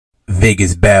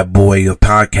Vegas Bad Boy of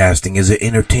Podcasting is an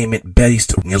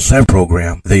entertainment-based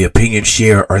program. The opinions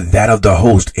shared are that of the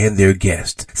host and their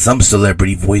guest. Some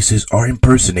celebrity voices are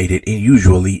impersonated and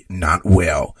usually not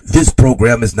well. This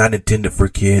program is not intended for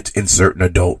kids and certain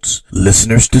adults.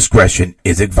 Listeners' discretion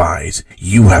is advised.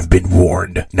 You have been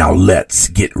warned. Now let's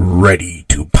get ready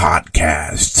to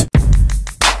podcast.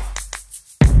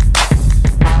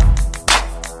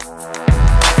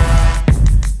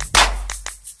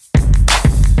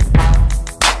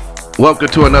 Welcome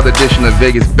to another edition of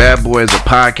Vegas Bad Boys of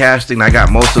Podcasting. I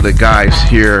got most of the guys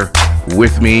here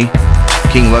with me.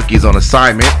 King Lucky's on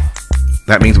assignment.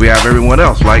 That means we have everyone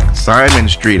else, like Simon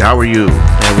Street. How are you?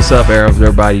 Hey, what's up, Arrows?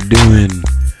 Everybody doing?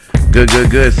 Good.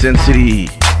 Sin City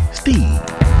Steve.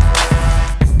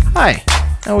 Hi.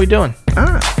 How are we doing?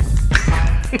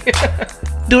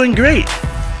 Doing great.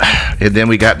 And then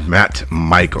we got Matt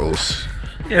Michaels.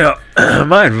 Yeah,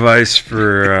 my advice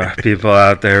for people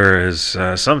out there is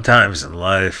sometimes in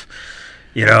life,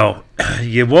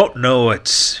 you won't know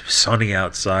it's sunny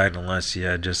outside unless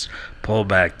you just pull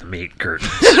back the meat curtains.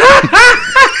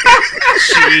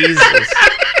 Jesus.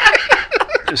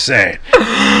 Just saying.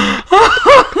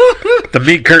 The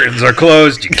meat curtains are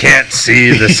closed. You can't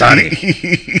see the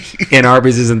sunny. And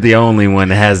Arby's isn't the only one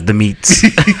that has the meats.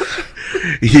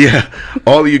 Yeah,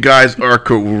 all of you guys are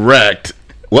correct.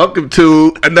 Welcome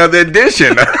to another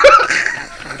edition.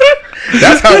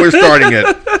 That's how we're starting it.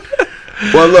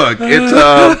 Well, look,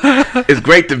 it's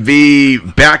great to be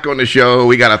back on the show.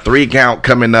 We got a 3 count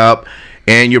coming up,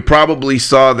 and you probably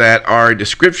saw that our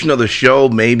description of the show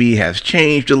maybe has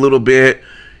changed a little bit.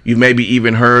 You maybe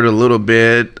even heard a little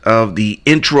bit of the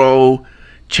intro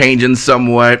changing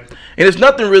somewhat, and it's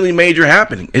nothing really major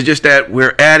happening. It's just that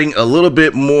we're adding a little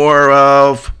bit more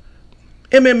of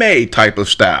MMA type of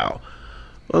style.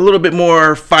 A little bit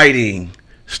more fighting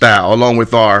style, along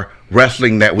with our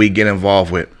wrestling that we get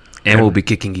involved with. And we'll be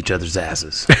kicking each other's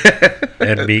asses.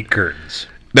 And meat curtains.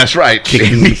 That's right.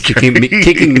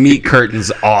 Kicking meat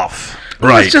curtains off.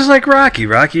 Well, it's just like Rocky.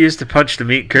 Rocky used to punch the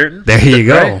meat curtain. There you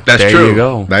go. Right? That's there true. You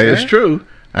go. That is true.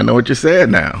 I know what you're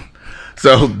saying now.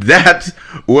 So that's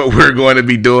what we're going to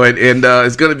be doing. And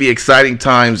it's going to be exciting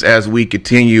times as we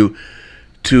continue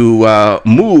to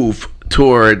move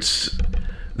towards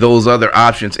those other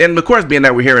options. And of course, being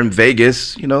that we're here in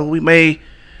Vegas, we may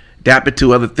dap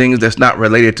into other things that's not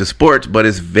related to sports, but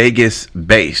it's Vegas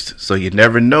based. So you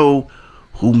never know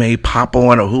who may pop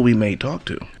on or who we may talk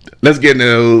to. Let's get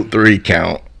into 3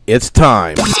 count. It's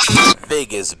time.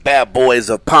 Vegas Bad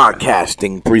Boys of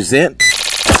Podcasting present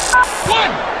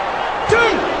 1, 2,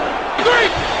 3.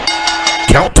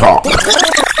 Count Talk.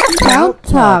 Count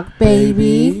Talk,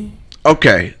 baby.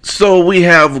 Okay, so we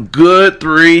have good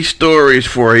 3 stories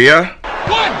for you.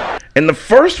 1. And the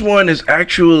first one is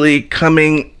actually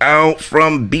coming out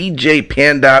from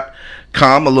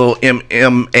bjpen.com, a little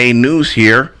MMA news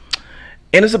here.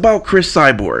 And it's about Chris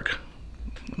Cyborg.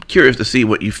 I'm curious to see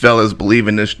what you fellas believe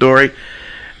in this story.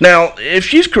 Now, if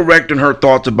she's correct in her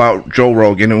thoughts about Joe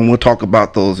Rogan, and we'll talk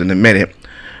about those in a minute,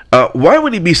 why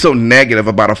would he be so negative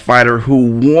about a fighter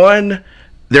who won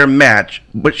their match,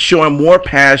 but showing more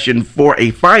passion for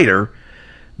a fighter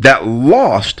that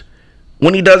lost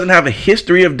when he doesn't have a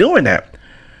history of doing that?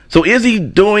 So is he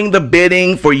doing the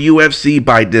bidding for UFC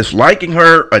by disliking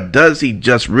her, or does he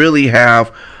just really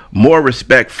have more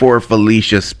respect for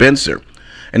Felicia Spencer?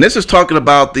 And this is talking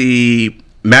about the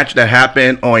match that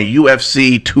happened on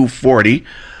UFC 240.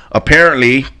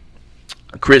 Apparently,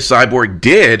 Chris Cyborg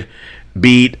did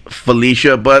beat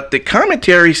Felicia, but the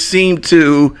commentary seemed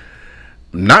to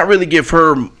not really give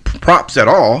her props at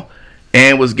all,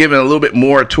 and was giving a little bit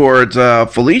more towards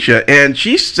Felicia. And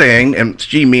she's saying, and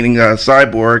she meaning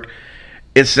Cyborg,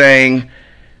 is saying,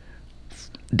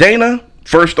 Dana,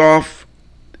 first off,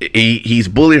 he's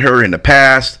bullied her in the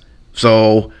past,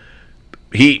 so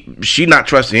she not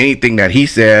trusting anything that he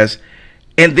says.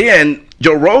 And then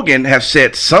Joe Rogan have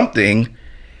said something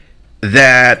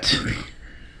that,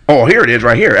 oh, here it is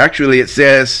right here. Actually, it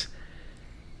says,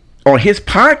 on his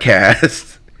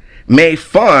podcast, made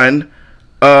fun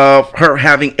of her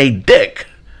having a dick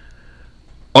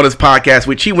on his podcast,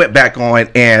 which he went back on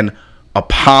and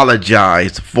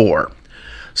apologized for.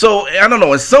 So, I don't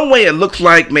know. In some way, it looks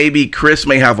like maybe Chris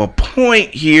may have a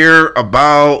point here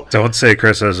about... Don't say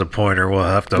Chris has a point, or we'll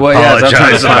have to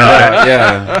apologize.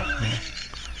 Yeah,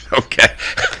 Okay.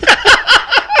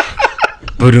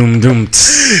 Boom.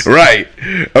 Right.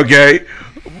 Okay.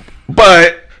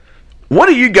 But what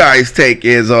do you guys take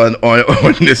is on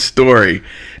this story?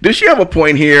 Does she have a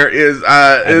point here?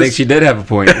 I think she did have a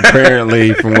point.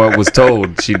 Apparently, from what was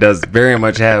told, she does very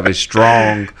much have a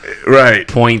strong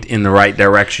point in the right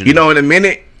direction. In a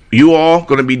minute, you all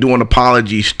going to be doing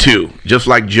apologies too, just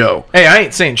like Joe. Hey, I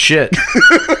ain't saying shit.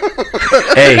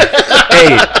 hey,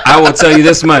 I will tell you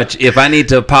this much. If I need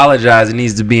to apologize, it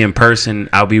needs to be in person.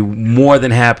 I'll be more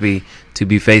than happy to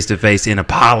be face-to-face and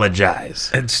apologize.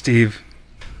 And Steve,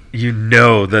 you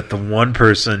know that the one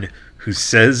person who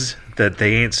says that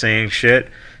they ain't saying shit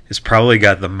has probably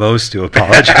got the most to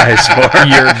apologize for.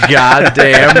 You're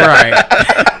goddamn right.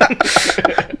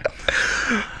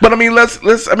 But I mean, let's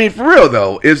for real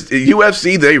though, is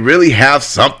UFC, they really have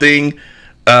something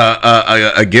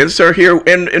against her here,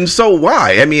 and so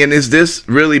why? I mean, is this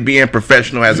really being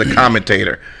professional as a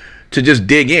commentator to just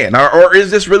dig in, or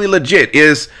is this really legit?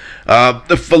 Is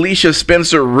the Felicia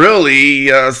Spencer really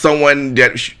someone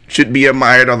that should be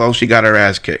admired, although she got her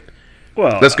ass kicked?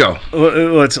 Well, let's go.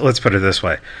 Let's put it this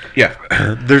way. Yeah,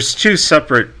 there's two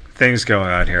separate things going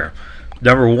on here.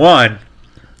 Number one,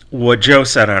 what Joe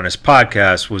said on his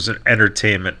podcast was an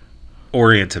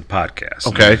entertainment-oriented podcast.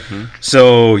 Okay. Mm-hmm.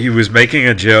 So he was making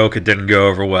a joke. It didn't go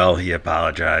over well. He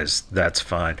apologized. That's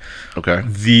fine. Okay.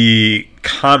 The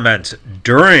comment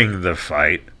during the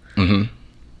fight, the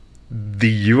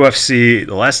UFC,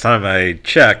 the last time I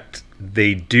checked,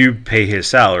 they do pay his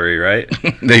salary, right?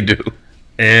 They do.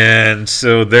 And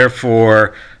so,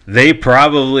 therefore, they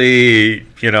probably,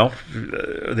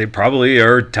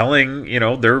 are telling,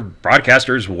 their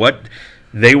broadcasters what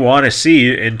they want to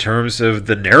see in terms of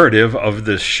the narrative of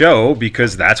the show,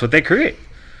 because that's what they create.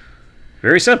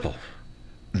 Very simple.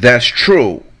 That's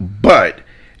true, but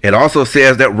it also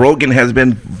says that Rogan has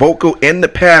been vocal in the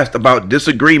past about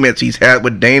disagreements he's had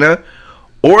with Dana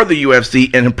or the UFC,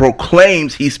 and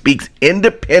proclaims he speaks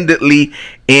independently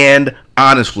and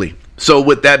honestly. So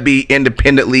would that be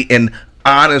independently and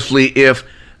honestly if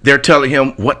they're telling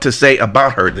him what to say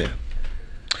about her then?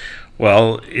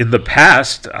 Well, in the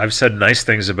past, I've said nice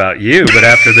things about you, but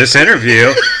after this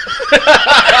interview...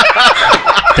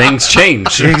 things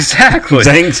change. Exactly.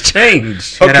 Things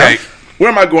change. Okay. Where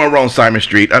am I going wrong, Simon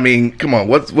Street? I mean, come on.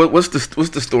 What's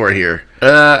the story here?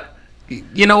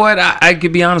 You know what? I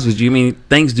could be honest with you. I mean,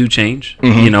 things do change.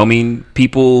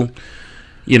 People...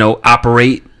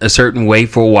 operate a certain way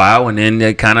for a while, and then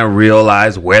they kind of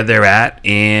realize where they're at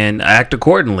and act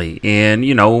accordingly. And,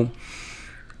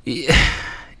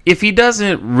 if he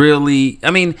doesn't really, I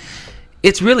mean,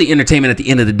 it's really entertainment at the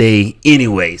end of the day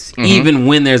anyways. Even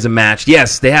when there's a match,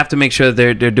 yes, they have to make sure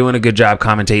they're doing a good job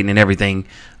commentating and everything.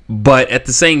 But at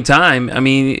the same time, I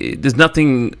mean, there's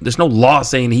no law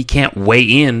saying he can't weigh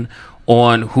in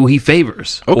on who he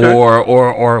favors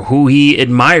or who he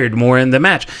admired more in the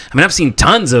match. I mean, I've seen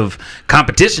tons of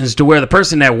competitions to where the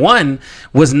person that won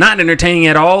was not entertaining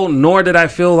at all, nor did I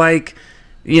feel like,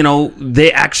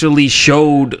 they actually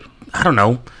showed, I don't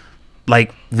know,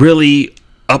 like really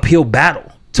uphill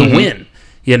battle to win,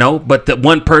 but the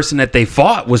one person that they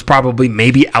fought was probably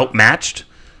maybe outmatched,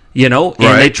 and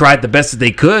they tried the best that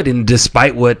they could, and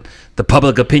despite what the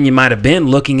public opinion might have been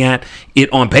looking at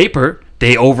it on paper,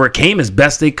 they overcame as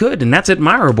best they could, and that's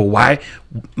admirable. Why?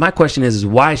 My question is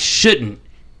why shouldn't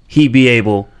he be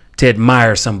able to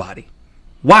admire somebody?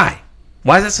 Why?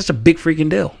 Why is that such a big freaking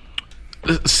deal?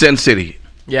 Sin City.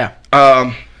 Yeah.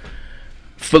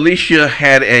 Felicia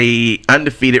had a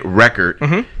undefeated record,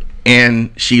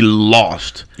 and she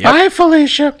lost. Hi,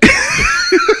 Felicia.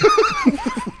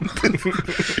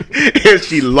 And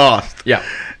she lost. Yeah.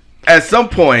 At some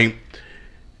point,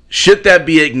 should that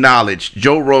be acknowledged?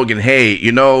 Joe Rogan, hey,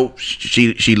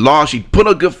 she lost. She put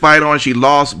a good fight on. She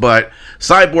lost, but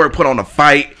Cyborg put on a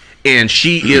fight, and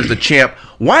she is the champ.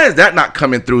 Why is that not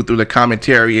coming through the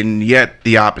commentary, and yet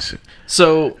the opposite?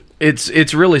 So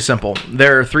it's really simple.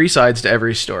 There are three sides to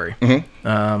every story.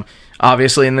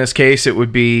 Obviously, in this case, it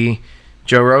would be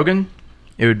Joe Rogan,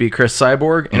 it would be Chris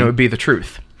Cyborg, and it would be the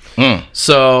truth.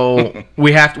 So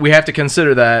we have to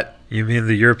consider that. You mean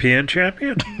the European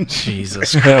champion?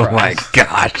 Jesus Christ. Oh my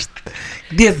gosh.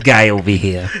 This guy over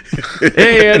here.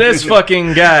 Hey, this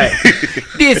fucking guy.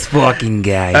 This fucking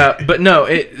guy. But no,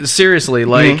 seriously,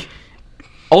 like,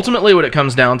 ultimately what it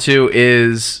comes down to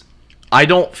is I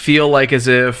don't feel like as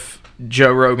if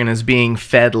Joe Rogan is being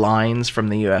fed lines from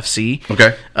the UFC.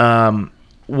 Okay.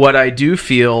 What I do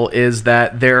feel is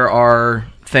that there are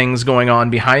things going on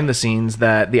behind the scenes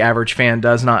that the average fan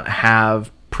does not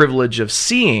have privilege of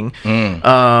seeing,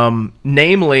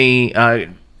 namely, and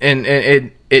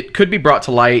it could be brought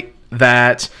to light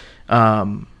that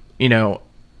after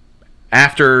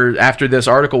this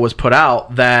article was put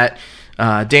out, that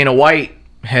Dana White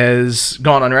has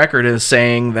gone on record as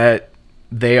saying that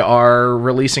they are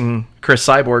releasing Chris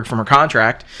Cyborg from her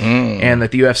contract, and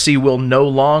that the UFC will no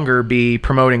longer be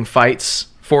promoting fights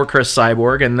for Chris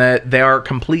Cyborg and that they are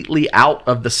completely out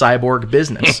of the Cyborg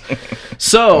business.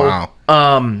 So,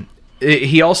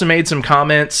 he also made some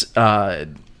comments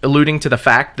alluding to the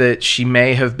fact that she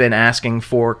may have been asking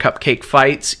for cupcake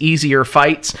fights, easier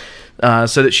fights,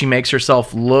 so that she makes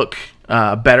herself look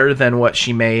better than what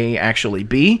she may actually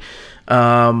be.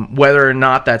 Whether or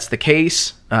not that's the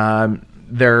case,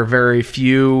 there are very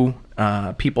few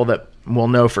people that will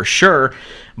know for sure,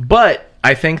 but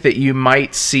I think that you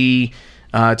might see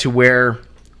to where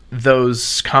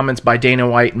those comments by Dana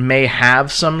White may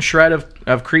have some shred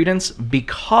of credence,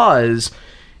 because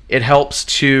it helps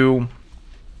to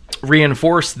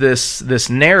reinforce this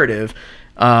narrative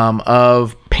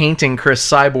of painting Chris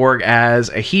Cyborg as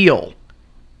a heel.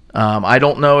 I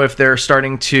don't know if they're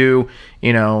starting to,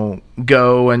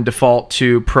 go and default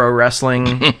to pro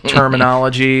wrestling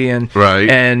terminology and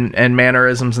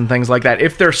mannerisms and things like that.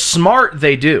 If they're smart,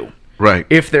 they do. Right.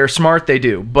 If they're smart, they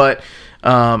do. But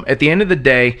at the end of the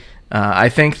day, I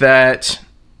think that,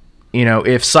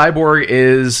 if Cyborg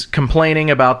is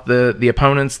complaining about the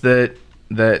opponents that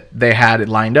they had it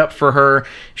lined up for her,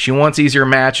 she wants easier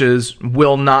matches,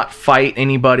 will not fight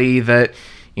anybody that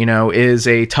is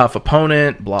a tough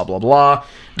opponent, blah blah blah.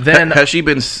 Then has she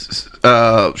been?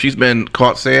 She's been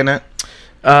caught saying that.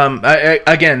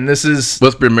 Again, this is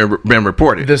what's been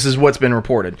reported. This is what's been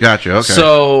reported. Gotcha. Okay.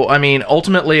 So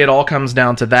ultimately, it all comes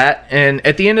down to that. And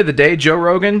at the end of the day, Joe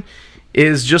Rogan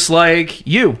is just like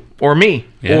you or me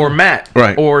or Matt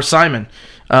or Simon.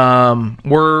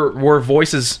 We're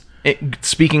voices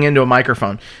speaking into a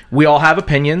microphone. We all have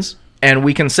opinions, and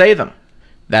we can say them.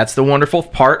 That's the wonderful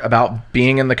part about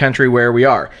being in the country where we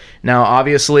are. Now,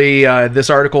 obviously, this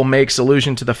article makes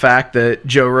allusion to the fact that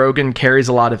Joe Rogan carries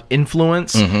a lot of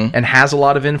influence and has a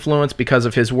lot of influence because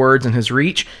of his words and his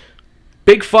reach.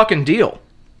 Big fucking deal.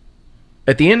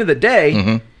 At the end of the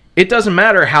day, it doesn't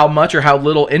matter how much or how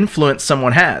little influence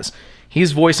someone has.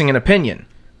 He's voicing an opinion,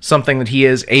 something that he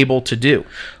is able to do.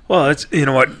 Well, it's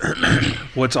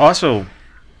what's also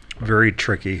very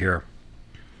tricky here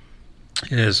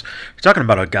is you're talking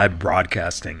about a guy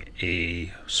broadcasting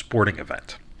a sporting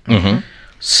event.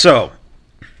 So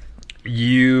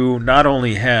you not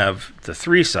only have the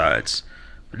three sides,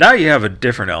 but now you have a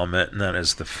different element, and that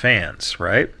is the fans,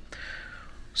 right?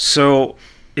 So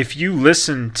if you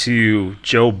listen to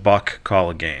Joe Buck call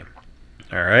a game,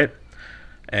 all right,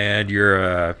 and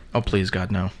you're oh please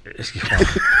God, no.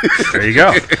 There you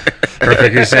go.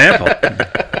 Perfect example.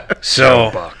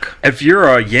 So if you're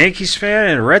a Yankees fan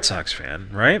and a Red Sox fan,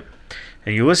 right,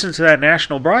 and you listen to that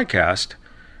national broadcast,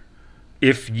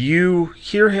 if you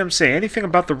hear him say anything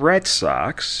about the Red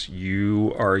Sox,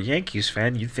 you are a Yankees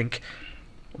fan, you think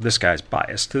this guy's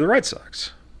biased to the Red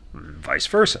Sox, vice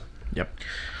versa. Yep.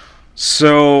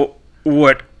 So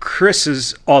what Chris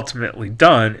has ultimately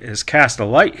done is cast a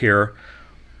light here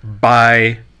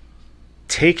by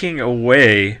taking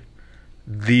away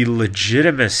the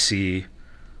legitimacy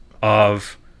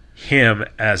of him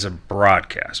as a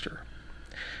broadcaster.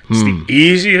 It's the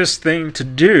easiest thing to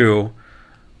do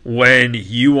when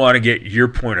you want to get your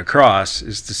point across,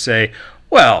 is to say,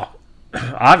 well,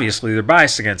 obviously they're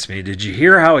biased against me. Did you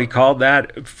hear how he called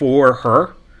that for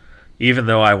her, even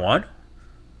though I won?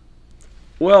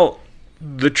 Well,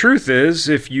 the truth is,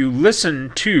 if you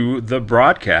listen to the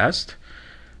broadcast,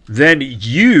 then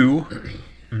you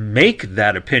make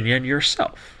that opinion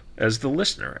yourself as the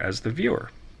listener, as the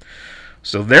viewer.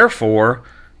 So therefore,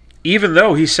 even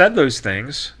though he said those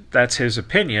things, that's his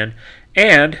opinion.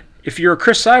 And if you're a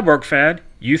Chris Cyborg fan,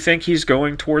 you think he's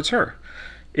going towards her.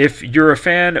 If you're a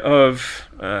fan of,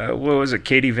 what was it,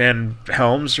 Katie Van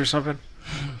Helms or something?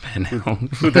 Van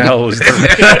Helms. Who the hell was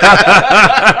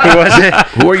that? Who was it?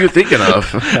 Who are you thinking of?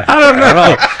 I don't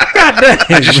know. God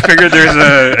damn. I just figured there's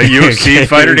a UFC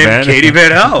fighter named Katie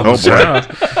Van Helms. Oh,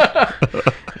 boy.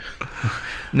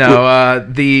 No,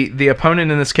 the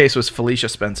opponent in this case was Felicia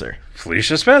Spencer.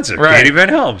 Felicia Spencer. Right. Katie Van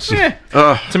Helms.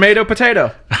 Tomato,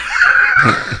 potato.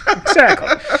 Exactly.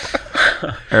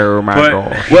 Oh my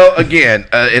God. Well, again,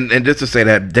 and just to say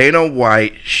that Dana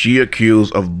White, she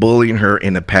accused of bullying her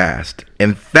in the past.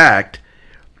 In fact,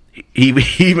 he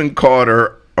even called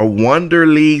her a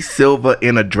Wonderly Silva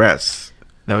in a dress.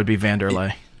 That would be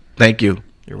Vanderlei. Thank you.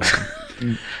 You're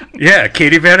welcome. Yeah,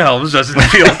 Katie Van Helms doesn't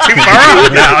feel too far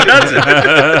out now, does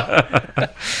it?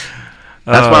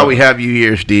 That's why we have you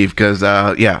here, Steve, because,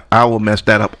 I will mess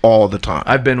that up all the time.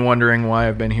 I've been wondering why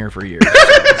I've been here for years.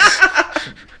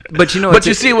 But But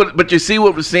you see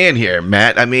what we're saying here,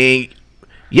 Matt. I mean,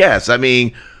 yes. I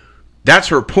mean, That's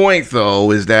her point, though,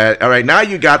 is that, all right, now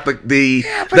you got the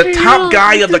top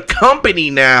guy of the company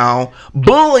now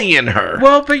bullying her.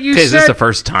 Well, but you Okay, said... is this the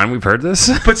first time we've heard this?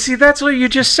 But see, that's what you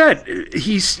just said.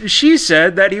 She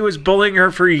said that he was bullying her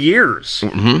for years.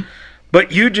 Mm-hmm.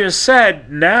 But you just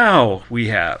said, now we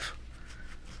have.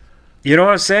 You know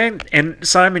what I'm saying? And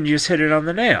Simon just hit it on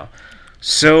the nail.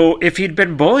 So if he'd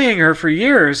been bullying her for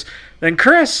years, then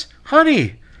Chris,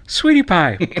 honey, sweetie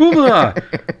pie, blah, blah,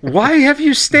 why have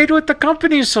you stayed with the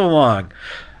company so long?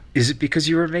 Is it because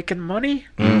you were making money?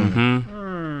 Maybe.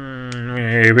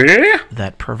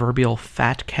 That proverbial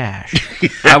fat cash.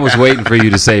 I was waiting for you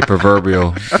to say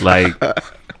proverbial. Like,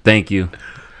 thank you.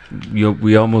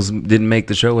 We almost didn't make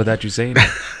the show without you saying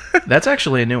it. That's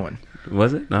actually a new one.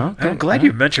 Was it? No. Okay. I'm glad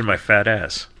you mentioned my fat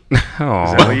ass. Is that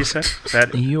Oh, what you said?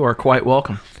 Fat. You are quite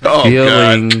welcome. Oh,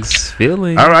 God.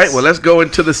 feelings. All right, well, let's go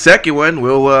into the second one.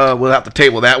 We'll have to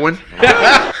table that one.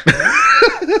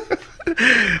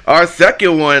 Our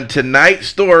second one, tonight's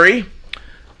story.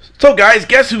 So, guys,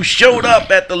 guess who showed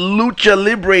up at the Lucha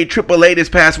Libre AAA this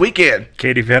past weekend?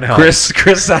 Katie Van Helm. Chris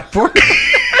Cyborg.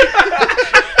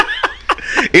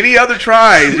 Any other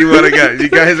tries you want to get? You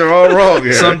guys are all wrong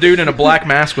here. Some dude in a black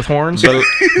mask with horns.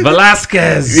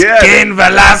 Velasquez. Yeah. Cain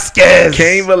Velasquez.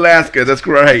 Cain Velasquez, that's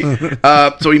right.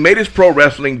 So he made his pro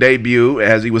wrestling debut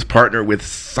as he was partnered with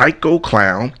Psycho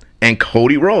Clown and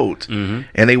Cody Rhodes. Mm-hmm.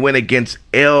 And they went against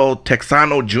El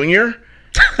Texano Jr.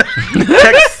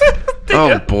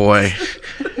 Oh, boy.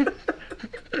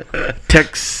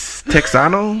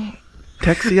 Texano?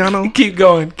 Texiano? Keep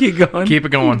going. Keep going. Keep it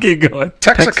going. Keep going.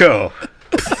 Texaco.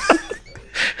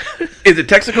 Is it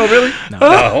Texaco, really?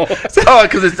 No. Oh,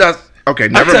 because it's just... Okay, I'll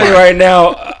never tell mind. you right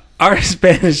now, our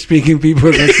Spanish-speaking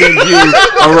people can send you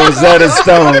a Rosetta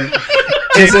Stone.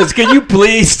 It says, "Can you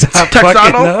please stop Texano?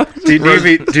 fucking up?" Do you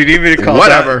need me to call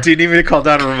Whatever. down? Do you need me to call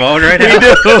down Ramon right now?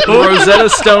 Rosetta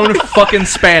Stone fucking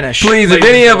Spanish. Please, if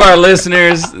any of our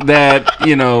listeners that,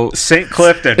 St.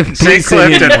 Clifton. Please St.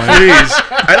 send Clifton, him one. please.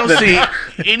 I don't see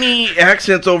any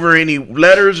accents over any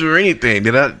letters or anything.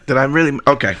 Did I really?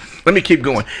 Okay, let me keep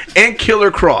going. And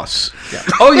Killer Cross.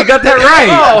 Oh, you got that right.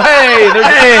 Oh, hey.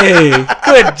 Hey,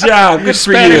 good job. Good for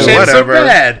Spanish you. ain't so Whatever.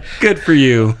 bad. Good for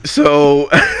you. So,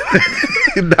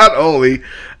 not only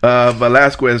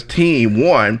Velasquez's team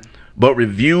won, but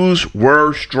reviews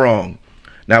were strong.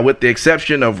 Now, with the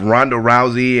exception of Ronda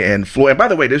Rousey and Floyd, and by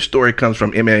the way, this story comes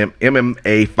from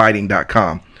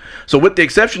MMAfighting.com. So, with the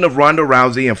exception of Ronda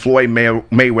Rousey and Floyd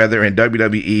Mayweather in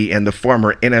WWE and the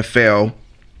former NFL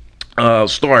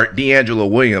star D'Angelo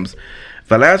Williams,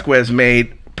 Velasquez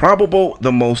made probably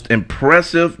the most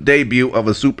impressive debut of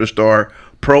a superstar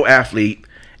pro athlete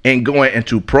and going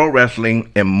into pro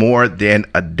wrestling in more than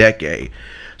a decade.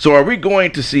 So are we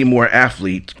going to see more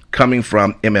athletes coming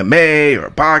from MMA or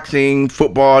boxing,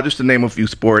 football, just to name a few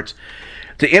sports,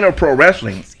 to enter pro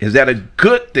wrestling? Is that a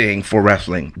good thing for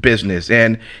wrestling business?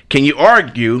 And can you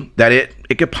argue that it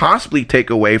could possibly take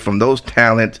away from those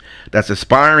talents that's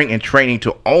aspiring and training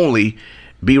to only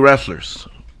be wrestlers?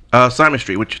 Simon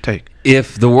Street, what's your take?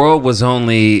 If the world was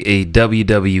only a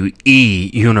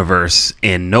WWE universe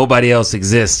and nobody else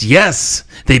exists, yes,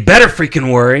 they better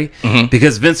freaking worry. Mm-hmm.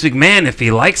 Because Vince McMahon, if he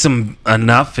likes him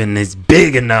enough and is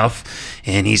big enough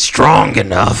and he's strong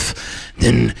enough,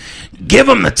 then give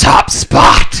him the top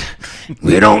spot.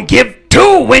 We don't give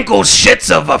two winkle shits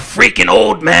of a freaking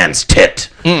old man's tit.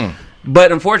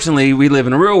 But unfortunately, we live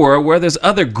in a real world where there's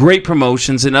other great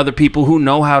promotions and other people who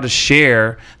know how to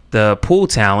share the pool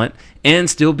talent and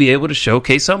still be able to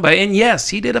showcase somebody. And yes,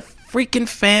 he did a freaking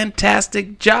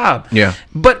fantastic job. Yeah.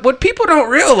 But what people don't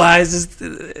realize is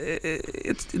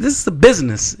this is a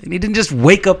business. And he didn't just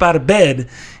wake up out of bed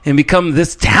and become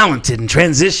this talented and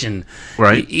transition.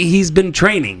 Right. He's been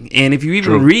training. And if you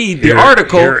even read the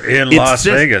article... Here in it Las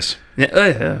says- Vegas. Yeah,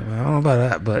 I don't know about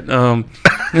that, but...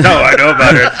 No, I know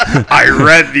about it. I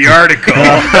read the article.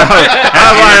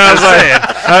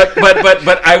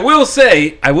 But I will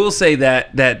say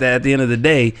that at the end of the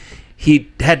day, he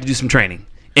had to do some training.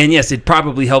 And yes, it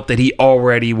probably helped that he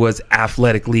already was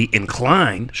athletically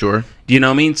inclined. Sure. Do you know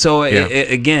what I mean? So Yeah.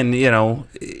 again,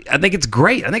 I think it's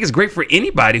great. I think it's great for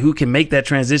anybody who can make that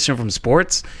transition from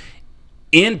sports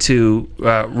into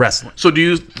wrestling. So do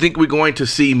you think we're going to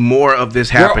see more of this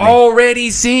happening? We're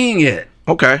already seeing it.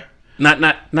 Okay.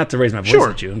 Not to raise my voice Sure.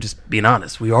 at you. I'm just being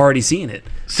honest. We're already seeing it.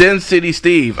 Sin City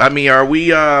Steve, I mean, are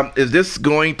we, is this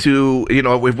going to,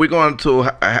 if we're going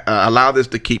to allow this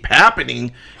to keep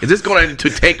happening, is this going to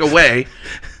take away,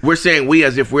 we're saying we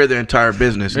as if we're the entire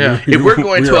business. Yeah. If we're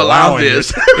going to allow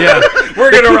this,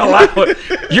 We're going to allow it.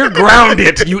 You're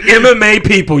grounded. You MMA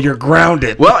people, you're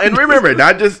grounded. well, and remember,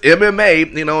 not just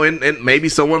MMA, and maybe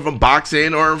someone from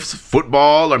boxing or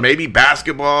football or maybe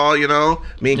basketball, I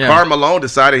mean, Yeah. Karl Malone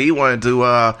decided he wanted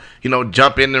to,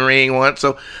 jump in the ring once.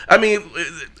 So, I mean,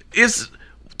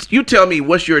 you tell me,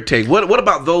 what's your take? What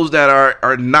about those that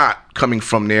are not coming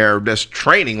from there, that's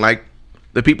training, like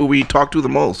the people we talk to the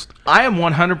most? I am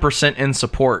 100% in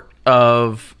support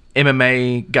of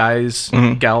MMA guys,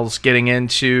 gals getting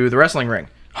into the wrestling ring.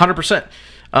 100%.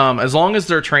 As long as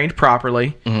they're trained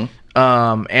properly.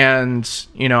 And,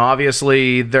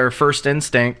 obviously their first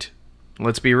instinct,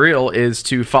 let's be real, is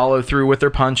to follow through with their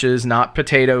punches, not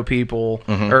potato people,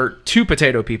 or two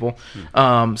potato people.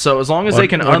 So as long as they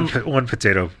can... one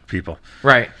potato people.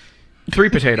 Right. 3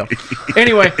 potato.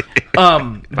 Anyway,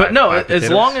 but no, as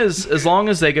long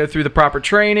as they go through the proper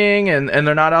training and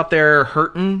they're not out there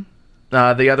hurting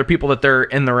the other people that they're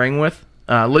in the ring with,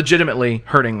 legitimately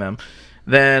hurting them,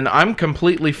 then I'm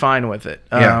completely fine with it.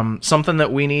 Something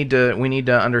that we need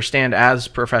to understand as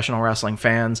professional wrestling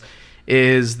fans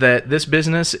is that this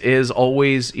business is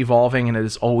always evolving and it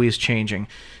is always changing.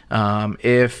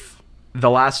 If the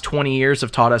last 20 years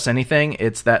have taught us anything,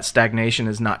 it's that stagnation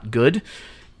is not good.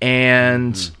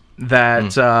 And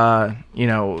that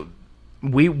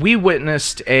we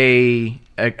witnessed a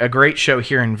great show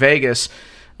here in Vegas,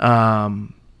 the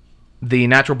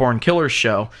Natural Born Killers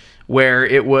show, where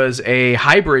it was a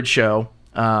hybrid show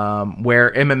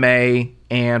where MMA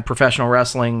and professional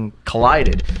wrestling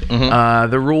collided.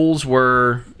 The rules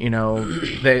were,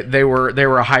 they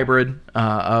were a hybrid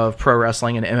of pro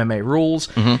wrestling and MMA rules,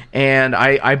 and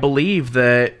I believe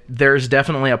that there's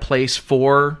definitely a place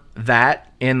for that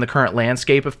in the current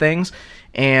landscape of things.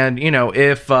 And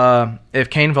if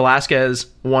Cain Velasquez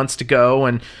wants to go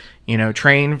and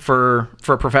train for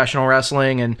professional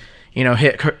wrestling and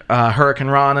hit Hurricane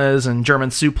Ranas and German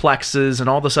suplexes and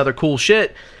all this other cool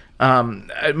shit,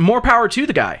 more power to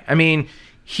the guy. I mean,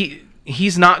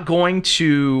 he's not going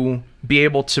to be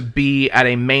able to be at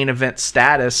a main event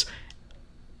status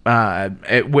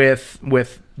with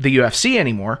the UFC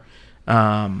anymore.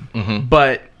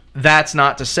 But that's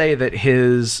not to say that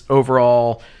his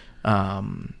overall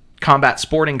combat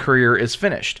sporting career is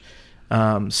finished.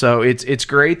 So it's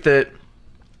great that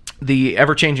the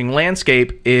ever-changing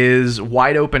landscape is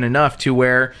wide open enough to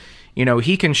where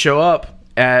he can show up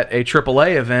at a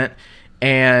AAA event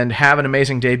and have an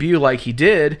amazing debut like he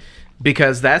did,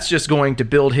 because that's just going to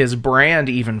build his brand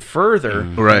even further.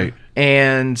 Right.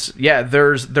 And yeah,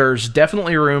 there's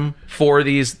definitely room for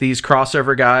these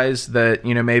crossover guys that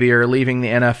maybe are leaving the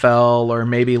NFL or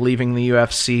maybe leaving the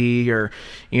UFC or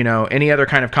any other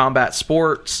kind of combat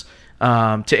sports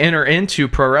to enter into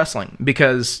pro wrestling.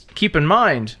 Because keep in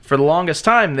mind, for the longest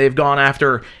time they've gone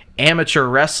after amateur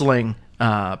wrestling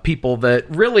people that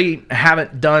really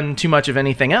haven't done too much of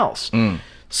anything else.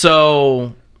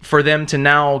 So for them to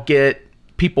now get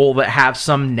people that have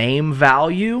some name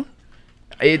value,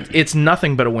 it's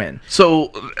nothing but a win.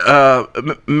 So,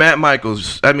 Matt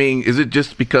Michaels, I mean, is it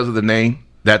just because of the name?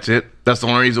 That's it? That's the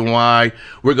only reason why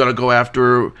we're going to go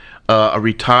after a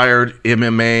retired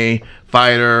MMA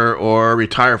fighter or a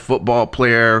retired football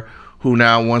player who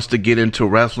now wants to get into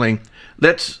wrestling?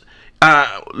 Let's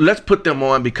put them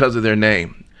on because of their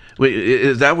name.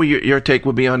 Is that what your take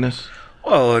would be on this?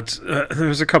 Well, it's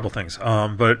there's a couple things,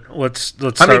 but let's.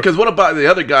 I mean, because what about the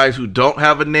other guys who don't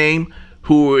have a name,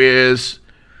 who is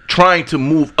trying to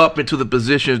move up into the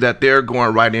positions that they're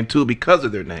going right into because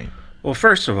of their name? Well,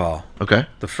 first of all, okay,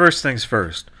 the first things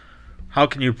first. How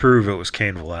can you prove it was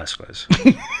Cain Velasquez?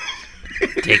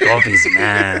 Take off his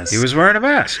mask. He was wearing a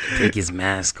mask. Take his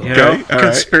mask off.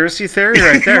 Conspiracy theory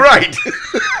right there. Right.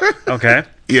 Okay.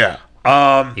 Yeah.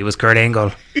 He was Kurt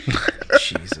Angle.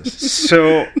 Jesus.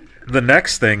 So the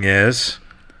next thing is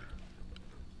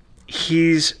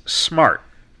he's smart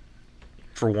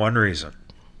for one reason.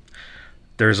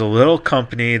 There's a little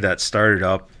company that started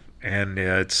up, and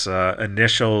its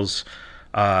initials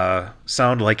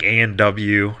sound like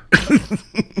A&W,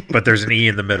 but there's an E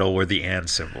in the middle where the and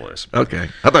symbol is. Okay.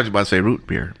 I thought you were about to say root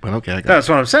beer, but okay. I got That's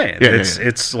what I'm saying. Yeah,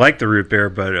 it's like the root beer,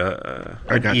 but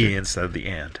an E you. instead of the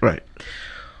and. Right.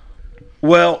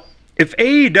 Well, if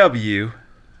AEW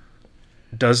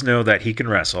does know that he can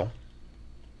wrestle,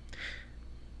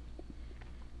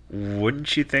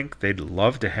 wouldn't you think they'd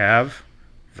love to have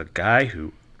the guy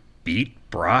who beat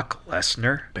Brock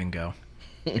Lesnar Bingo.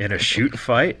 in a shoot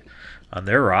fight on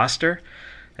their roster.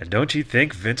 And don't you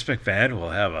think Vince McMahon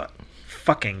will have a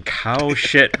fucking cow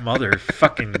shit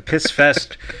motherfucking piss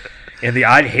fest? And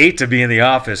I'd hate to be in the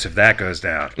office if that goes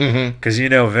down. Because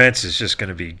Vince is just going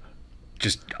to be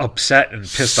just upset and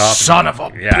pissed off. Son of a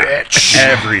bitch.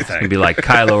 Everything. It'd be like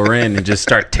Kylo Ren and just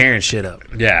start tearing shit up.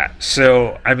 Yeah.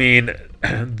 So, I mean,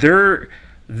 there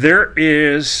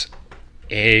is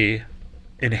a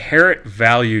inherent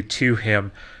value to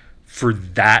him for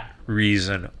that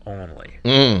reason only.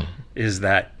 Is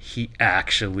that he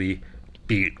actually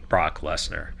beat Brock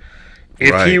Lesnar.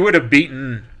 If he would have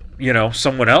beaten,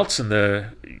 someone else in the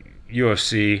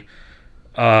UFC,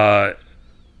 and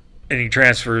he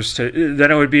transfers to,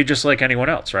 then it would be just like anyone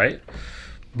else, right?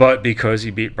 But because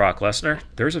he beat Brock Lesnar,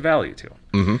 there's a value to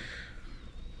him.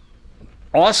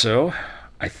 Also,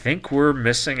 I think we're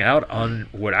missing out on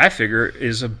what I figure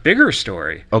is a bigger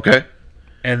story. Okay.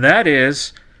 And that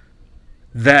is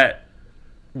that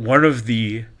one of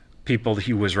the people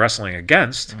he was wrestling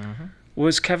against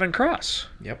was Kevin Cross.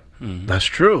 Yep. That's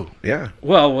true. Yeah.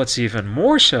 Well, what's even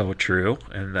more so true,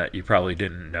 and that you probably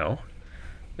didn't know,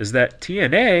 is that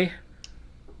TNA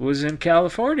was in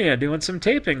California doing some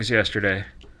tapings yesterday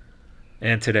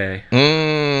and today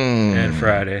and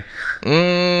Friday.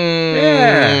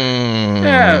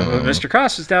 Yeah, but Mr.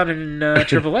 Cross is down in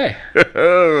AAA.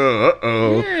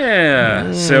 Uh-oh.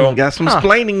 Yeah, so got some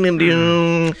explaining to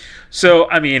do. So,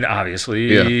 I mean, obviously,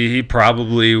 he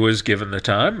probably was given the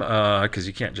time because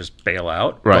you can't just bail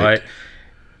out. Right. But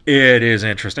it is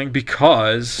interesting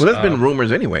because... Well, there's been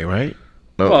rumors anyway, right?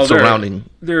 Well, surrounding...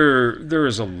 There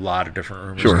is a lot of different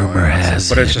rumors. Sure, rumor has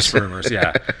but it's just rumors,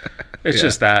 yeah. It's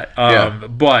just that.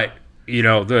 But,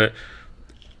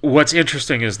 what's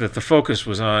interesting is that the focus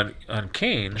was on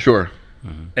Kane. Sure.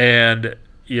 And,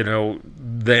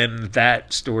 then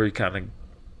that story kind of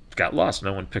got lost.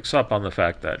 No one picks up on the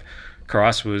fact that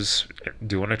Cross was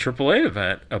doing a AAA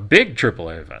event, a big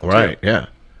AAA event. Right, yeah.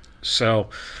 So,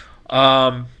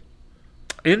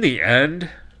 in the end,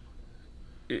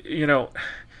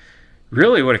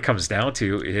 really what it comes down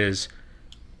to is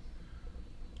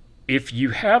if you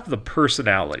have the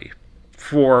personality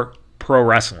for pro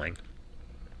wrestling,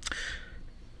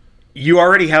 you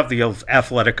already have the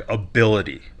athletic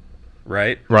ability,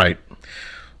 right? Right.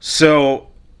 So,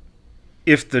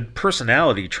 if the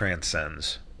personality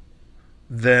transcends,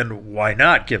 then why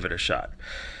not give it a shot?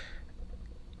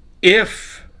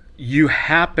 If you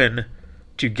happen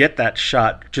to get that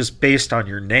shot just based on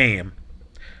your name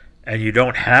and you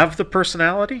don't have the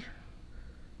personality,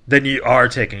 then you are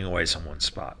taking away someone's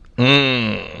spot.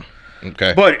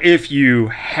 Okay. But if you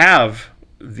have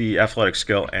the athletic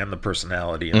skill and the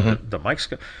personality and the mic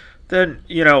skill, then,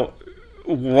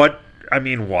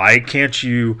 why can't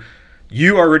you...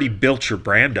 You already built your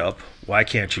brand up. Why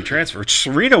can't you transfer?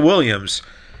 Serena Williams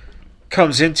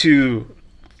comes into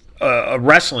a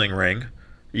wrestling ring.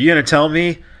 You gonna tell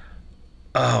me,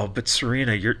 oh, but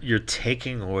Serena, you're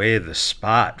taking away the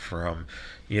spot from,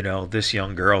 this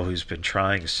young girl who's been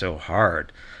trying so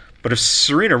hard. But if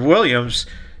Serena Williams,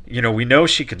 we know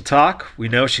she can talk. We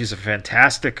know she's a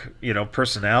fantastic,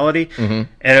 personality. And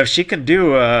if she can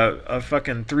do a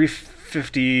fucking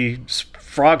 350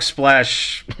 frog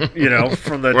splash,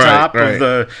 from the top of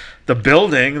the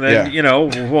building, then,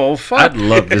 well, fuck. I'd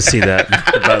love to see that,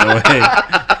 by the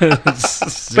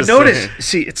way. But notice,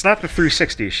 see, it's not the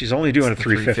 360. She's only doing a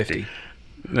 350.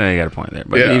 No, you got a point there.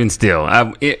 But even still,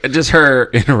 just her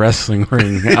in a wrestling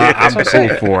ring, I'm cool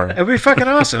for. It'd be fucking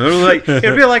awesome. It'd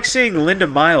be like seeing Linda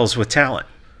Miles with talent.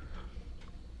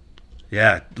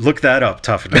 Yeah, look that up,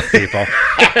 tough enough people.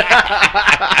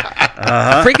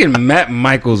 Freaking Matt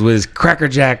Michaels with his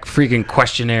crackerjack freaking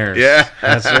questionnaires. Yeah,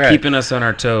 that's right. Keeping us on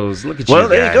our toes. Look at you. Well,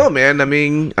 there guy. you go, man. I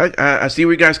mean, I see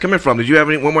where you guys coming from. Did you have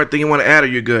one more thing you want to add, or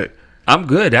you good? I'm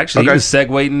good, actually. Okay. He was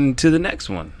segueing to the next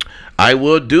one. I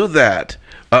will do that.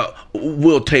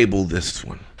 We'll table this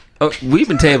one. Oh, we've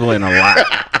been tabling a lot.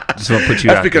 Just want to put you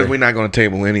That's out because there. we're not going to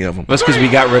table any of them. That's because we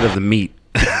got rid of the meat.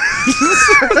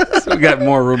 So we got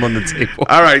more room on the table.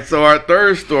 All right, so our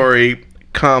third story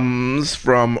comes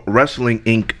from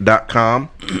WrestlingInc.com,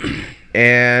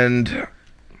 and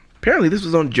apparently this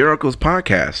was on Jericho's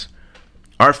podcast.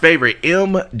 Our favorite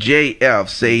MJF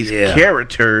says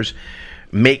characters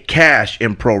make cash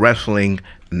in pro wrestling,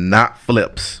 not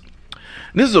flips.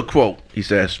 This is a quote. He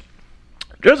says,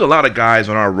 "There's a lot of guys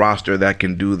on our roster that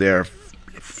can do their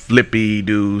flippy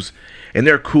doos and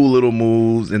their cool little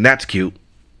moves, and that's cute.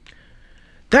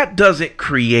 That doesn't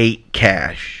create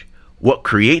cash. What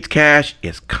creates cash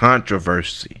is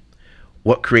controversy.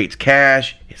 What creates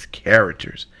cash is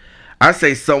characters. I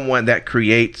say someone that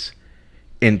creates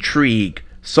intrigue,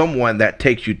 someone that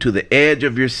takes you to the edge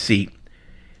of your seat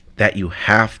that you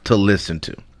have to listen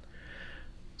to.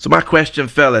 So my question,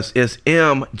 fellas, is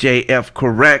MJF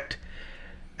correct?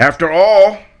 After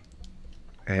all,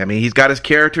 I mean, he's got his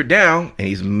character down and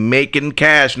he's making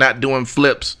cash, not doing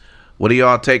flips. What do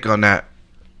y'all take on that?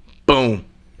 Boom.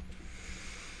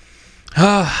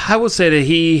 I would say that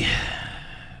he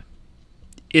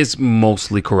is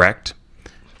mostly correct.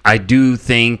 I do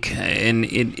think, and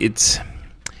it's I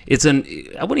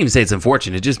wouldn't even say it's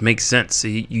unfortunate. It just makes sense.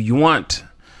 You want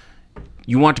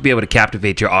to be able to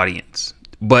captivate your audience.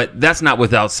 But that's not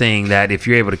without saying that if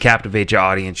you're able to captivate your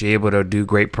audience, you're able to do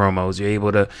great promos, you're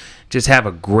able to just have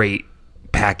a great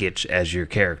package as your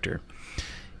character.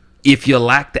 If you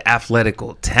lack the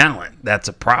athletical talent, that's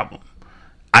a problem,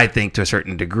 I think, to a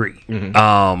certain degree.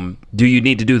 Mm-hmm. Do you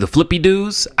need to do the flippy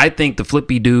doos? I think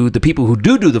the people who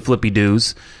do the flippy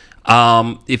doos,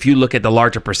 if you look at the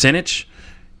larger percentage,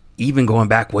 even going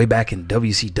way back in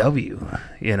WCW,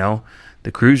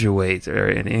 the cruiserweights,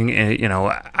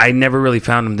 I never really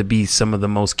found them to be some of the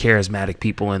most charismatic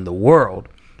people in the world.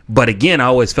 But again, I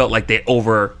always felt like they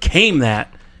overcame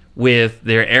that with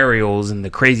their aerials and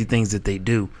the crazy things that they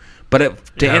do. But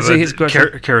to answer his question,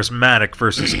 charismatic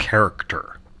versus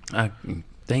character.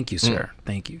 Thank you, sir.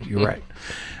 Thank you. You're right.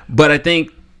 But I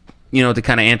think, to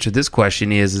kind of answer this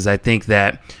question is I think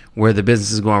that where the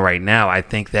business is going right now, I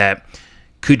think that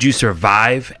could you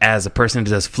survive as a person that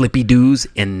does flippy doos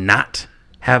and not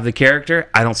have the character?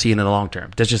 I don't see it in the long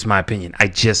term. That's just my opinion. I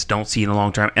just don't see it in the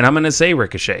long term. And I'm going to say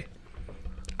Ricochet.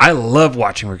 I love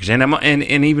watching Ricochet.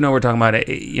 And even though we're talking about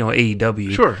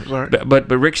AEW, sure, right. but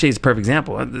Ricochet is a perfect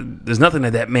example. There's nothing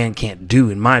that man can't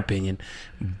do, in my opinion.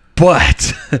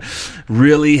 But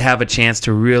really have a chance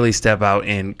to really step out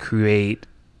and create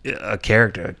a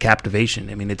character, a captivation.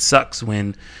 I mean, it sucks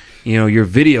when your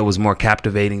video was more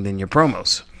captivating than your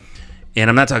promos. And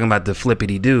I'm not talking about the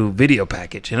flippity-doo video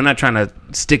package. And I'm not trying to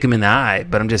stick them in the eye,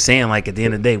 but I'm just saying, like, at the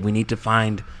end of the day, we need to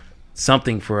find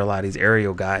something for a lot of these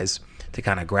aerial guys to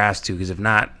kind of grasp to, because if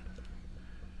not,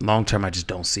 long-term, I just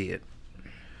don't see it.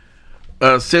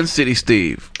 Sin City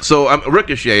Steve. So,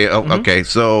 Ricochet, okay,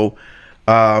 so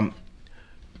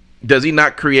does he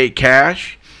not create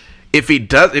cash? If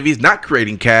he's not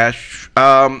creating cash,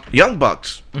 Young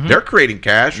Bucks, they're creating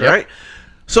cash, right?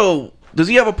 So, does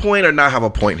he have a point or not have a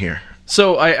point here?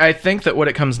 So I think that what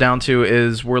it comes down to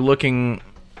is we're looking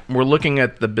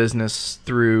at the business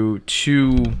through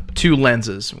two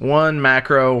lenses, one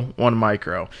macro, one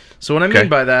micro. So what I mean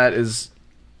by that is,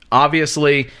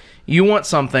 obviously, you want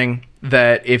something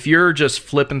that if you're just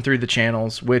flipping through the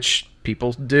channels, which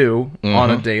people do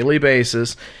on a daily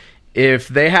basis, if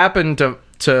they happen to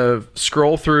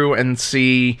scroll through and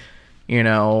see,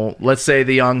 let's say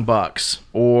the Young Bucks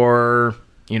or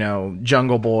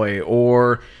Jungle Boy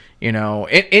or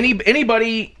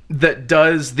anybody that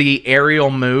does the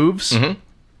aerial moves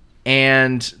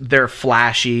and they're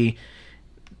flashy,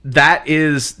 that's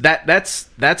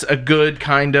a good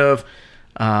kind of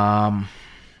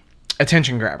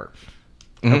attention grabber.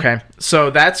 Okay,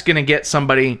 so that's gonna get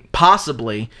somebody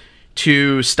possibly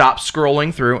to stop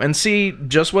scrolling through and see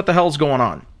just what the hell's going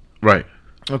on. Right.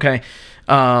 Okay.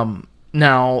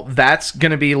 Now that's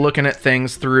going to be looking at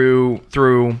things through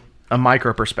a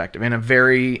micro perspective, in a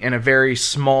very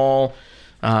small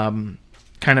kind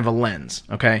of a lens.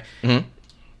 Okay.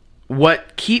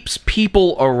 What keeps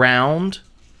people around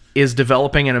is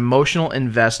developing an emotional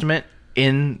investment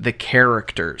in the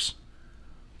characters.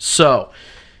 So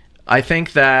I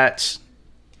think that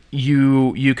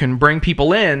you can bring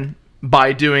people in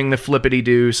by doing the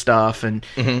flippity-doo stuff and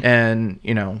everything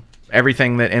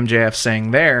that MJF's saying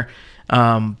there.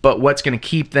 But what's going to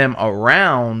keep them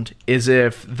around is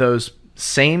if those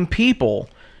same people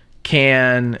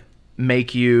can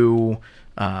make you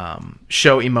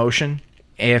show emotion,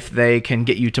 if they can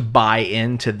get you to buy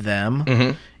into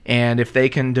them, and if they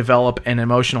can develop an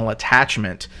emotional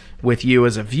attachment with you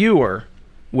as a viewer,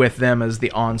 with them as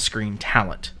the on-screen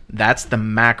talent. That's the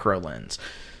macro lens.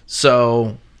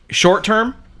 So short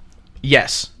term,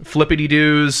 yes,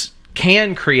 flippity-doos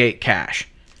can create cash.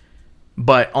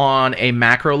 But on a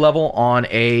macro level, on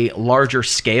a larger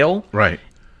scale, right,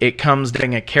 it comes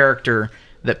down to a character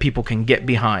that people can get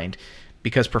behind.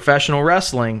 Because professional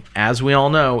wrestling, as we all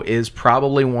know, is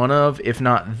probably one of, if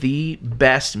not the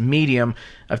best medium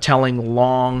of telling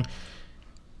long,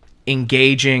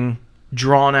 engaging,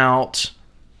 drawn-out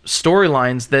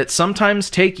storylines that sometimes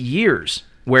take years,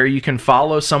 where you can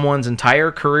follow someone's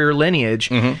entire career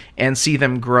lineage and see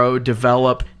them grow,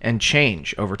 develop, and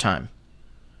change over time.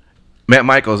 Matt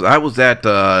Michaels, I was at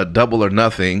Double or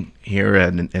Nothing here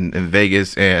in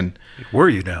Vegas, and were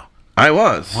you now? I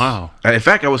was. Wow. In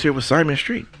fact, I was here with Simon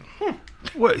Street.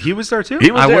 What? He was there too?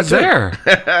 He was I there. was too. there.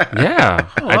 Yeah.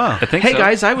 wow. I think Hey so.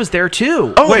 guys, I was there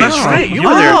too. Oh, that's right. You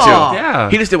were there too. Yeah.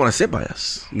 He just didn't want to sit by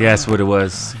us. Yeah, that's what it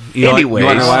was. Anyways. You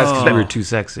wonder why? Because we were too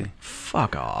sexy.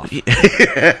 Fuck off.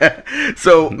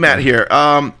 So, Matt here.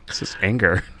 It's just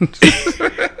anger.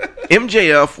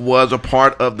 MJF was a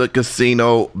part of the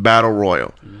Casino Battle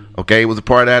Royal. Okay, he was a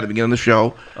part of that at the beginning of the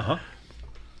show.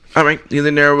 All right, he's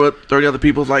in there with 30 other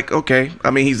people. It's like, okay,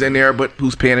 I mean, he's in there, but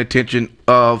who's paying attention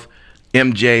of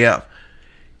MJF?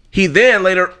 He then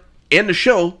later in the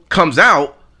show comes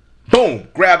out, boom,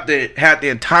 had the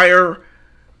entire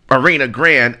Arena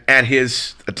Grand at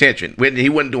his attention. When he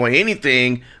wasn't doing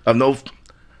anything of no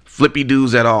flippy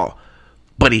doos at all,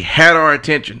 but he had our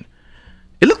attention.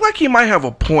 It looked like he might have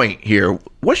a point here.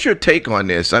 What's your take on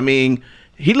this? I mean,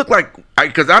 he looked like,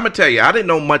 because I'm gonna tell you, I didn't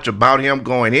know much about him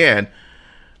going in.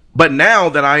 But now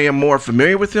that I am more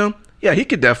familiar with him, yeah, he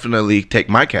could definitely take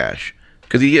my cash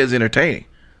because he is entertaining.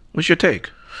 What's your take?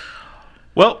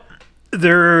 Well,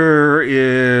 there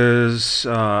is.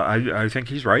 I think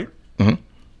he's right.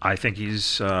 I think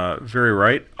he's very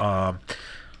right.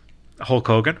 Hulk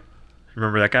Hogan,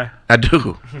 remember that guy? I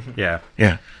do. Yeah.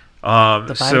 Yeah.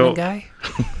 The vitamin guy?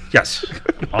 Yes.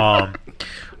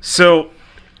 So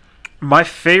my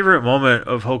favorite moment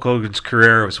of Hulk Hogan's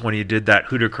career was when he did that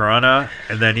Hurricanrana,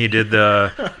 and then he did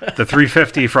the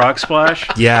 350 frog splash.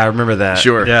 Yeah, I remember that.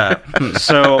 Sure. Yeah.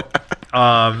 So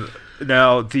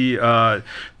now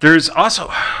there's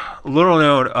also little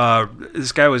known.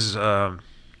 This guy was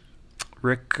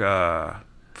Rick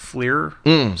Fleer,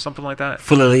 something like that.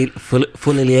 Fullier.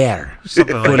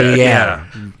 Something like that.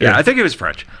 Yeah. I think he was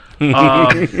French. And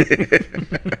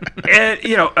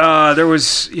there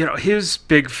was his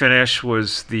big finish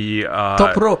was the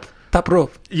Top rope.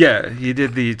 Yeah, he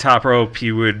did the top rope.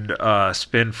 He would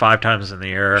spin 5 times in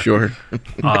the air, Sure.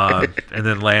 and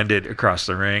then landed across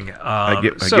the ring. I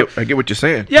get what you're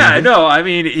saying. Yeah, I know. I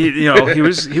mean, he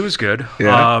was good.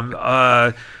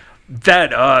 Yeah.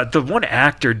 The one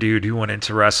actor dude who went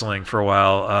into wrestling for a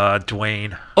while,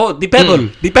 Dwayne. Oh, the pebble.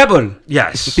 The pebble.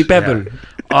 Yes, The pebble. yeah.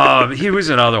 He was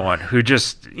another one who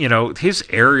just, his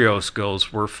aerial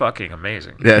skills were fucking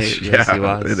amazing. Yes, Yes, he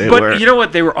was. They But were. you know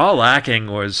what they were all lacking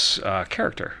was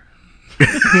character. See,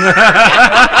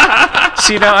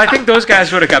 now I think those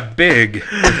guys would have got big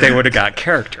if they would have got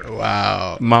character.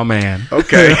 Wow. My man.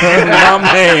 Okay. My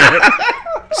man.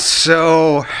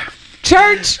 So,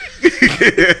 Church.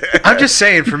 I'm just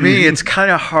saying, for me, it's kind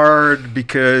of hard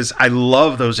because I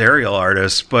love those aerial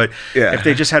artists, but Yeah. if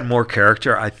they just had more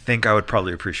character, I think I would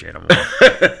probably appreciate them more.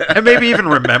 And maybe even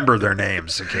remember their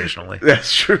names occasionally.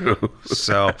 That's true.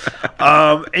 So,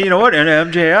 and you know what? And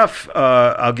MJF,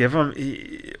 I'll give him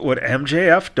what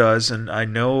MJF does, and I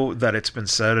know that it's been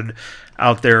said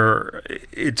out there,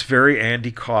 it's very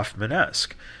Andy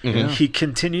Kaufman-esque. He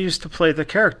continues to play the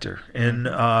character. And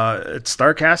at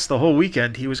StarCast the whole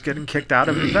weekend, he was getting kicked out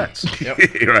of events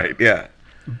Right, yeah.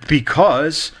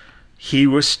 because he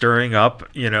was stirring up,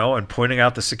 and pointing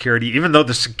out the security, even though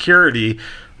the security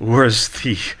was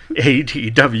the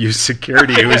AEW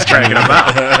security who was dragging him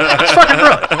out. It's fucking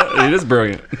brilliant. It is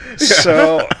brilliant.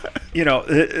 So,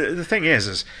 the thing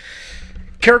is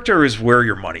character is where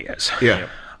your money is. Yeah.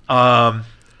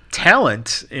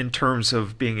 Talent in terms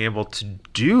of being able to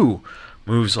do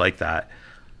moves like that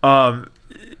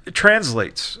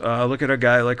translates. Look at a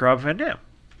guy like Rob Van Dam,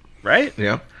 right?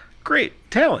 Yeah. Great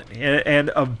talent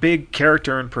and a big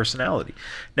character and personality.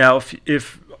 Now,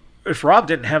 if Rob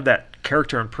didn't have that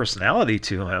character and personality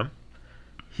to him,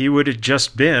 he would have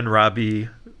just been Robbie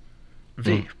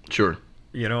V. Sure.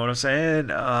 You know what I'm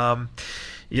saying?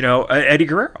 Eddie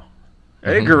Guerrero.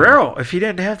 Eddie Guerrero, if he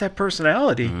didn't have that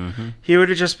personality, he would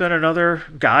have just been another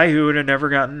guy who would have never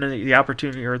gotten the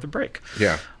opportunity or the break.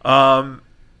 Yeah.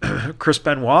 Chris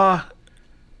Benoit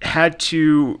had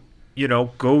to,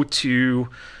 go to,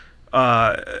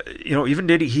 even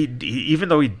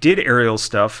though he did aerial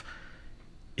stuff,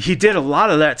 he did a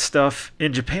lot of that stuff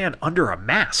in Japan under a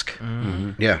mask.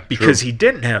 Yeah. Because he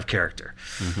didn't have character,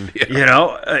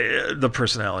 the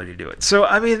personality to do it. So,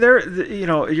 I mean,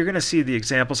 you're going to see the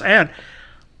examples. And,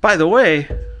 by the way,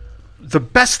 the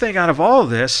best thing out of all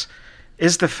of this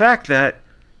is the fact that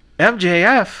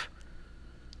MJF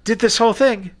did this whole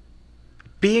thing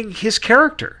being his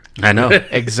character. I know.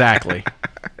 Exactly.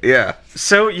 Yeah.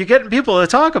 So you're getting people to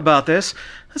talk about this.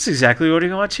 That's exactly what he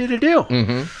wants you to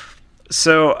do.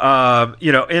 So,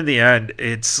 in the end,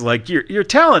 it's like your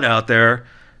talent out there.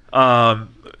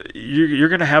 You're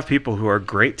going to have people who are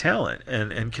great talent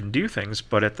and can do things,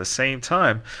 but at the same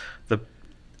time,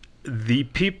 the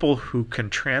people who can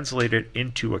translate it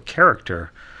into a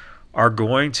character are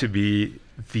going to be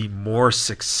the more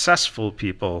successful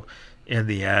people in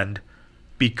the end,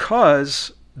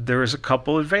 because there's a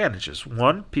couple advantages.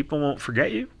 One, people won't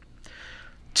forget you.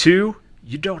 Two,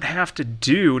 you don't have to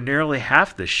do nearly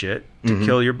half the shit to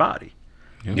kill your body.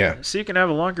 Yeah. So you can have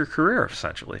a longer career,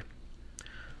 essentially.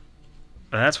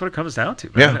 And that's what it comes down to.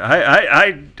 Yeah.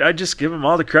 Man. I just give him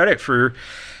all the credit for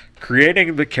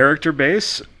creating the character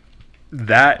base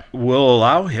that will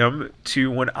allow him to,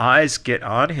 when eyes get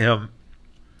on him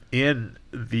in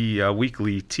the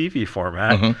weekly TV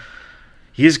format,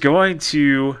 he's going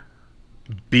to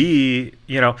be,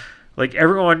 like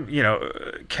everyone,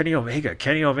 Kenny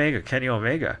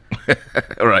Omega.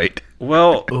 Right.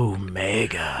 Well,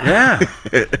 Omega. yeah.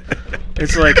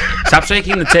 It's like, Stop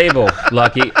shaking the table,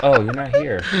 Lucky. Oh, you're not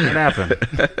here. What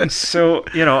happened? so,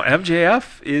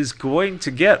 MJF is going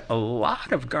to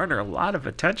garner a lot of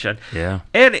attention. Yeah.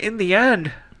 And in the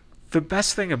end, the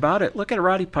best thing about it, look at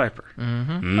Roddy Piper.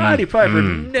 Roddy Piper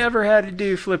never had to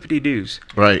do flippity-doos.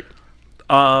 Right.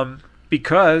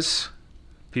 Because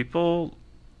people,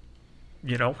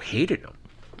 hated him.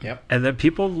 Yep. And then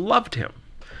people loved him.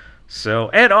 So,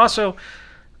 and also,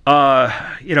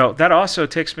 that also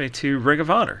takes me to Ring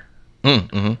of Honor.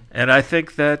 And I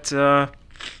think that,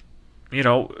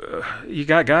 you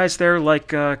got guys there like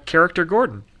Character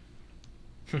Gordon.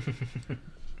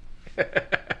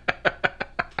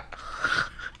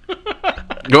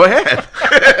 Go ahead.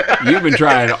 You've been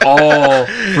trying all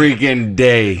freaking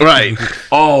day. Right.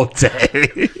 All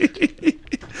day.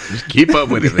 Just keep up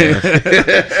with it, man.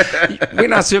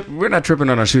 We're not tripping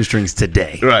on our shoestrings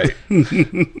today. Right.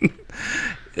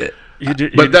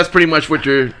 But that's pretty much what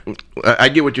I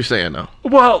get what you're saying now.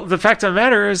 Well, the fact of the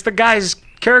matter is the guy's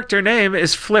character name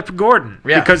is Flip Gordon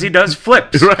because he does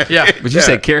flips. Right. Yeah. But you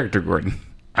said character, Gordon.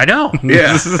 I know.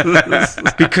 Yeah.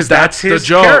 Because that's his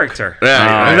joke. character.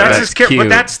 Right. That's his character. But cute.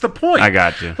 that's the point. I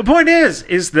got you. The point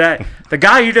is that the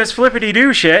guy who does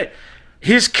flippity-doo shit,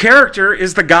 his character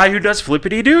is the guy who does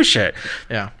flippity-doo shit.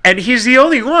 Yeah. And he's the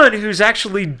only one who's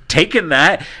actually taken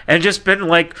that and just been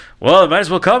like, well, I might as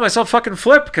well call myself fucking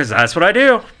Flip because that's what I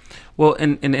do. Well,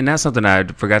 and that's something I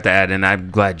forgot to add, and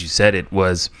I'm glad you said it,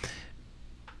 was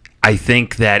I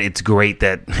think that it's great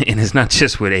that, and it's not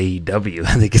just with AEW,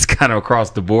 I think it's kind of across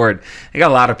the board. I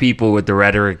got a lot of people with the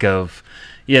rhetoric of,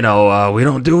 we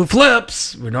don't do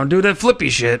flips, we don't do that flippy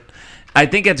shit. I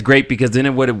think that's great because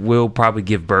then what it will probably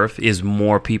give birth is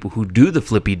more people who do the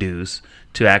flippy doos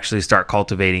to actually start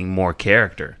cultivating more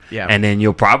character. Yeah. And then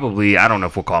you'll probably, I don't know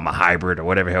if we'll call them a hybrid or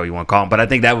whatever the hell you want to call them, but I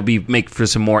think that would make for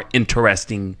some more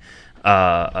interesting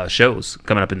shows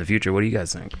coming up in the future. What do you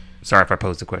guys think? Sorry if I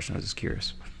posed the question. I was just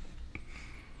curious.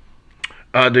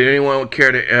 Do anyone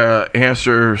care to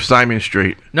answer Simon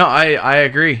Street? No, I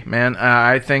agree, man.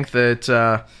 I think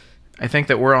that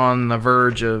we're on the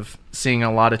verge of seeing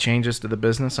a lot of changes to the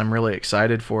business. I'm really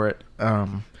excited for it.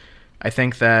 I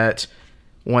think that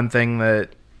one thing that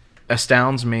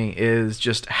astounds me is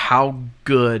just how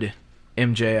good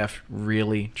MJF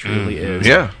really, truly is.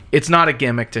 Yeah. It's not a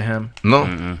gimmick to him.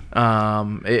 No.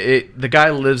 The guy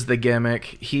lives the gimmick.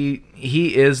 He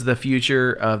is the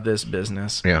future of this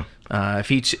business. Yeah. If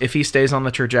he stays on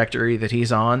the trajectory that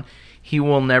he's on, he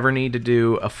will never need to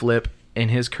do a flip in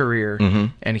his career,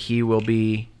 and he will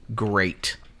be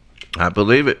great. I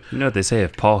believe it. You know what they say,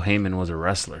 if Paul Heyman was a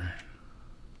wrestler,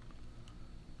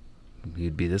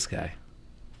 he'd be this guy.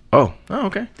 Oh. Oh,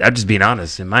 okay. I'm just being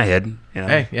honest in my head.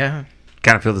 Hey, yeah.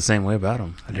 Kind of feel the same way about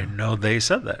him. I didn't know they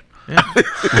said that.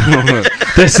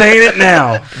 They're saying it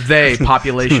now. They,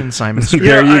 population Simon Street.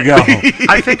 There you go.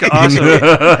 I think also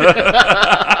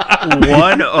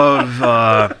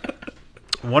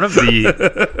one of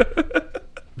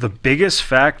the biggest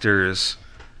factors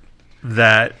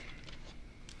that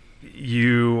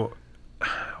the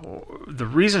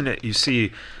reason that you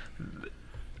see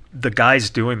the guys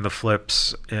doing the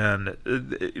flips, and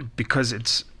because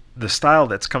it's the style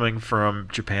that's coming from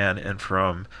Japan and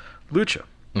from Lucha.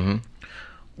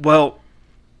 Well,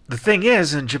 the thing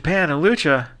is, in Japan and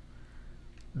Lucha,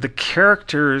 the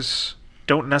characters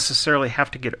don't necessarily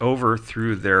have to get over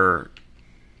through their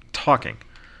talking.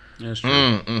 That's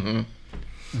true.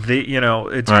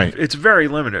 It's very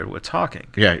limited with talking.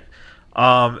 Yeah.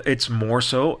 It's more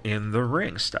so in the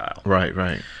ring style.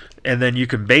 Right. And then you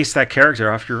can base that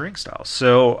character off your ring style.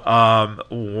 So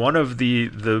one of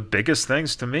the biggest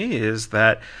things to me is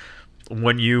that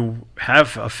when you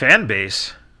have a fan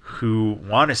base who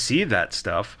want to see that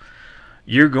stuff,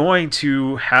 you're going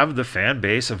to have the fan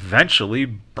base eventually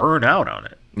burn out on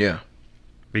it. Yeah.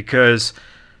 Because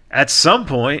at some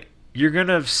point, you're going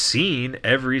to have seen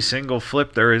every single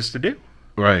flip there is to do.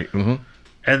 Right. And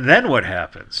then what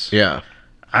happens? Yeah.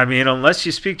 I mean, unless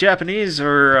you speak Japanese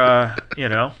or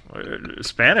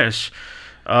Spanish,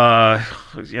 I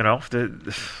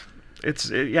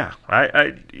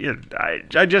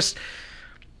just,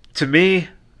 to me,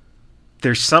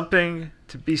 there's something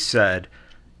to be said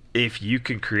if you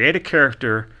can create a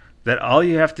character that all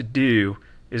you have to do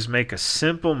is make a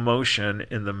simple motion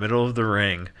in the middle of the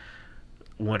ring.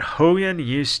 When Hogan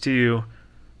used to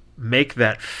make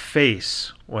that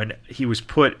face when he was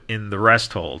put in the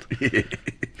rest hold,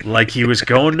 like he was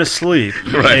going to sleep.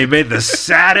 Right. He made the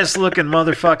saddest looking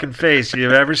motherfucking face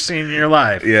you've ever seen in your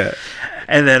life. Yeah.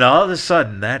 And then all of a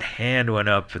sudden, that hand went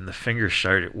up and the fingers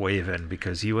started waving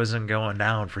because he wasn't going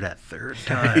down for that third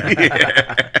time.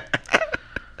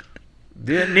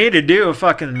 Didn't need to do a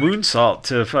fucking moonsault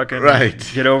to fucking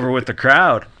get over with the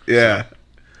crowd. Yeah.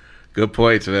 Good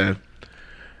points, man.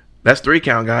 That's 3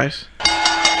 count, guys.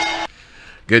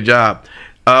 Good job.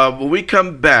 When we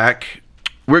come back,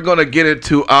 we're going to get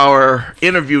into our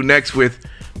interview next with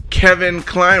Kevin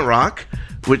Kleinrock,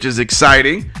 which is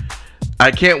exciting. I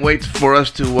can't wait for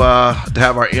us to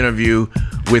have our interview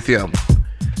with him.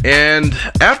 And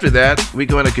after that, we're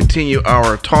going to continue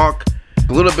our talk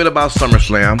a little bit about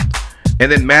SummerSlam.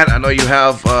 And then, Matt, I know you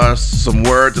have some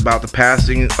words about the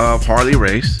passing of Harley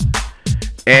Race.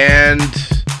 And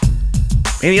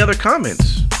any other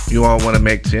comments you all want to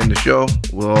make to end the show,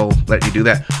 we'll let you do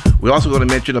that. We're also going to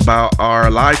mention about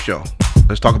our live show.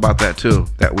 Let's talk about that, too,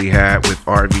 that we had with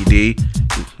RVD.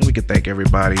 We can thank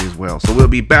everybody as well. So we'll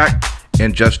be back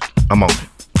in just a moment.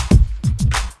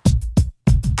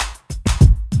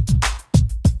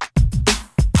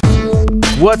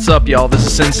 What's up, y'all? This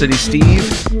is Sin City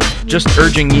Steve. Just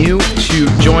urging you to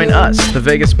join us, the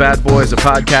Vegas Bad Boys of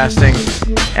Podcasting,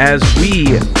 as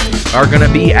we are going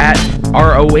to be at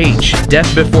ROH,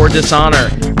 Death Before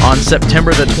Dishonor, on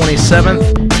September the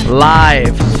 27th,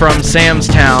 live from Sam's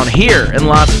Town here in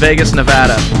Las Vegas,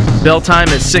 Nevada. Bell time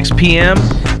is 6 p.m.,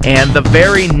 and the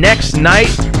very next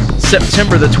night,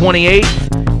 September the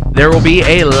 28th, there will be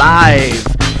a live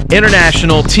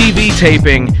international TV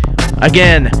taping.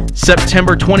 Again,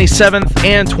 September 27th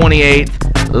and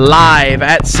 28th, live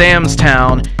at Sam's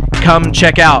Town. Come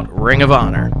check out Ring of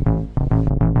Honor.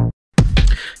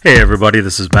 Hey everybody,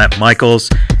 this is Matt Michaels,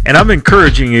 and I'm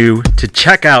encouraging you to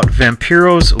check out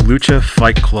Vampiro's Lucha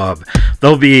Fight Club.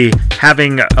 They'll be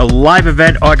having a live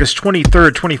event August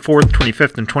 23rd, 24th,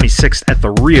 25th, and 26th at the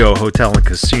Rio Hotel and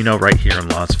Casino right here in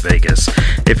Las Vegas.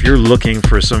 If you're looking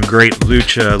for some great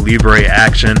Lucha Libre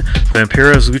action,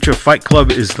 Vampiro's Lucha Fight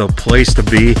Club is the place to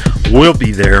be. We'll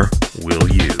be there, will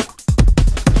you?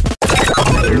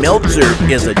 Meltzer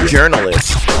is a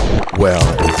journalist. Well,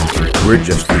 we're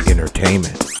just the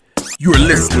entertainment. You're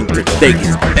listening to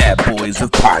Vegas Bad Boys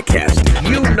of Podcasting.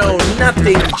 You know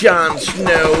nothing, Jon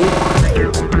Snow.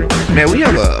 Man, we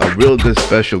have a real good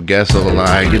special guest on the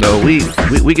line. You know, we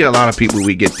get a lot of people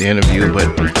we get to interview,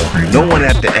 but no one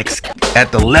at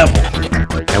the level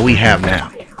that we have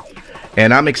now.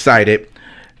 And I'm excited.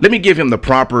 Let me give him the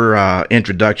proper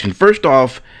introduction. First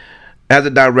off, as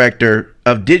a director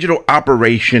of digital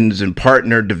operations and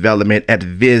partner development at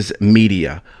Viz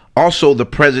Media. Also the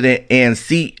president and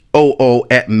COO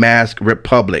at Mask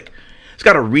Republic. It's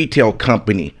got a retail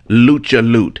company, Lucha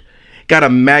Loot. Got a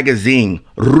magazine,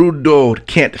 Rudo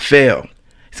Can't Fail.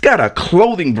 It's got a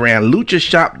clothing brand,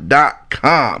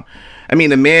 luchashop.com. I mean,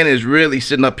 the man is really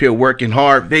sitting up here working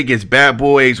hard. Vegas Bad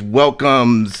Boys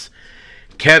welcomes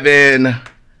Kevin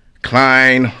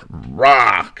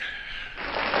Kleinrock.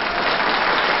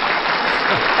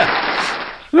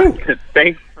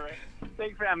 Thanks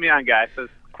for having me on, guys. That's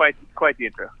quite the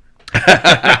intro.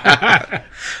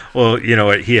 Well, you know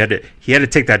what? He had to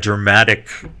take that dramatic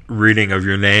reading of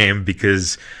your name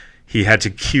because he had to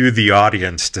cue the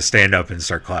audience to stand up and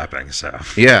start clapping. So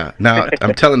yeah, now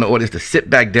I'm telling the audience to sit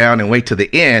back down and wait till the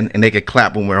end, and they can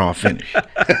clap when we're all finished.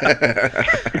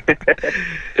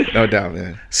 No doubt,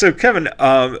 man. So Kevin,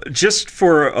 just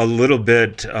for a little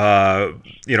bit, of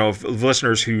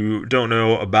listeners who don't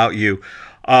know about you,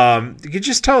 could you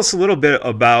just tell us a little bit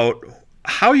about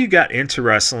how you got into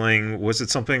wrestling? Was it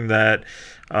something that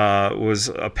was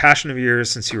a passion of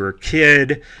yours since you were a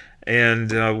kid?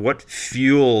 And what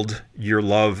fueled your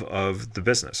love of the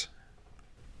business?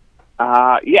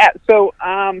 So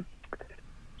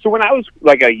when I was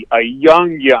like a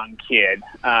young kid,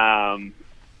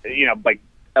 like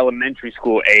elementary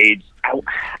school age,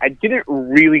 I didn't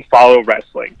really follow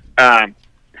wrestling. I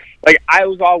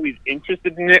was always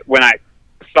interested in it when I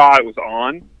saw it was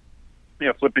on,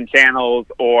 flipping channels,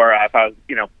 or if I was,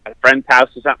 at a friend's house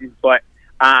or something. But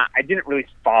I didn't really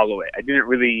follow it. I didn't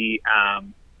really,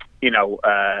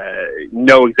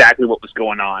 know exactly what was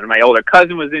going on. My older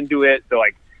cousin was into it, so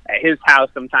at his house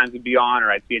sometimes would be on,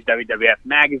 or I'd see a WWF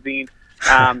magazine.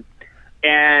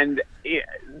 And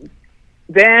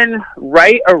then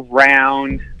right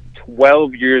around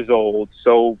 12 years old,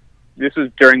 so this was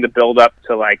during the build-up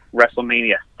to, like,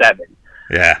 WrestleMania 7.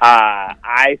 Yeah.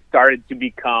 I started to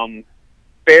become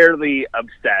fairly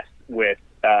obsessed with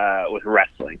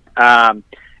wrestling. I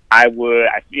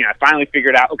finally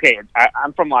figured out, okay,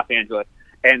 I'm from Los Angeles,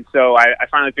 and so I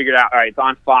finally figured out, all right, it's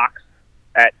on Fox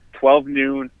at 12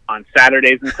 noon on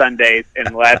Saturdays and Sundays,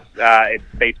 unless it's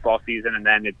baseball season, and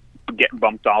then it's getting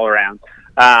bumped all around.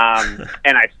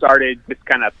 And I started just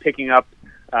kind of picking up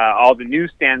all the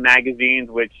newsstand magazines,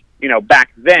 which,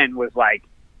 back then was like,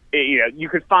 you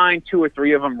could find 2 or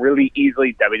 3 of them really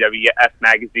easily. WWF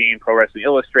Magazine, Pro Wrestling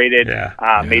Illustrated,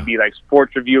 maybe like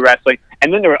Sports Review Wrestling.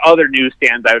 And then there were other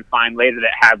newsstands I would find later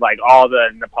that had like all the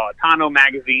Napolitano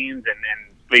magazines and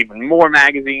even more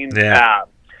magazines. Yeah.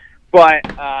 But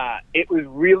it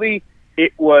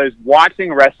was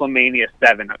watching WrestleMania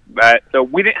 7. So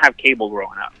we didn't have cable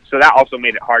growing up. So that also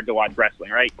made it hard to watch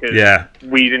wrestling, right? Because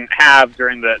we didn't have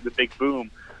during the big boom.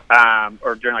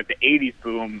 Or during like the 80s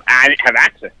boom, I didn't have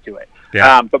access to it.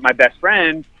 Yeah. But my best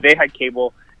friend, they had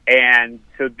cable, and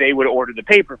so they would order the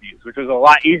pay-per-views, which was a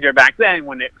lot easier back then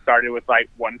when it started with like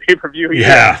 1 pay-per-view a year.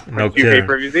 Yeah, no two kidding.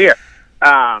 pay-per-views a year.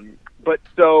 But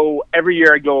so every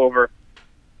year I go over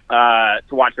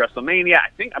to watch WrestleMania.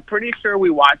 I'm pretty sure we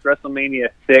watched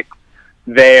WrestleMania 6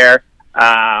 there.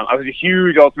 I was a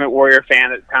huge Ultimate Warrior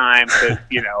fan at the time because,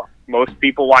 most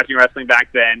people watching wrestling back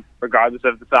then, regardless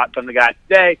of the thoughts on the guy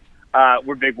today,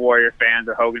 were big Warrior fans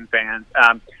or Hogan fans.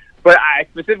 But I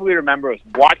specifically remember it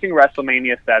was watching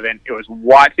WrestleMania 7. It was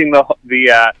watching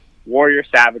the Warrior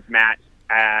Savage match.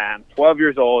 12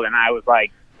 years old, and I was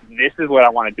like, this is what I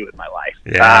want to do with my life.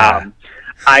 Yeah.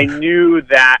 I knew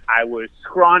that I was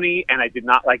scrawny and I did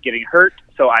not like getting hurt,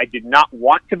 so I did not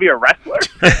want to be a wrestler.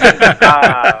 But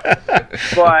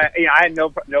I had no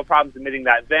problems admitting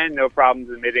that then. No problems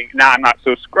admitting now I'm not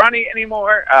so scrawny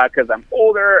anymore because I'm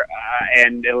older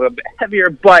and a little bit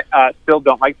heavier, but still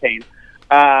don't like pain.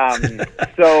 And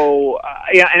at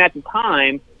the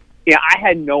time, I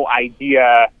had no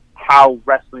idea how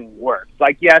wrestling works.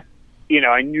 Like, yes,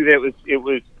 I knew that it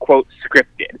was quote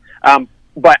scripted.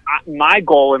 But my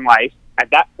goal in life at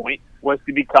that point was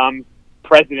to become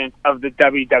president of the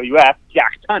WWF,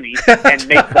 Jack Tunney, and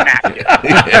make the matches.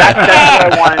 That's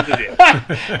what I wanted to do.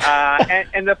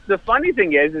 And the funny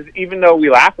thing is even though we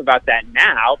laugh about that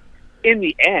now, in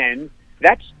the end,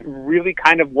 that's really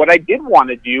kind of what I did want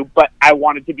to do, but I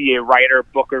wanted to be a writer,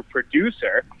 booker,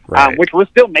 producer, Right. Which was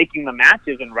still making the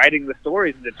matches and writing the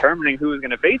stories and determining who was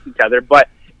going to face each other, but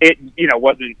it,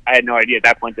 wasn't. I had no idea at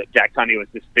that point that Jack Tunney was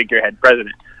this figurehead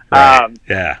president. Right.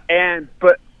 Yeah.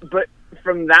 But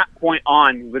from that point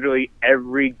on, literally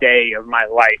every day of my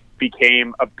life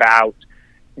became about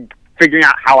figuring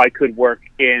out how I could work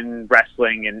in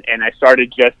wrestling, and I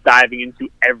started just diving into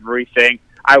everything.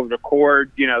 I would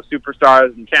record,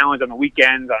 Superstars and Challenge on the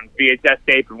weekends on VHS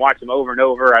tape and watch them over and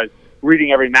over. I was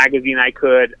reading every magazine I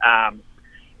could,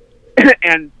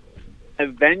 and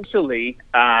eventually.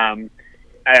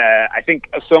 I think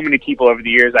so many people over the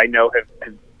years I know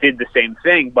have did the same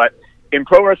thing, but in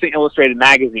Pro Wrestling Illustrated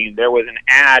magazine, there was an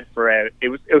ad for it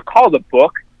was called a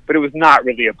book, but it was not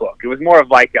really a book. It was more of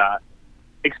like a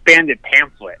expanded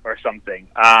pamphlet or something,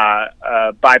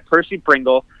 by Percy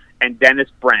Pringle and Dennis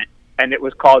Brent. And it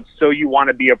was called So You Want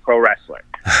to Be a Pro Wrestler.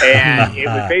 And it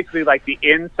was basically like the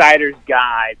insider's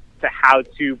guide to how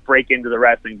to break into the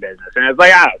wrestling business. And it was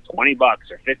like, $20 or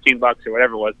 $15 or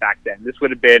whatever it was back then. This would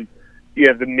have been,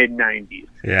 the mid-90s.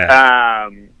 Yeah.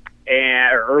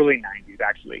 Or early 90s,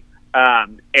 actually.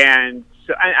 And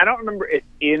so I don't remember if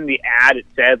in the ad it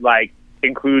said, like,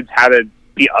 includes how to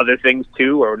be other things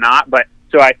too or not. But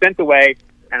so I sent away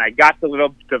and I got the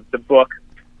book.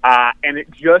 And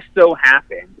it just so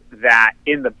happened that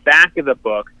in the back of the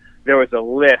book, there was a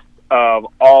list of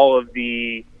all of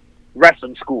the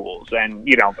wrestling schools. And,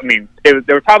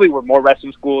 there probably were more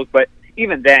wrestling schools, but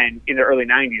even then, in the early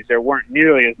 90s, there weren't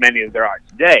nearly as many as there are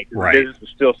today. Right. The business was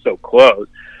still so closed.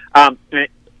 And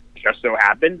it just so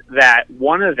happened that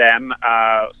one of them,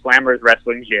 Slammer's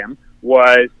Wrestling Gym,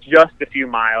 was just a few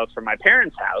miles from my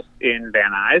parents' house in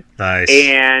Van Nuys. Nice.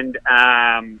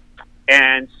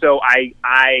 And so I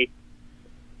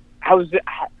was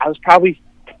probably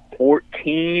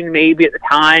 14 maybe at the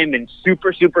time, and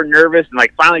super, super nervous, and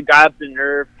like finally got up the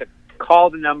nerve to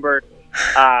call the number,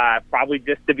 probably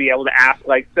just to be able to ask,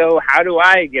 like, so how do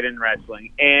I get in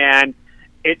wrestling? And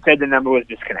it said the number was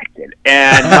disconnected,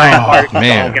 and my heart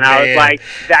sank, and I was like,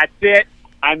 that's it.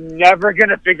 I'm never going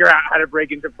to figure out how to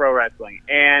break into pro wrestling.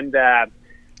 And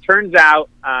turns out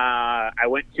I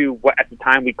went to what at the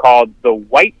time we called the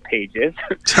White Pages,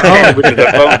 which is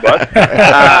a phone book,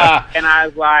 and I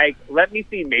was like, let me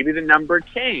see, maybe the number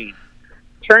changed.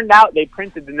 Turned out they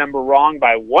printed the number wrong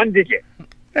by 1 digit.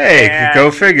 Hey, And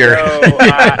go figure. So,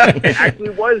 it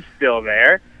actually was still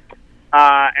there,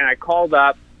 and I called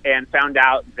up and found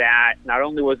out that not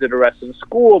only was it a wrestling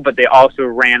school, but they also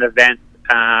ran events.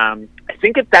 I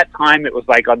think at that time it was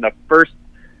like on the first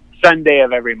Sunday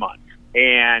of every month.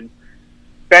 And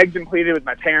begged and pleaded with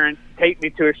my parents to take me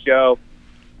to a show.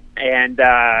 And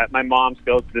my mom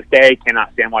still to this day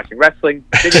cannot stand watching wrestling.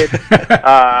 They did.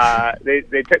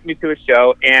 They took me to a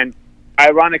show. And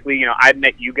ironically, you know, I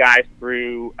met you guys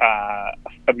through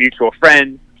a mutual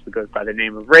friend who goes by the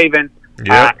name of Raven.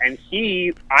 Yep. And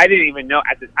I didn't even know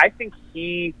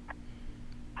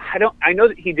I know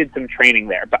that he did some training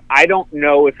there, but I don't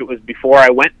know if it was before I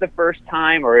went the first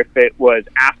time or if it was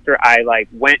after I like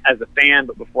went as a fan,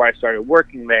 but before I started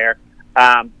working there.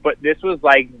 But this was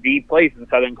like the place in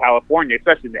Southern California,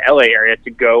 especially the LA area, to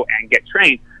go and get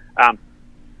trained.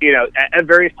 You know, at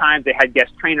various times they had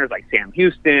guest trainers like Sam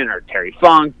Houston or Terry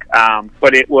Funk,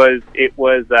 but it was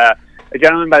a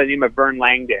gentleman by the name of Vern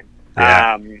Langdon,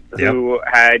 who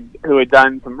had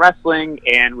done some wrestling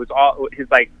and was all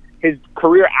his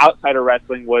career outside of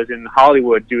wrestling was in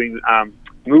Hollywood doing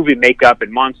movie makeup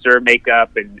and monster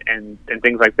makeup and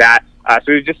things like that.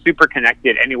 So he was just super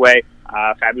connected. Anyway,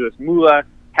 Fabulous Moolah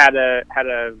had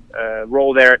a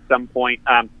role there at some point.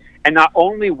 And not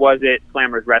only was it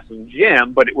Slammer's Wrestling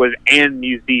Gym, but it was and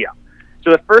museum. So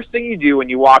the first thing you do when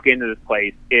you walk into this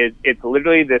place is it's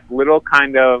literally this little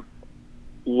kind of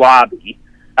lobby,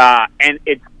 and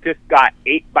it's just got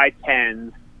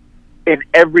 8x10s in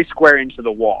every square inch of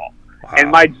the wall. Wow.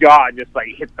 And my jaw just like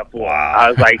hit the floor. Wow. I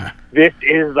was like, this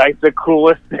is like the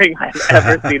coolest thing I've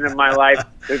ever seen in my life.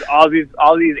 There's all these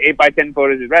 8x10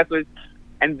 photos of wrestlers.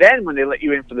 And then when they let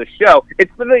you in for the show,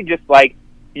 it's literally just like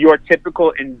your typical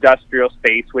industrial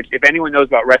space, which if anyone knows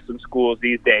about wrestling schools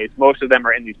these days, most of them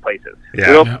are in these places.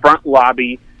 Little front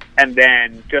lobby and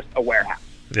then just a warehouse.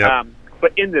 Yep.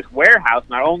 But in this warehouse,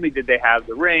 not only did they have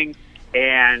the ring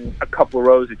and a couple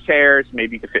rows of chairs,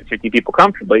 maybe to fit 50 people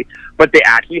comfortably, but they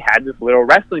actually had this little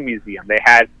wrestling museum. They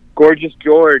had Gorgeous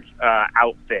George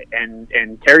outfit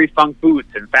and Terry Funk boots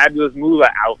and Fabulous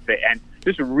Moolah outfit and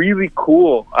just really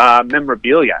cool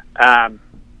memorabilia. And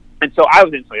so I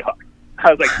was instantly hooked.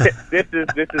 I was like, this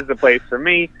is the place for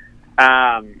me.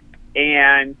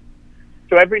 And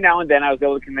so every now and then I was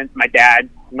able to convince my dad.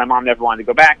 My mom never wanted to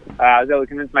go back. I was able to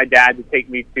convince my dad to take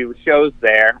me to shows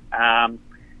there.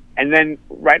 And then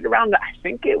right around I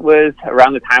think it was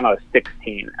around the time I was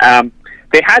 16,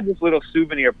 they had this little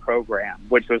souvenir program,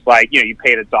 which was like, you know, you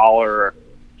paid $1 or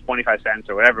 25 cents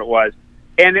or whatever it was.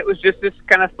 And it was just this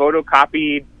kind of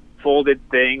photocopied, folded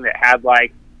thing that had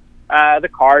like the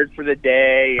card for the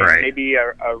day and maybe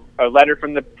a letter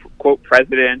from the quote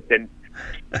president and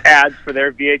ads for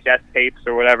their VHS tapes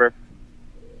or whatever.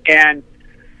 And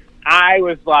I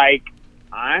was like,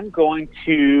 I'm going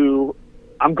to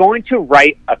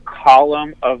write a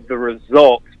column of the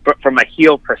results, but from a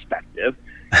heel perspective.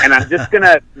 And I'm just going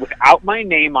to, without my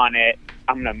name on it,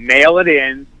 I'm going to mail it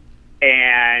in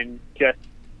and just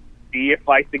see if,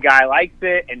 like, the guy likes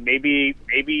it. And maybe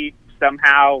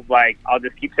somehow, like, I'll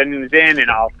just keep sending this in and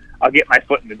I'll get my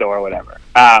foot in the door or whatever.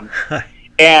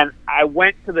 And I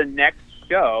went to the next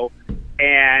show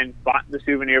and bought the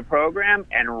souvenir program.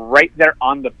 And right there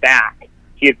on the back,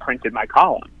 he had printed my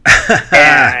column.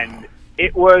 And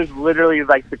it was literally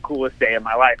like the coolest day of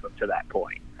my life up to that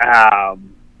point.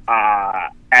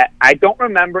 I don't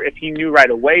remember if he knew right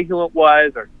away who it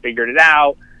was or figured it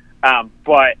out,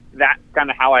 but that's kind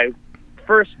of how I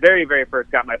very, very first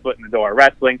got my foot in the door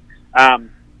wrestling. And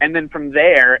then from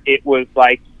there, it was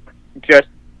like just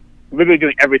literally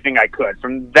doing everything I could.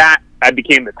 From that, I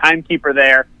became the timekeeper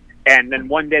there. And then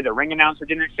one day the ring announcer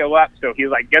didn't show up, so he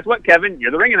was like, "Guess what, Kevin?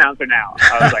 You're the ring announcer now."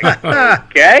 I was like,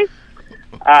 "Okay."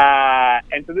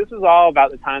 And so this was all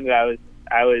about the time that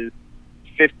I was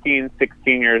 15,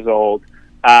 16 years old.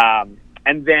 And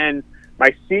then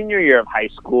my senior year of high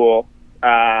school,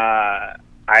 I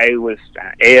was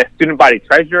a student body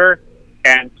treasurer,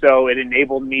 and so it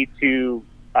enabled me to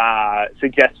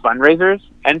suggest fundraisers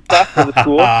and stuff for the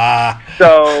school.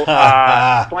 So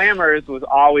Slammers was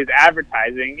always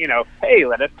advertising, you know, hey,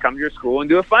 let us come to your school and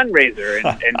do a fundraiser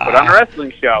and put on a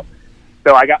wrestling show.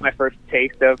 So I got my first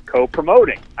taste of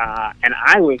co-promoting, and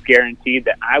I was guaranteed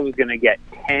that I was going to get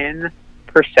 10%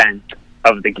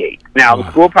 of the gate. Now, the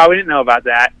school probably didn't know about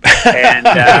that, and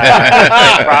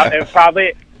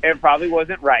it probably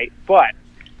wasn't right. But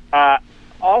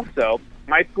also,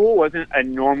 my school wasn't a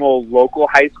normal local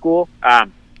high school.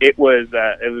 It was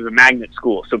a magnet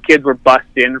school, so kids were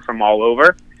bussed in from all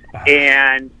over,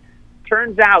 and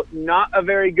turns out not a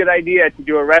very good idea to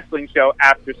do a wrestling show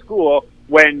after school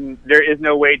when there is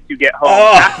no way to get home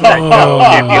after that show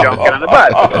if you don't get on the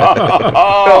bus.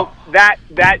 So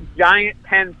that giant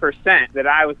 10% that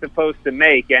I was supposed to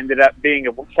make ended up being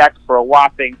a check for a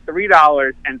whopping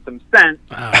 $3 and some cents,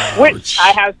 which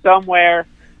I have somewhere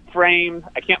framed.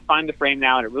 I can't find the frame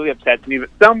now, and it really upsets me, but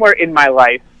somewhere in my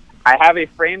life, I have a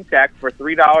framed check for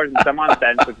 $3 and some odd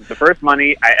cents, which is the first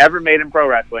money I ever made in pro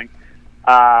wrestling.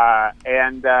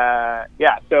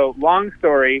 So long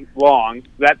story long,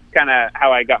 that's kind of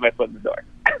how I got my foot in the door.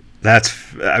 That's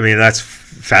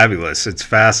fabulous. It's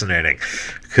fascinating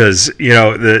because,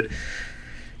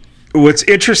 what's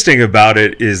interesting about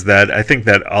it is that I think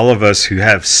that all of us who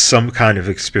have some kind of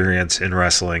experience in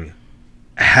wrestling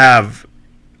have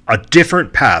a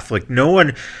different path. Like no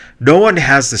one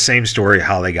has the same story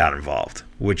how they got involved,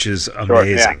 which is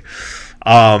amazing. Sure,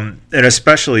 yeah. And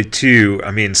especially too,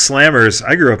 Slammers,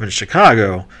 I grew up in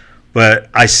Chicago, but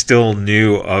I still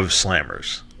knew of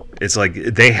Slammers. It's like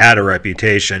they had a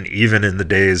reputation even in the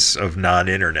days of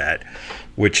non-internet,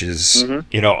 which is,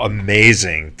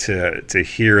 amazing to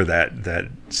hear that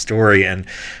story and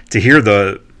to hear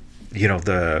the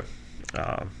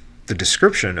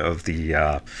description of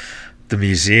the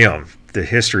museum, the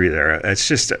history there.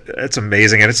 It's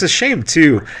amazing. And it's a shame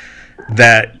too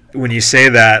that when you say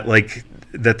that, like,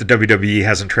 that the WWE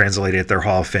hasn't translated their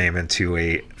Hall of Fame into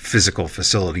a physical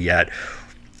facility yet.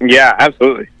 Yeah,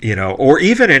 absolutely. Or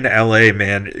even in LA,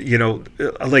 man,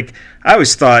 like I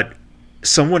always thought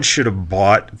someone should have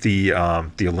bought the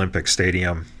Olympic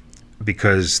Stadium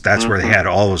because that's where they had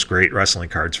all those great wrestling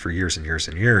cards for years and years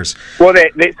and years. Well,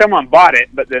 someone bought it,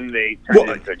 but then they turned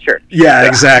it into a church. Yeah,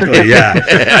 exactly. Yeah.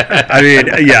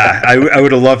 I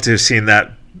would have loved to have seen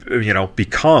that,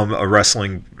 become a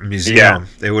wrestling museum.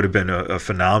 Yeah. It would have been a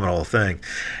phenomenal thing.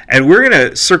 And we're going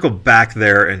to circle back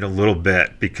there in a little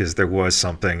bit because there was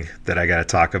something that I got to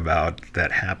talk about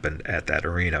that happened at that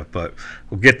arena, but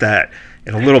we'll get that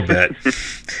in a little bit.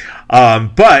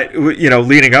 But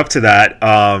leading up to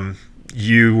that,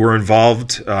 you were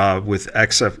involved with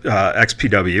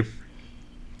XPW.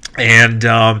 And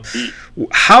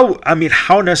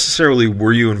how necessarily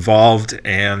were you involved?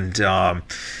 And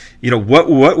what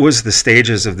was the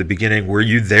stages of the beginning? Were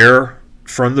you there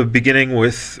from the beginning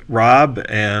with Rob?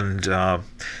 And I'll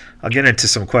get into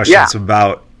some questions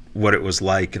about what it was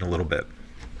like in a little bit.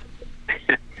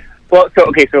 Well,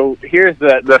 so here's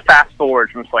the fast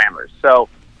forward from Slammers. So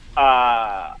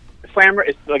Slammer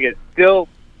is it's still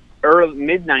early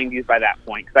mid 90s by that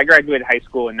point because I graduated high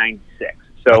school in 96.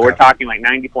 So we're talking like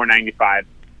 94, 95.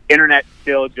 Internet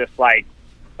still just like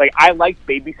I liked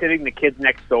babysitting the kids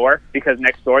next door because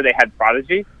next door they had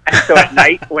Prodigy. And so at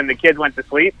night when the kids went to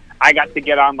sleep, I got to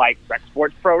get on like Rec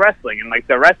Sports Pro Wrestling and like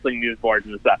the wrestling news boards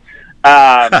and stuff.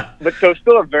 But so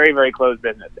still a very, very closed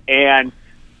business. And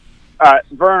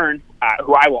Vern,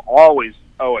 who I will always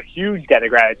owe a huge debt of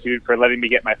gratitude for letting me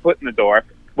get my foot in the door,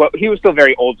 well, he was still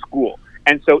very old school.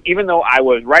 And so even though I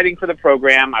was writing for the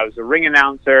program, I was a ring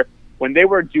announcer, when they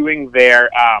were doing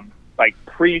their like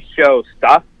pre-show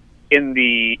stuff in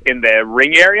the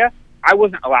ring area, I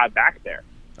wasn't allowed back there.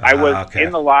 I was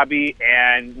in the lobby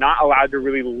and not allowed to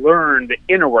really learn the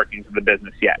inner workings of the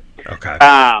business yet. Okay.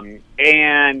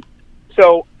 And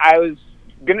so I was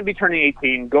going to be turning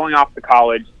 18, going off to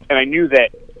college, and I knew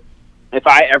that if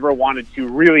I ever wanted to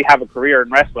really have a career in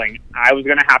wrestling, I was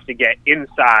going to have to get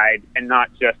inside and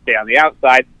not just stay on the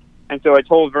outside. And so I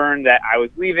told Vern that I was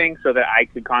leaving so that I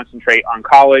could concentrate on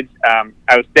college. I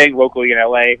was staying locally in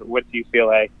LA, went to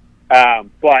UCLA,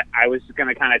 but I was just going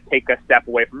to kind of take a step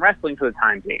away from wrestling for the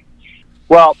time being.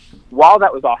 Well, while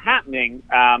that was all happening,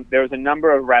 there was a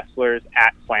number of wrestlers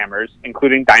at Slammers,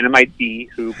 including Dynamite D,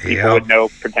 who people would know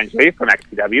potentially from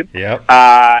XPW,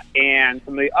 and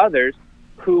some of the others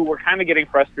who were kind of getting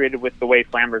frustrated with the way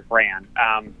Slammers ran.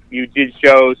 You did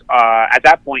shows at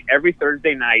that point every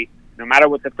Thursday night, no matter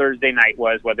what the Thursday night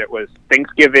was, whether it was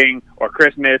Thanksgiving or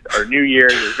Christmas or New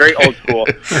Year's. It was very old school.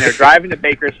 And they're driving to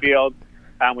Bakersfield,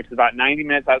 which is about 90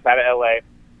 minutes outside of LA,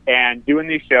 and doing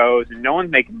these shows, and no one's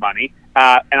making money.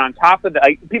 And on top of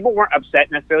that, people weren't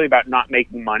upset necessarily about not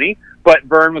making money, but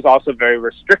Vern was also very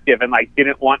restrictive and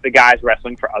didn't want the guys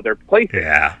wrestling for other places.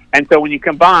 Yeah. And so when you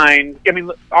combine,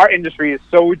 our industry is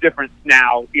so different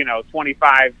now,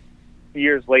 25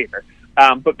 years later.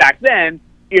 But back then,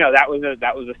 that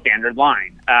was a standard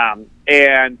line.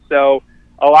 And so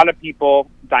a lot of people,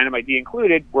 Dynamite D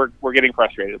included, were getting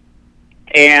frustrated.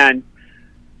 And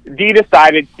D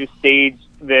decided to stage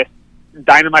this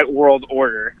Dynamite World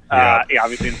Order,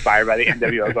 obviously inspired by the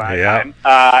NWO going on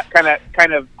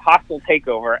kind of hostile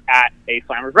takeover at a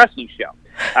Slammers wrestling show.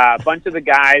 A bunch of the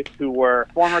guys who were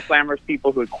former Slammers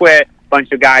people who had quit, a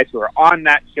bunch of guys who were on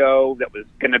that show that was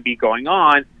going to be going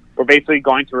on, were basically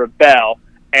going to rebel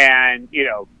and,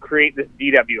 create this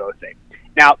DWO thing.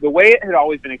 Now, the way it had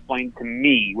always been explained to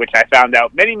me, which I found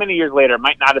out many, many years later,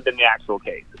 might not have been the actual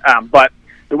case, but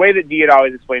the way that D had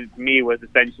always explained it to me was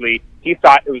essentially he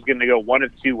thought it was going to go one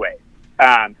of two ways.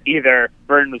 Either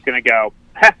Vern was going to go,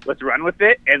 let's run with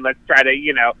it, and let's try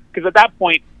to, because at that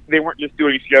point, they weren't just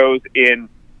doing shows in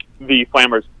the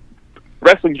Slammers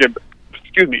wrestling gym,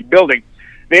 building.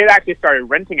 They had actually started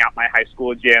renting out my high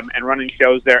school gym and running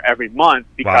shows there every month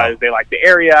because they liked the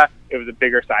area. It was a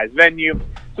bigger size venue.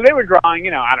 So they were drawing,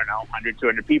 100,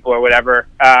 200 people or whatever.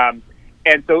 And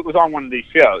so it was on one of these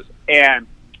shows. And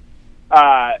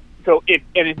so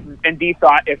D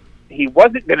thought if he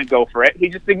wasn't going to go for it,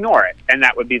 he'd just ignore it. And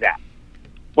that would be that.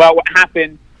 Well, what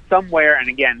happened somewhere, and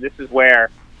again, this is where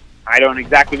I don't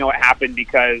exactly know what happened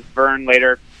because Vern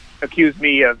later accused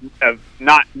me of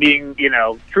not being,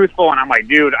 truthful. And I'm like,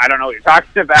 dude, I don't know what you're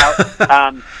talking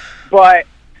about. But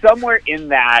somewhere in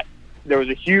that, there was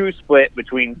a huge split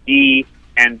between D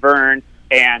and Vern,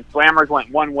 and Slammers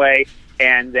went one way,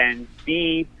 and then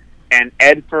D and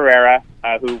Ed Ferreira,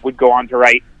 who would go on to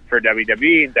write for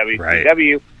WWE and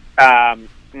WCW,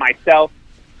 myself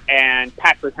and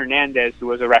Patrick Hernandez, who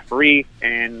was a referee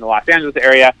in the Los Angeles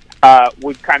area,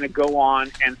 would kind of go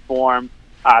on and form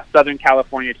Southern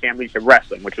California Championship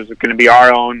Wrestling, which was going to be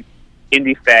our own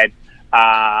indie fed.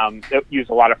 It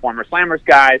used a lot of former Slammers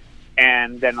guys,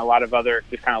 and then a lot of other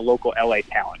just kind of local LA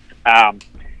talent.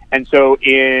 And so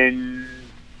in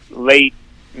late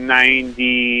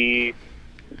 96,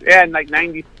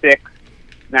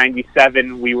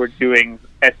 97, we were doing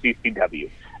SCCW.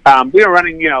 We were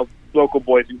running, local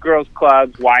boys and girls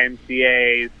clubs,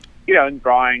 YMCAs, and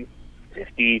drawing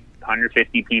 50,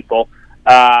 150 people.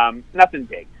 Nothing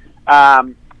big.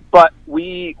 But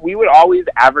we would always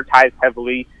advertise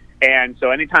heavily. And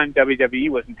so anytime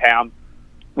WWE was in town,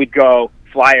 we'd go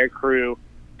flyer crew,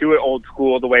 do it old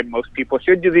school the way most people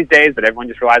should do these days, but everyone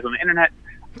just relies on the internet.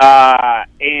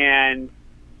 And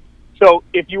so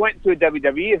if you went to a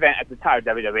WWE event at the time,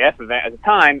 WWF event at the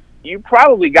time, you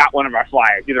probably got one of our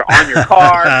flyers, either on your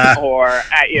car or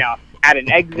at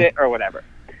an exit or whatever.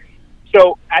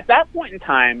 So at that point in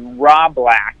time, Rob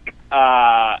Black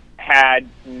had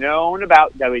known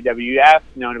about WWF,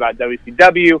 known about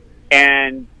WCW,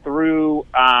 and through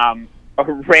a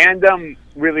random,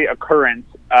 really, occurrence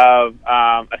of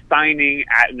a signing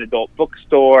at an adult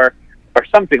bookstore or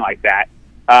something like that,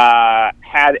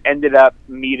 had ended up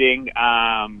meeting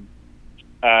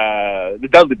the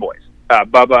Dudley Boys,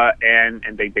 Bubba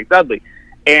and Big Dick Dudley.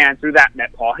 And through that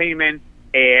met Paul Heyman,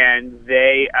 and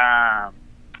they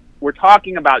were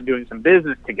talking about doing some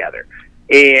business together.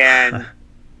 And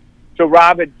so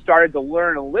Rob had started to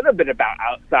learn a little bit about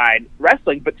outside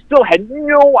wrestling, but still had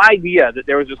no idea that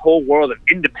there was this whole world of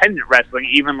independent wrestling,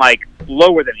 even like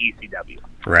lower than ECW.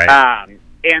 Right.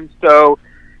 And so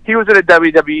he was at a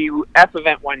WWF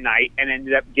event one night and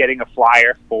ended up getting a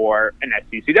flyer for an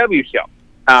SCCW show.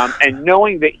 And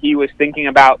knowing that he was thinking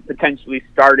about potentially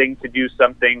starting to do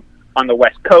something on the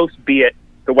West Coast, be it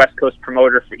the West Coast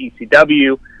promoter for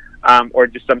ECW or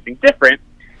just something different,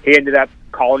 he ended up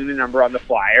calling the number on the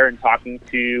flyer and talking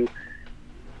to,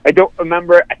 I don't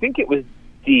remember, I think it was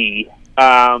D. It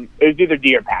was either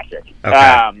D or Patrick.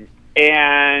 Okay.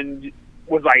 And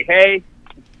was like, hey,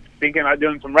 thinking about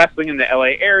doing some wrestling in the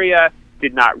LA area.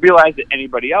 Did not realize that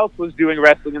anybody else was doing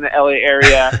wrestling in the LA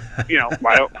area.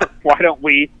 Why don't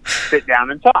we sit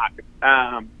down and talk?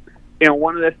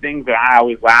 One of the things that I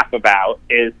always laugh about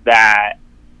is that,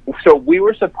 so we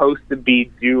were supposed to be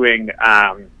doing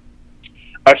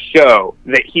a show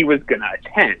that he was going to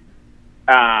attend.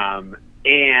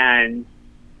 And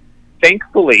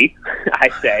thankfully, I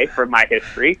say, from my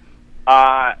history,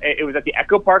 it was at the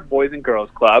Echo Park Boys and Girls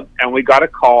Club, and we got a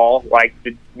call like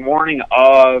the morning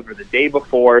of or the day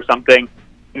before or something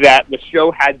that the show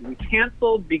had been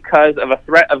canceled because of a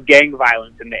threat of gang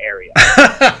violence in the area.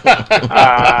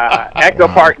 Echo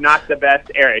Park, not the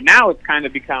best area. Now it's kind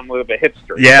of become a little bit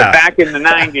hipster. Yeah. But back in the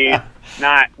 90s,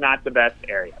 not the best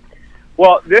area.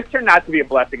 Well, this turned out to be a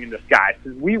blessing in disguise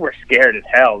because we were scared as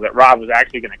hell that Rob was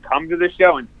actually going to come to the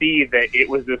show and see that it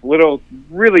was this little,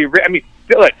 really,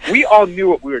 look, we all knew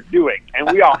what we were doing and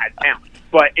we all had talent.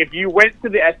 But if you went to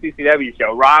the SCCW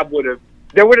show,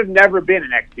 there would have never been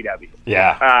an XCW.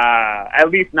 Yeah.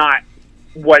 At least not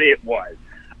what it was,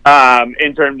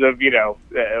 in terms of,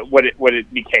 what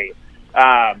it became.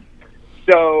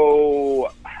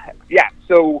 So yeah,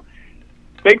 so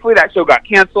thankfully that show got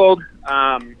canceled.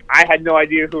 I had no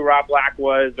idea who Rob Black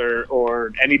was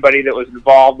or anybody that was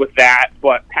involved with that,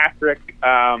 but Patrick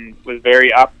was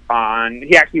very up on.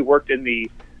 He actually worked in the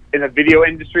video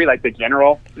industry, like the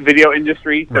general video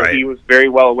industry, so Right. he was very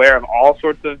well aware of all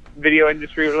sorts of video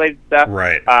industry related stuff.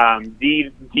 Right.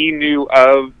 Dee knew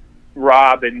of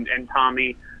Rob and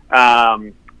Tommy,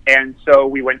 and so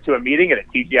we went to a meeting at a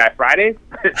TGI Fridays,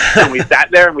 and we sat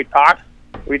there and we talked.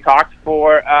 We talked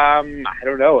for I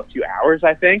don't know, a few hours,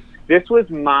 I think. This was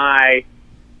the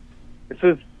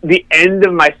end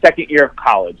of my second year of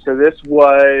college, so this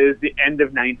was the end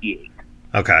of '98.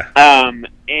 Okay.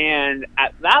 And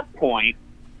at that point,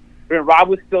 Rob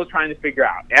was still trying to figure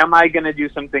out, am I going to do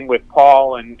something with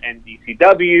Paul and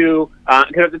DCW?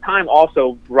 Because at the time,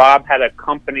 also, Rob had a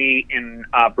company in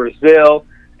Brazil,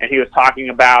 and he was talking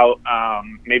about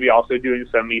maybe also doing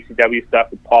some ECW stuff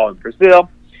with Paul in Brazil.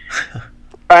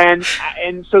 And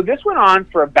so this went on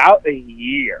for about a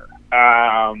year.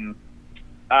 Or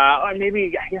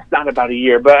maybe, I guess not about a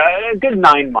year, but a good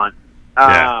 9 months.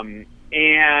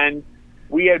 And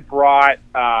we had brought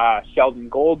Sheldon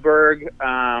Goldberg,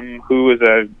 who is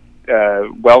a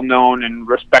well-known and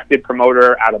respected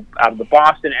promoter out of the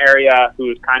Boston area, who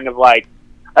was kind of like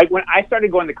when I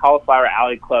started going to Cauliflower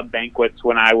Alley Club banquets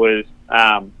when I was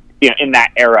in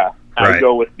that era. I would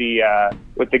go with the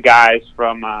guys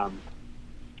from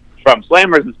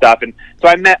Slammers and stuff, and so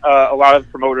I met a lot of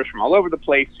promoters from all over the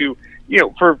place who,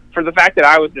 for the fact that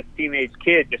I was this teenage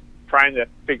kid just trying to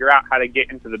figure out how to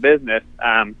get into the business.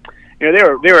 They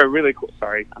were really cool.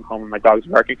 Sorry, I'm home and my dog's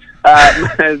barking.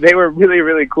 They were really,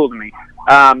 really cool to me.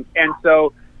 And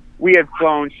so we had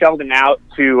flown Sheldon out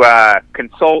to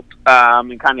consult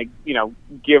and kind of,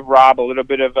 give Rob a little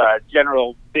bit of a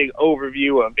general big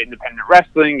overview of independent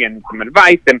wrestling and some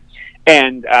advice.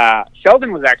 And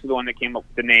Sheldon was actually the one that came up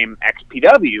with the name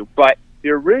XPW, but the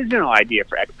original idea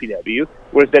for XPW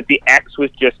was that the X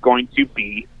was just going to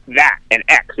be that, an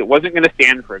X. It wasn't going to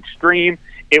stand for extreme.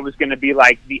 It was going to be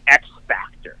like the X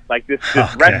Factor, like this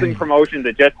wrestling promotion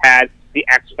that just had the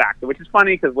X Factor, which is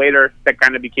funny because later that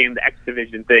kind of became the X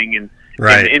Division thing in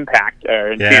Impact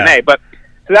or in TNA. But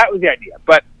so that was the idea.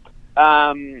 But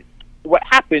what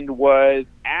happened was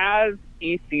as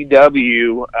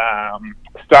ECW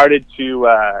started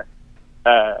to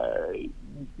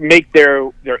make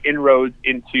their inroads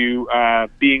into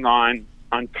being on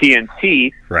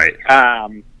TNT,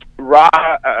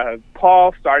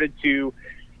 Paul started to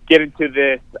get into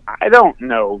this. I don't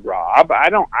know, Rob. I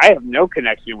have no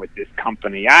connection with this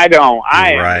company. I am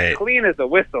clean as a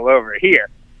whistle over here.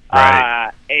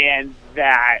 And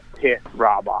that pissed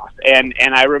Rob off. And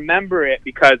I remember it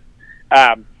because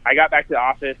I got back to the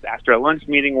office after a lunch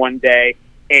meeting one day,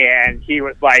 and he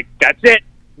was like, "That's it.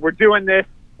 We're doing this.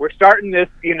 We're starting this,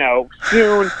 soon.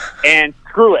 And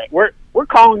screw it. We're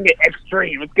calling it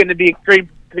Extreme. It's going to be Extreme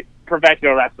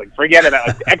Professional Wrestling. Forget about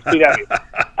it. XPW."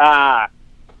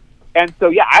 And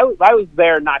so, I was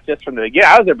there not just from the beginning.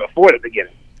 I was there before the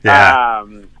beginning. Yeah,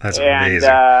 that's amazing.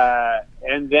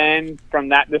 And then from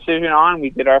that decision on, we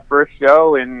did our first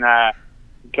show in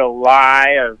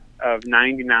July of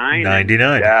 '99.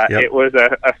 '99. It was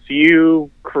a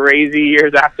few crazy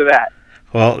years after that.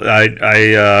 Well,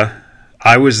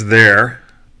 I was there.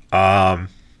 I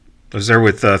was there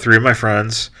with three of my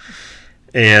friends,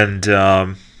 and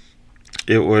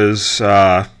it was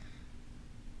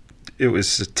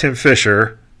Tim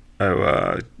Fisher.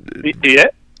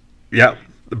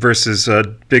 Versus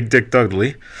Big Dick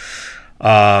Dudley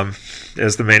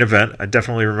as the main event. I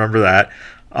definitely remember that.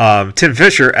 Tim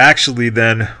Fisher actually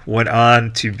then went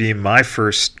on to be my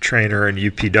first trainer in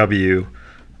UPW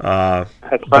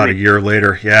about a year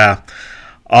later. Yeah.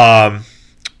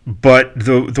 But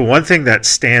the one thing that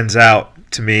stands out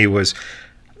to me was,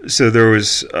 so there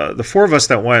was the four of us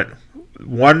that went.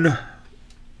 One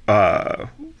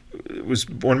it was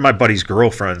one of my buddy's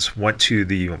girlfriends went to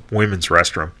the women's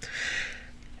restroom.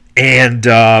 And,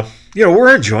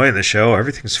 we're enjoying the show.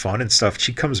 Everything's fun and stuff.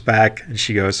 She comes back and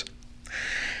she goes,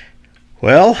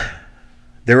 "Well,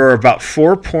 there were about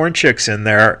 4 porn chicks in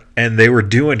there, and they were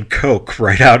doing coke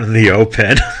right out in the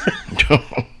open."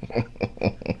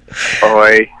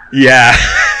 Boy. Yeah.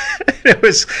 It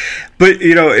was, but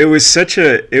it was such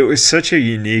a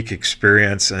unique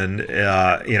experience, and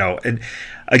and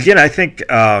again, I think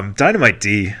Dynamite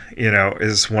D,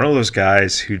 is one of those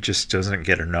guys who just doesn't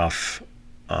get enough.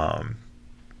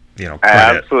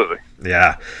 Credit. Absolutely.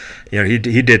 Yeah.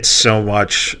 He did so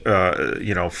much,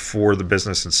 for the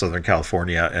business in Southern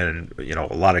California, and,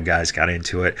 a lot of guys got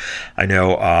into it. I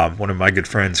know one of my good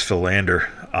friends, Phil Lander,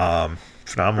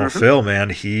 phenomenal Phil, man,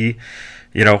 he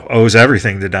owes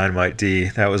everything to Dynamite D.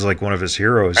 That was like one of his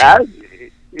heroes. As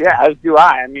do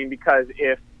I. I mean, because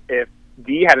if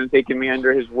D hadn't taken me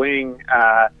under his wing,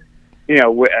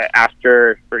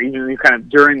 after or even kind of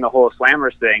during the whole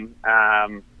Slammers thing,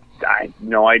 I have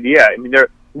no idea. I mean, there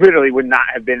literally would not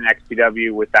have been an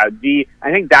XPW without D.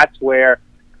 I think that's where,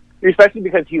 especially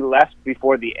because he left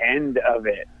before the end of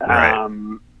it. Right.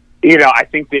 I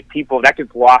think that that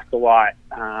gets lost a lot.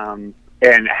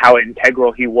 And how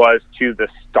integral he was to the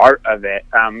start of it.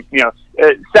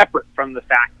 Separate from the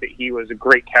fact that he was a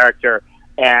great character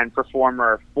and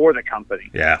performer for the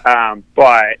company. Yeah.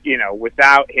 But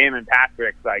without him and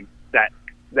Patrick, like that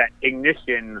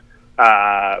ignition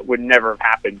would never have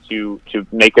happened to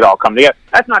make it all come together.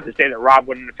 That's not to say that Rob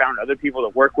wouldn't have found other people to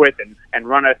work with and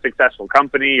run a successful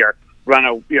company or run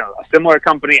a similar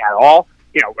company at all.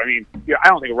 I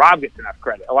don't think Rob gets enough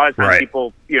credit. A lot of times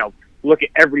people, look at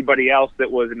everybody else that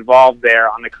was involved there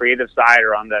on the creative side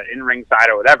or on the in-ring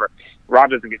side or whatever. Rob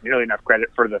doesn't get nearly enough credit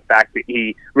for the fact that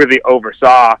he really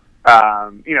oversaw,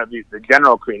 the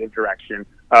general creative direction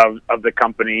of the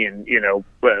company. And,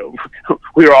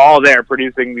 we were all there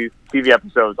producing these TV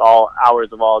episodes, all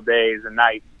hours of all days and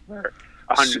nights for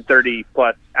 130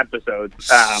 plus episodes.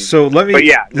 So let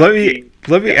me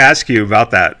ask you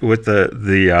about that with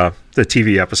the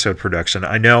TV episode production.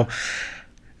 I know.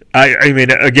 I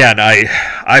mean, again,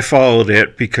 I followed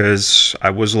it because I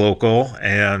was local,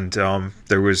 and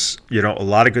there was, a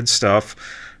lot of good stuff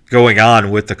going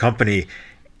on with the company.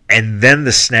 And then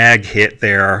the snag hit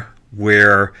there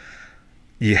where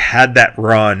you had that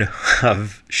run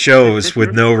of shows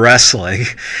with no wrestling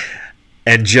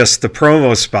and just the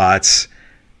promo spots.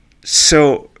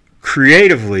 So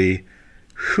creatively,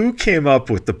 who came up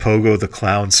with the Pogo the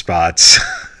Clown spots?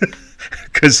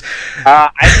 Because I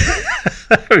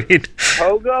mean,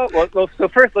 Pogo. Well, so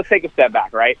first, let's take a step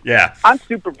back, right? Yeah. I'm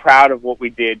super proud of what we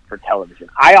did for television.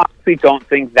 I honestly don't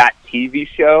think that TV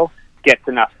show gets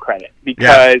enough credit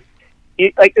because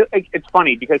it's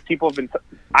funny because people have been.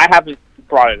 I haven't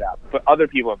brought it up, but other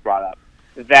people have brought up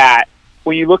that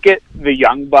when you look at the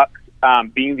Young Bucks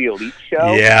being the Elite show,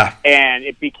 and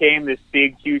it became this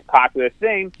big, huge, popular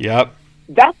thing. Yep.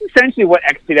 That's essentially what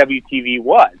XPW TV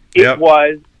was.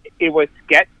 It was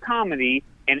sketch comedy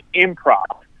and improv.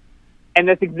 And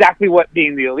that's exactly what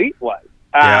Being the Elite was.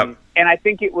 And I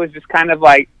think it was just kind of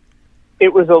like,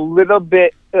 it was a little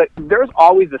bit, there's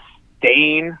always a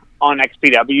stain on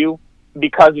XPW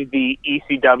because of the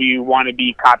ECW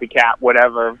wannabe copycat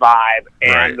whatever vibe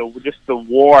and just the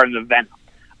war and the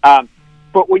venom.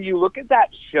 But when you look at that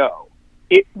show,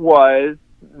 it was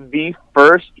the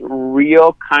first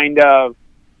real kind of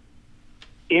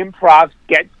improv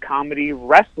sketch comedy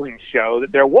wrestling show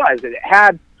that there was. It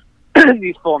had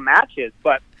these full matches,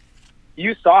 but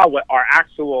you saw what our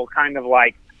actual kind of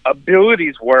like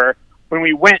abilities were when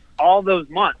we went all those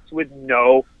months with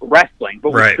no wrestling,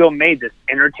 but we still made this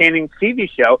entertaining TV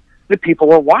show that people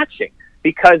were watching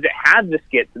because it had the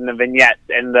skits and the vignettes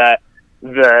and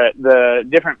the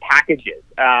different packages.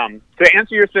 To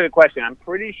answer your sort of question, I'm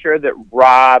pretty sure that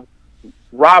Rob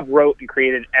wrote and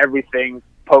created everything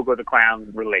Pogo the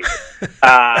Clown related.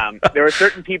 There were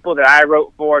certain people that I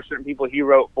wrote for, certain people he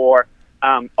wrote for.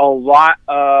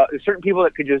 Certain people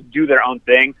that could just do their own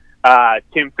thing.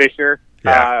 Tim Fisher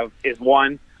is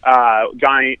one.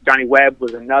 Johnny Webb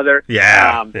was another.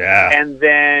 And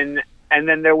then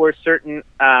there were certain.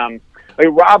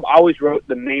 Rob always wrote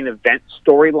the main event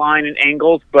storyline and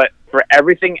angles, but for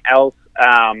everything else,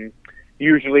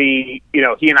 usually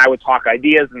he and I would talk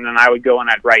ideas, and then I would go and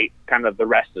I'd write kind of the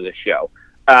rest of the show.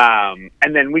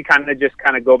 And then we kind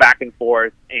of go back and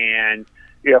forth and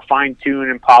fine tune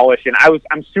and polish. And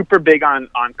I'm super big on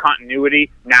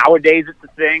continuity. Nowadays it's a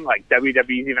thing. Like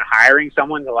WWE's even hiring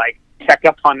someone to like check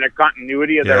up on their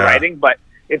continuity of their writing. But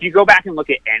if you go back and look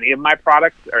at any of my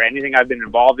products or anything I've been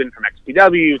involved in, from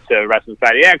XPW to Wrestling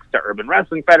Society X to Urban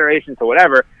Wrestling Federation to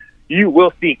whatever, you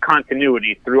will see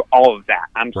continuity through all of that.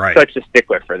 I'm such a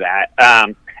stickler for that.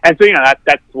 And so,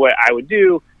 that's what I would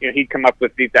do. He'd come up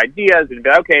with these ideas and be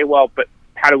like, okay, well, but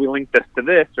how do we link this to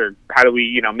this? Or how do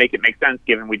we, make it make sense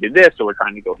given we did this, or we're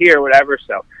trying to go here or whatever.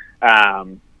 So, but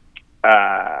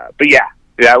yeah,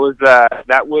 that was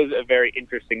a very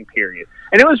interesting period.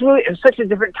 And it was such a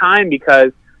different time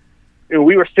because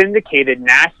we were syndicated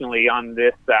nationally on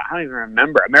this, I don't even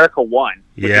remember, America One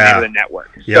was the name of the network.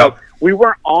 So we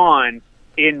weren't on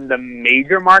in the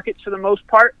major markets for the most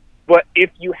part. But if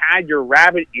you had your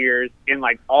rabbit ears in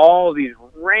like all these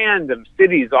random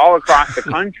cities all across the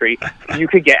country, you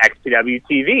could get XPW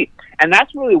TV. And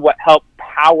that's really what helped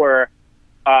power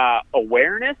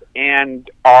awareness and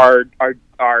our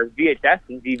our VHS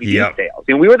and DVD sales.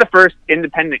 And we were the first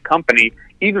independent company,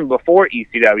 even before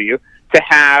ECW, to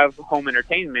have home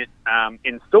entertainment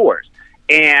in stores.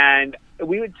 And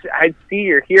I'd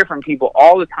see or hear from people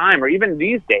all the time, or even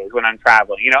these days when I'm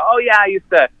traveling, oh yeah, I used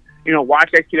to,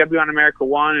 watch XPW on America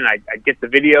One, and I'd get the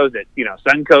videos at,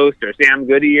 Suncoast or Sam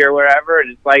Goody or wherever.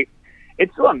 And it's like,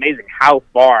 it's so amazing how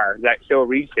far that show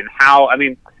reached, and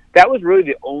that was really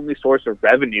the only source of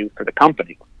revenue for the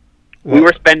company. Well, we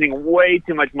were spending way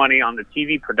too much money on the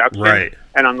TV production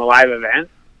and on the live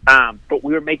events, but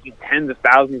we were making tens of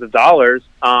thousands of dollars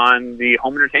on the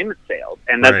home entertainment sales,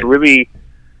 and that's really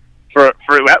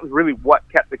that was really what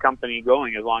kept the company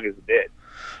going as long as it did.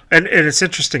 And it's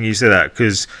interesting you say that,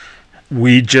 because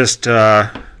we just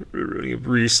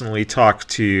recently talked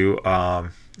to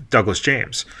Douglas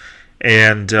James,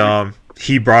 and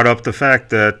he brought up the fact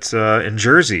that in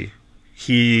Jersey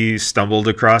he stumbled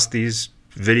across these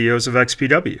videos of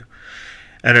XPW,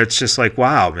 and it's just like,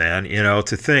 wow, man,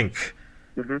 to think,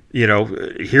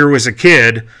 here was a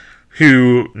kid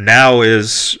who now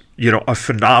is, a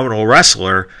phenomenal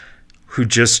wrestler who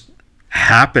just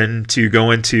happened to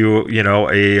go into,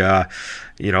 a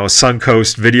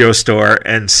Suncoast video store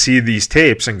and see these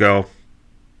tapes and go,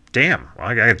 damn, well,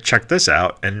 I gotta check this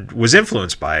out, and was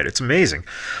influenced by it. It's amazing.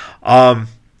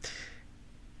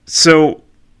 So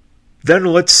then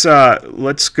let's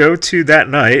go to that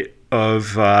night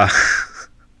of the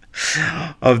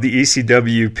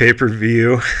ECW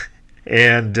pay-per-view,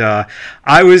 and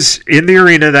I was in the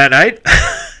arena that night,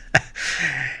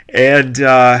 and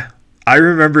I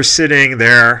remember sitting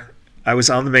there. I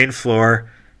was on the main floor,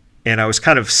 and I was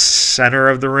kind of center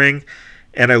of the ring,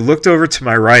 and I looked over to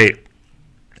my right,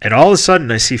 and all of a sudden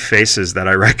I see faces that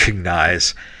I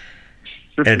recognize,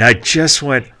 and I just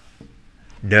went,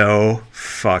 no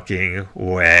fucking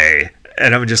way.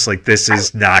 And I'm just like, this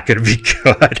is not going to be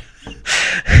good.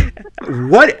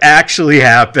 What actually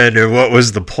happened, and what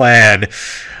was the plan?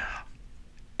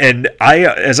 And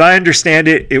as I understand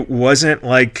it, it wasn't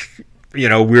like, we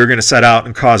were going to set out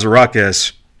and cause a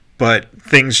ruckus, but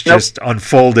things just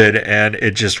unfolded, and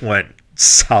it just went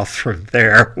south from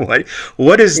there.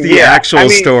 What is the actual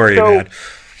story, man?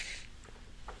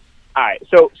 All right,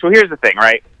 so here's the thing,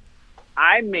 right?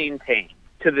 I maintain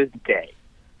to this day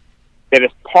that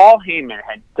if Paul Heyman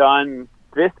had done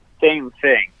this same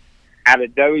thing at a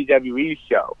WWE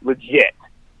show, legit,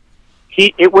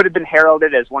 it would have been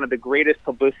heralded as one of the greatest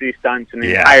publicity stunts in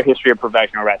the entire history of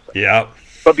professional wrestling. Yeah.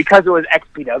 But because it was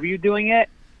XPW doing it,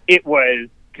 it was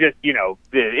just, it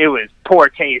was poor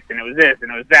taste, and it was this,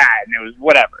 and it was that, and it was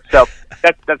whatever. So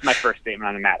that's my first statement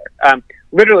on the matter.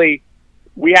 Literally,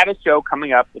 we had a show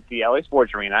coming up at the LA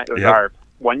Sports Arena. It was our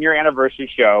 1-year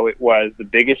anniversary show. It was the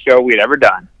biggest show we'd ever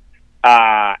done.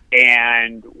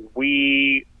 And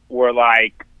we were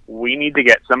like, we need to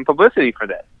get some publicity for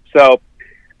this. So,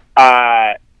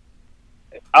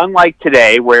 unlike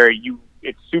today, where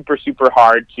it's super, super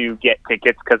hard to get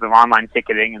tickets because of online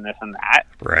ticketing and this and that.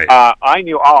 Right. I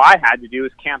knew all I had to do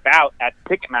was camp out at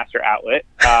the Ticketmaster outlet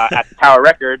at the Tower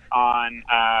Records on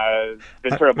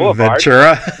Ventura Boulevard.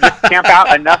 Just camp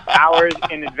out enough hours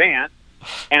in advance,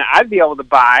 and I'd be able to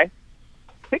buy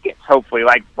tickets, hopefully,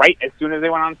 like right as soon as they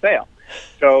went on sale.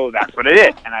 So that's what I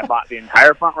did, and I bought the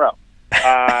entire front row.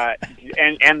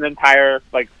 And the entire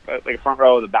like front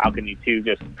row of the balcony too,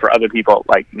 just for other people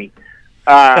like me.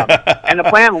 And the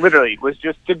plan literally was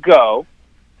just to go,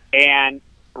 and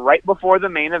right before the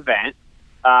main event,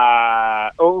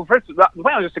 first the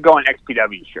plan was just to go in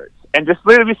XPW shirts and just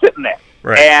literally be sitting there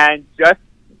and just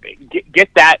get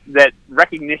that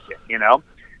recognition,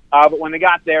 But when they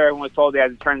got there, everyone was told they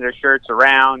had to turn their shirts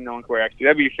around. No one could wear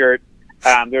XPW shirts.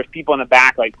 There's people in the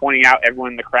back like pointing out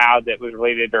everyone in the crowd that was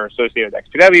related or associated with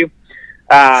XPW.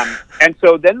 And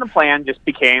so then the plan just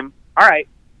became, all right,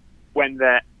 when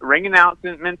the ring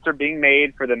announcements are being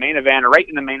made for the main event or right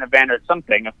in the main event or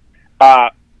something,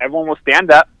 everyone will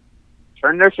stand up,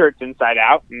 turn their shirts inside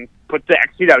out, and put the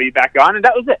XPW back on, and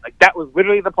that was it. Like, that was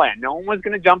literally the plan. No one was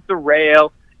going to jump the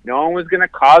rail. No one was going to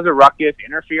cause a ruckus,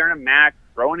 interfere in a match,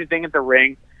 throw anything at the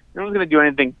ring. No one was going to do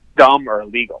anything dumb or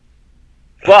illegal.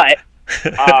 But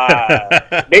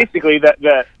basically,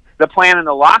 the plan in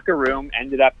the locker room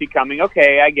ended up becoming,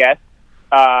 okay, I guess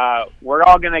we're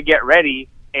all going to get ready.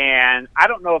 And I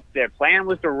don't know if their plan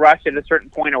was to rush at a certain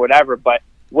point or whatever, but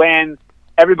when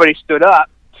everybody stood up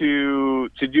to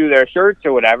do their shirts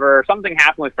or whatever, something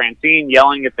happened with Francine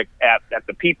yelling at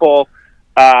the people,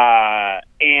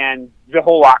 and the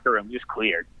whole locker room just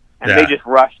cleared, and they just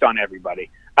rushed on everybody.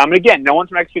 And again, no one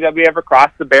from XPW ever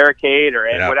crossed the barricade or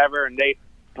whatever, and they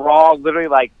brawled literally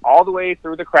like all the way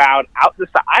through the crowd out the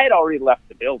side. I had already left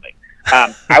the building.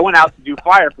 I went out to do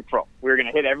flyer patrol. We were going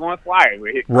to hit everyone with flyers. We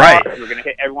were hit cars. Right. We were going to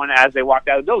hit everyone as they walked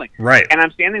out of the building. Right. And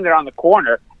I'm standing there on the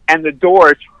corner, and the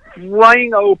doors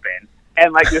flying open,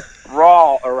 and like this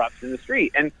brawl erupts in the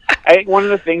street. And I think one of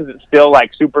the things that's still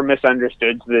like super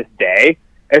misunderstood to this day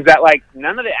is that like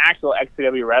none of the actual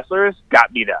XPW wrestlers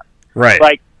got beat up. Right.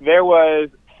 Like there was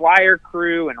flyer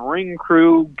crew and ring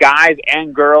crew guys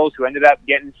and girls who ended up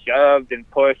getting shoved and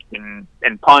pushed and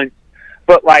punched.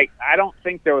 But like I don't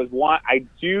think there was one. I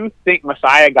do think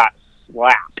Messiah got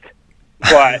slapped,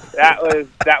 but that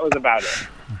was about it.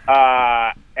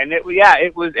 And it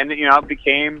was, and you know, it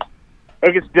became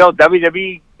like it's still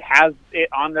WWE has it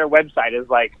on their website as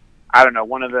like I don't know,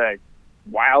 one of the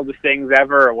wildest things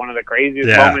ever, or one of the craziest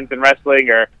moments in wrestling,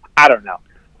 or I don't know.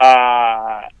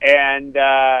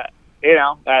 You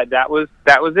know, that was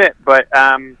it. But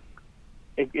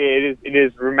it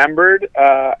is remembered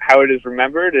how it is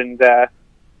remembered, and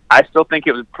I still think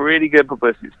it was pretty good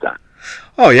publicity stunt.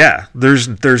 Oh yeah,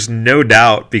 there's no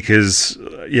doubt, because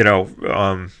you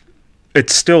know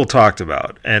it's still talked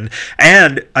about, and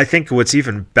I think what's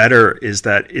even better is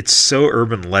that it's so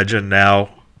urban legend now,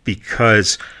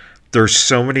 because there's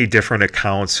so many different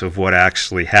accounts of what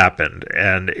actually happened,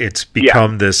 and it's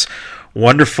become this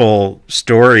wonderful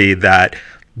story that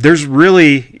there's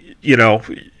really, you know,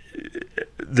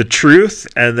 the truth,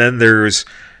 and then there's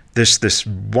this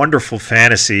wonderful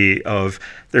fantasy of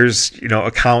there's, you know,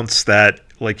 accounts that,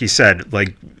 like you said,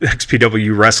 like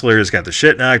XPW wrestlers got the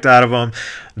shit knocked out of them,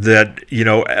 that, you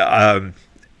know,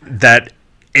 that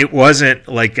it wasn't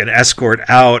like an escort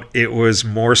out, it was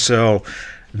more so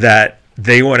that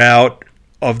they went out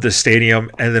of the stadium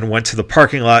and then went to the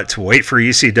parking lot to wait for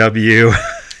ECW.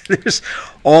 There's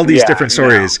all these different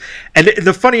stories. And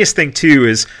the funniest thing too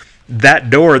is that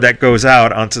door that goes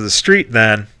out onto the street,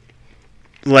 then,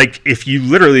 like, if you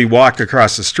literally walk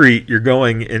across the street, you're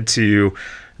going into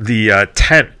the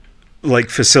tent like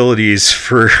facilities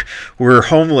for where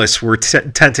homeless were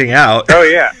tenting out. Oh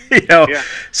yeah. You know,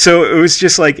 so it was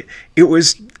just like, it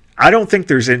was, I don't think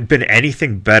there's been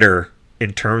anything better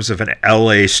in terms of an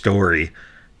LA story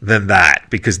than that,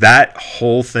 because that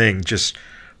whole thing just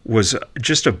was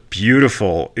just a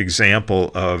beautiful example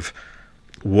of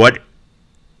what,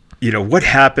 you know, what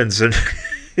happens in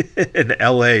in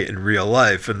LA in real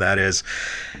life, and that is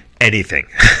anything.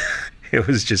 It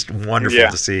was just wonderful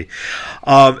to see.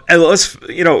 And let's,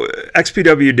 you know,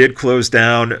 XPW did close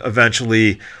down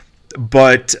eventually,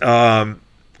 but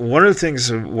one of the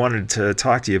things I wanted to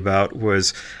talk to you about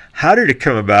was, how did it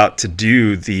come about to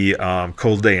do the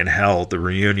Cold Day in Hell, the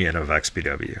reunion of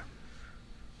XPW?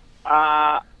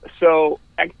 So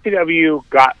XPW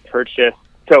got purchased.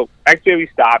 So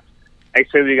XPW stopped.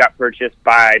 XPW got purchased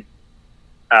by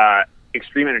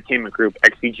Extreme Entertainment Group,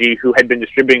 XEG, who had been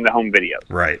distributing the home videos.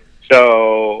 Right.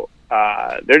 So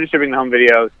they're distributing the home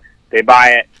videos. They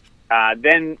buy it.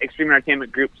 Then Extreme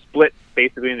Entertainment Group split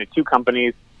basically into two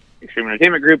companies, Extreme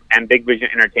Entertainment Group and Big Vision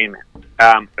Entertainment.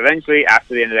 Eventually,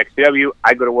 after the end of XPW,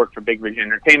 I go to work for Big Vision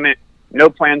Entertainment. No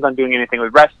plans on doing anything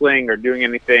with wrestling or doing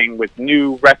anything with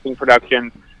new wrestling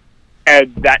productions.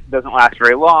 And that doesn't last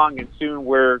very long, and soon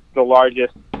we're the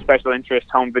largest special interest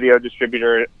home video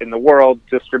distributor in the world,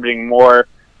 distributing more,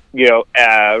 you know,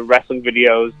 wrestling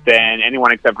videos than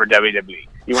anyone except for WWE.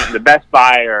 You went to the Best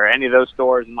Buy or any of those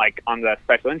stores, and like on the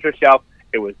special interest shelf,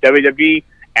 it was WWE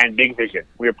and Big Vision.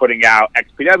 We were putting out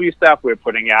XPW stuff, we were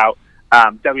putting out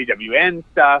WWN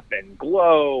stuff and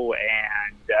Glow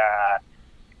and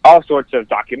all sorts of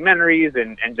documentaries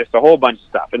and just a whole bunch of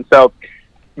stuff. And so,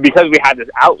 because we had this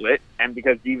outlet and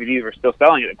because DVDs were still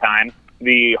selling at the time,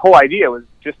 the whole idea was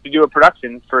just to do a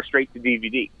production for straight to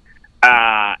DVD.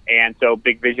 And so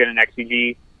Big Vision and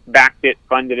XEG backed it,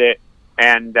 funded it,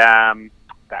 and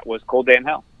that was Cold Day in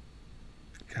Hell.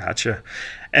 Gotcha.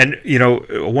 And, you know,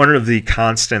 one of the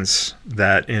constants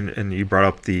that, and you brought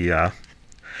up the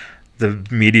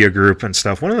media group and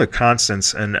stuff, one of the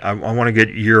constants, and I want to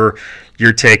get your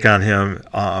take on him,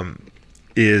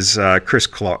 is Chris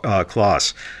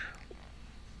Kloss.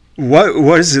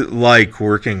 What is it like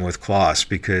working with Kloss?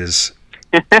 Because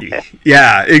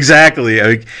yeah,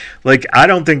 exactly. Like I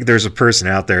don't think there's a person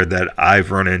out there that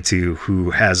I've run into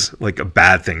who has like a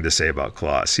bad thing to say about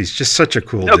Kloss. He's just such a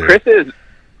cool dude.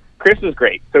 Chris is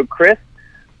great. So Chris,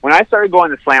 when I started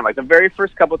going to Slam, like the very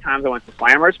first couple of times I went to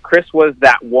Slammers, Chris was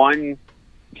that one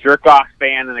jerk off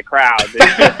fan in the crowd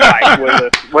that just like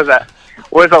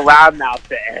was a loudmouth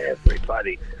to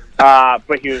everybody.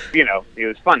 But he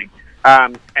was funny.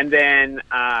 And then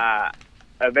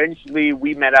eventually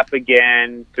we met up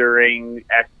again during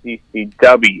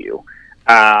SCCW.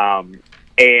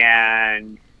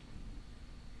 And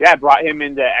I brought him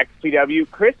into XPW.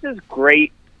 Chris is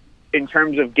great in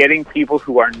terms of getting people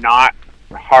who are not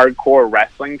hardcore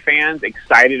wrestling fans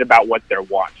excited about what they're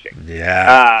watching.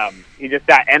 Yeah. He just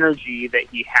that energy that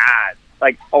he has.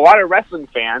 Like a lot of wrestling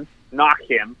fans knock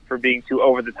him for being too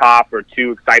over the top or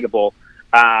too excitable.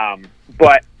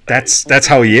 But that's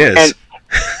how he is. And,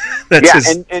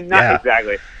 That's not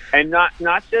exactly, and not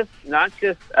just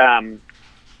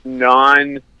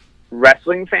non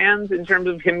wrestling fans in terms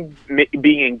of him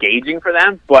being engaging for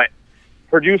them, but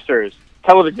producers,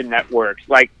 television networks,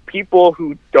 like people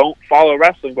who don't follow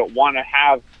wrestling but want to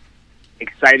have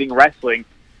exciting wrestling,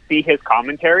 see his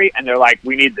commentary and they're like,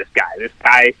 we need this guy. This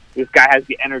guy has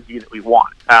the energy that we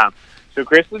want. So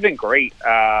Chris has been great,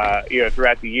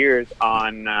 throughout the years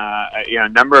on a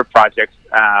number of projects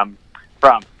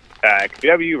from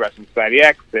XPW, Wrestling Society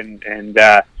X, and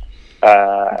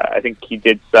I think he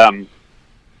did some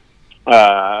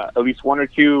at least one or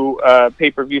two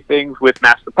pay-per-view things with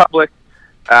Master Public.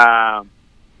 So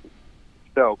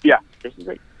yeah, this is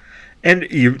great. And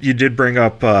you did bring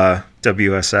up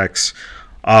WSX.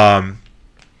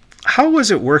 How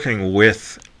was it working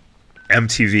with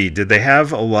MTV? Did they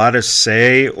have a lot of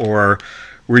say, or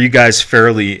were you guys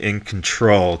fairly in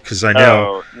control? Because I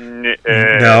know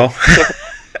no.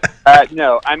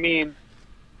 No, I mean,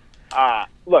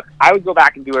 look, I would go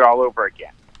back and do it all over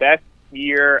again. Best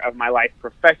year of my life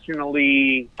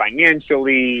professionally,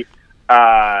 financially.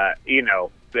 I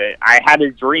had a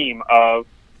dream of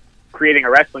creating a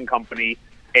wrestling company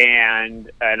and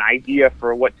an idea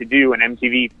for what to do, and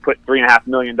MTV put $3.5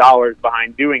 million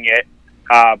behind doing it,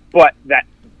 but that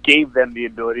gave them the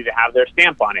ability to have their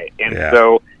stamp on it. And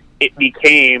so it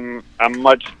became a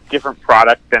much different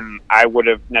product than I would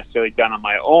have necessarily done on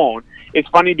my own. It's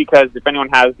funny because if anyone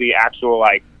has the actual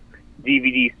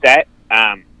DVD set,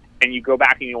 and you go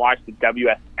back and you watch the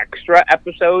WS Extra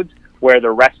episodes where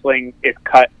the wrestling is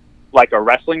cut like a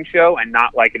wrestling show and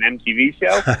not like an MTV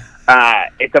show,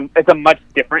 it's a much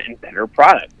different and better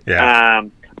product. Yeah.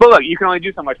 But look, you can only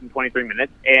do so much in 23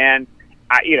 minutes, and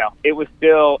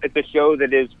it's a show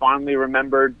that is fondly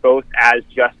remembered both as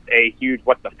just a huge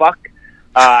what the fuck,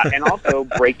 and also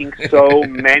breaking so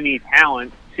many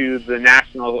talents to the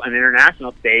national and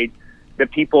international stage that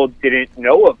people didn't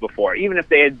know of before, even if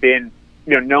they had been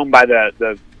known by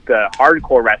the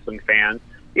hardcore wrestling fans.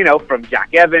 From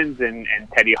Jack Evans and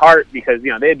Teddy Hart, because, they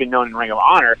had been known in Ring of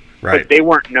Honor, right, but they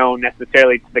weren't known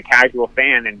necessarily to the casual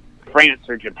fan in France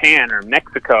or Japan or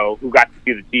Mexico who got to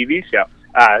see the TV show.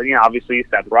 Obviously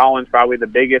Seth Rollins, probably the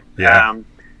biggest of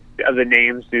the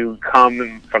names who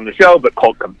come from the show, but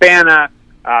Colt Cabana,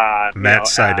 Matt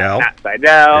Sydal.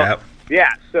 Yep.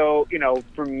 Yeah. So,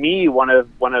 for me, one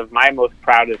of my most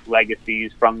proudest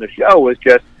legacies from the show was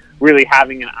just really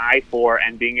having an eye for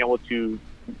and being able to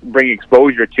bring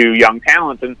exposure to young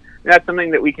talents, and that's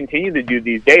something that we continue to do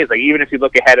these days. Like, even if you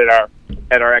look ahead at our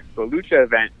Expo Lucha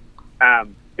event,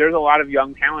 there's a lot of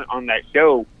young talent on that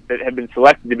show that have been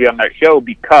selected to be on that show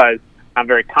because I'm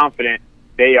very confident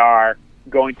they are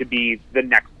going to be the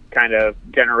next kind of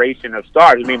generation of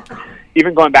stars. I mean,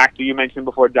 even going back to, you mentioned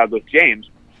before, Douglas James.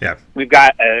 Yeah, we've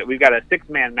got a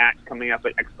 6-man match coming up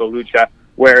at Expo Lucha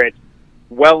where it's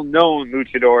well-known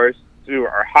luchadors who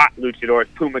are hot luchadors,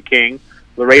 Puma King,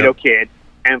 Laredo Kid,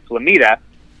 and Flamita,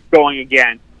 going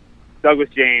against Douglas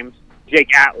James,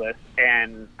 Jake Atlas,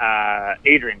 and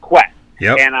Adrian Quest.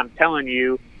 Yep. And I'm telling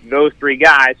you, those three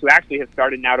guys, who actually have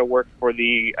started now to work for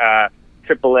the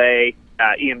AAA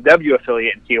EMW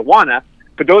affiliate in Tijuana,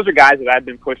 but those are guys that I've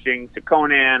been pushing to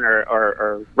Conan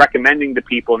or recommending to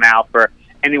people now for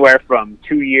anywhere from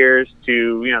 2 years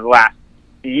to the last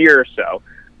year or so.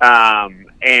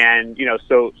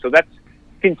 So that's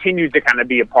continues to kind of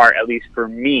be a part, at least for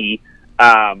me,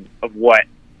 of what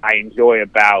I enjoy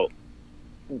about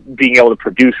being able to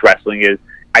produce wrestling, is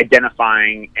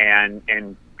identifying and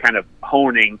kind of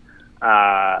honing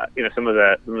some of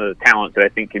the talents that I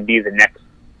think can be the next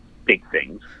big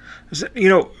things.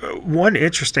 One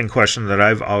interesting question that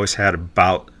I've always had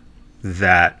about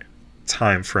that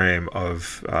time frame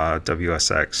of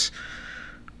WSX,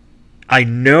 I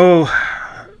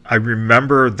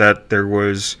remember that there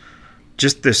was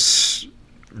just this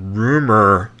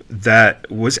rumor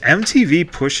that was MTV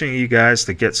pushing you guys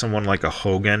to get someone like a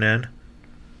Hogan in?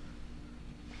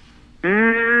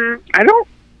 I don't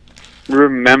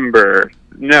remember.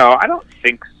 No, I don't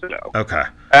think so. Okay.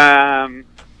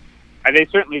 They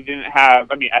certainly didn't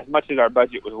have. I mean, as much as our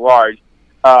budget was large,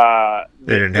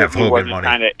 they didn't have Hogan money.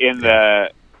 Kind of in the.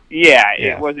 Yeah,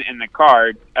 it wasn't in the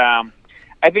cards. I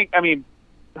think. I mean,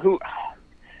 the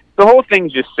whole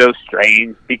thing's just so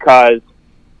strange because,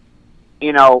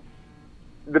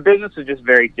 the business was just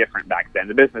very different back then.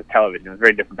 The business of television was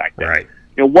very different back then. Right.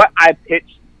 You know, what I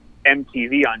pitched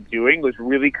MTV on doing was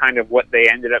really kind of what they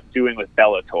ended up doing with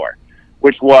Bellator,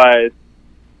 which was,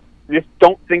 just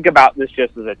don't think about this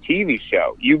just as a TV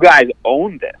show. You guys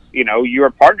own this. You know, you're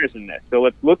partners in this. So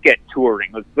let's look at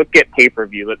touring. Let's look at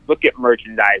pay-per-view. Let's look at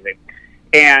merchandising.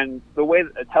 And the way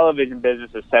that the television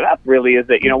business is set up really is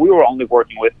that, you know, we were only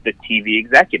working with the TV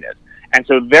executives. And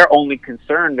so their only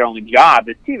concern, their only job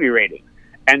is TV ratings.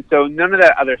 And so none of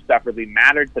that other stuff really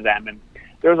mattered to them. And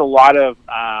there was a lot of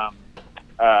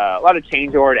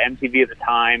change over at MTV at the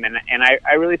time. And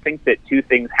I really think that two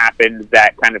things happened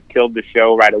that kind of killed the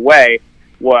show right away.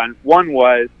 One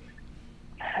was,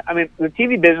 I mean, the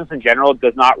TV business in general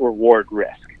does not reward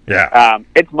risk. Yeah.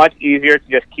 It's much easier to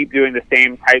just keep doing the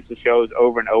same types of shows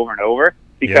over and over and over,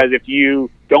 because if you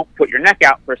don't put your neck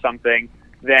out for something,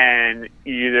 then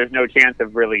there's no chance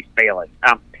of really failing.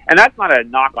 And that's not a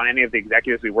knock on any of the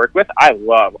executives we worked with. I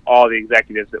love all the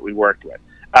executives that we worked with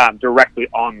directly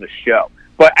on the show.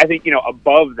 But I think, you know,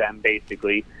 above them,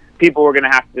 basically, people were going to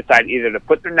have to decide either to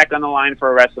put their neck on the line for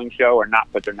a wrestling show or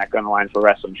not put their neck on the line for a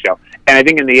wrestling show. And I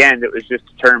think in the end, it was just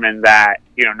determined that,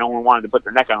 you know, no one wanted to put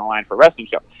their neck on the line for a wrestling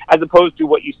show, as opposed to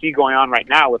what you see going on right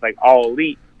now with, like, All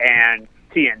Elite and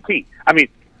TNT. I mean,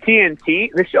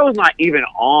 TNT, the show's not even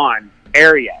on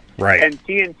air yet. Right. And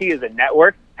TNT as a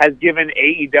network has given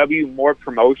AEW more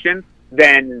promotion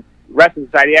than Wrestling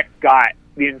Society X got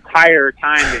the entire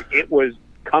time that it was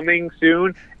coming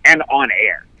soon and on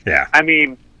air. Yeah. I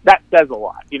mean, that says a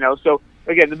lot, you know. So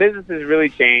again, the business has really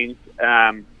changed,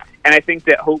 and I think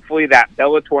that hopefully that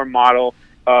Bellator model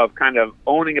of kind of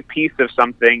owning a piece of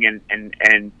something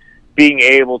and being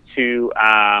able to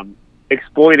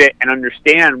exploit it and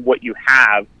understand what you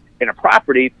have in a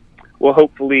property will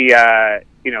hopefully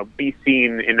you know, be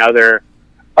seen in other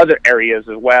areas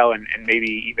as well, and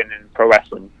maybe even in pro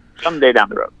wrestling someday down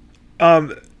the road. I'm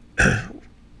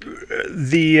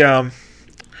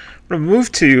going to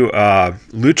move to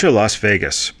Lucha Las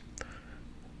Vegas.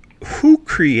 Who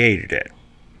created it?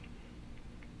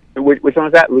 Which one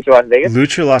was that? Lucha Las Vegas?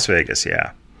 Lucha Las Vegas,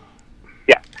 yeah.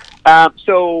 Yeah.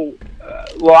 So,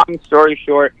 long story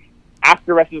short,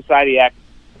 after Wrestling Society X,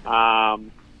 I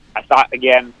thought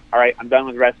again, all right, I'm done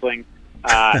with wrestling.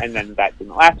 And then that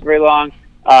didn't last very long.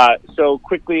 So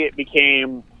quickly it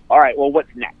became, all right, well,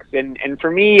 what's next? And for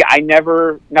me,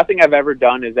 nothing I've ever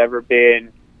done has ever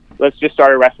been, let's just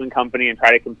start a wrestling company and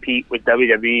try to compete with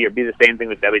WWE or be the same thing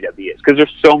with WWE is. Because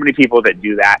there's so many people that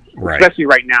do that. Right. Especially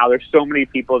right now, there's so many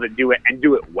people that do it and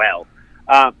do it well.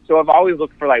 So I've always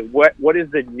looked for, like, what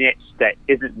is the niche that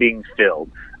isn't being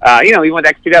filled? You know, even with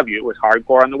XPW, it was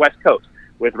hardcore on the West Coast.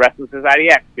 With Wrestling Society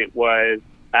X, it was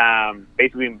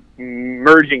basically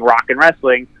merging rock and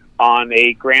wrestling on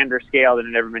a grander scale than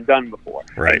had ever been done before,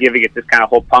 right, and giving it this kind of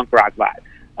whole punk rock vibe.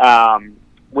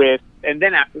 And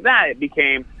then after that, it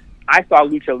became, I saw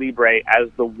Lucha Libre as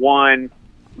the one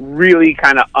really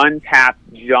kind of untapped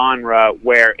genre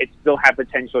where it still had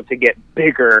potential to get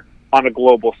bigger on a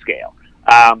global scale.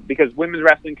 Because women's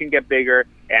wrestling can get bigger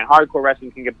and hardcore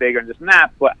wrestling can get bigger and this and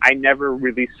that, but I never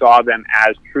really saw them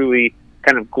as truly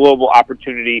kind of global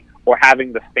opportunity or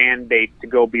having the fan base to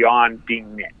go beyond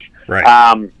being niche.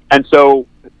 Right. And so,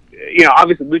 you know,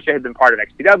 obviously Lucha had been part of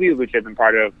XPW, Lucha had been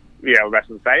part of, you know,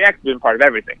 Wrestling Society X, been part of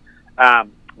everything.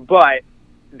 But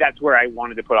that's where I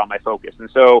wanted to put all my focus. And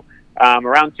so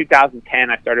around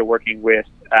 2010, I started working with,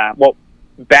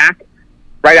 back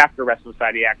right after Wrestling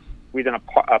Society X, we done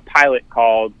a pilot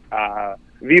called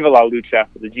Viva La Lucha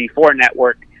for the G4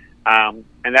 network.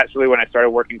 And that's really when I started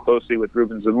working closely with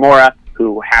Ruben Zamora,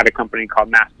 who had a company called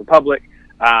Mass Republic.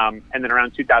 And then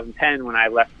around 2010, when I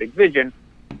left Big Vision,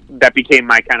 that became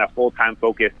my kind of full-time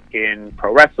focus in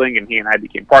pro wrestling, and he and I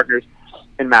became partners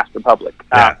in Mass Republic.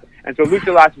 Yeah. And so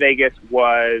Lucha Las Vegas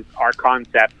was our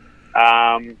concept.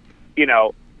 You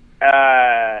know,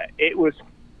 it was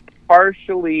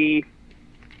partially,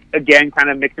 again, kind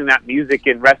of mixing that music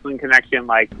and wrestling connection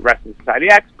like Wrestling Society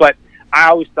X, but I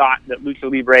always thought that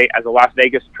Lucha Libre as a Las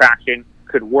Vegas attraction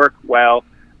could work well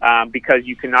because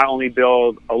you can not only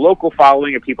build a local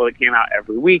following of people that came out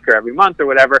every week or every month or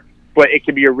whatever, but it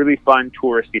could be a really fun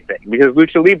touristy thing. Because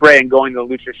Lucha Libre and going to a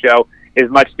lucha show is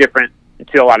much different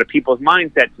to a lot of people's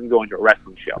mindsets than going to a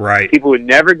wrestling show. Right. People would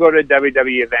never go to a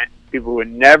WWE event, people who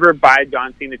would never buy a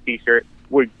John Cena t-shirt,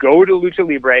 would go to Lucha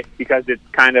Libre because it's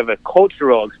kind of a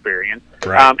cultural experience.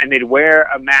 Right. And they'd wear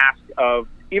a mask of,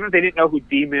 even if they didn't know who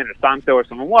Demon or Santo or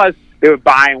someone was, they would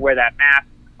buy and wear that mask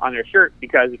on their shirt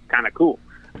because it's kind of cool.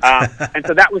 And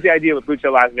so that was the idea with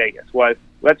Lucha Las Vegas, was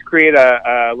let's create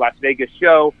a Las Vegas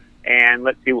show and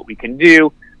let's see what we can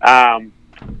do.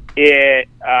 I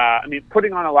mean,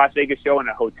 putting on a Las Vegas show in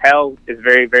a hotel is a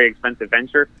very, very expensive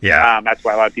venture. Yeah. That's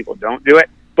why a lot of people don't do it.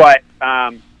 But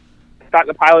I thought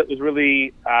the pilot was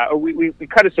really, we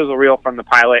cut a sizzle reel from the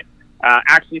pilot,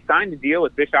 actually signed a deal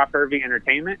with Bischoff Hervey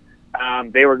Entertainment.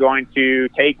 They were going to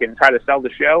take and try to sell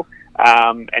the show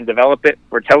and develop it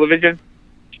for television.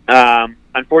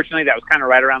 Unfortunately, that was kind of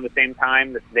right around the same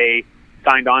time that they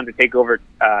signed on to take over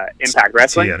Impact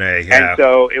Wrestling. TNA, yeah. And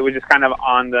so it was just kind of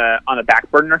on the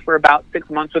back burner for about 6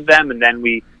 months with them, and then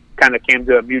we kind of came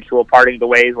to a mutual parting of the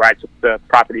ways where I took the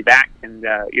property back, and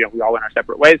we all went our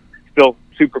separate ways. Still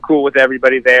super cool with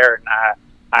everybody there, and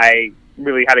I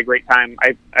really had a great time.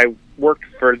 I worked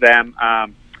for them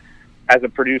as a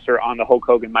producer on the Hulk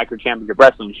Hogan Micro Championship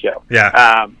Wrestling show.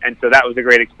 Yeah. And so that was a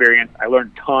great experience. I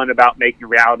learned a ton about making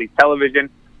reality television,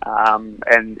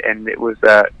 and it was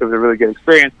a really good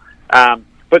experience.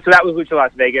 But so that was Lucha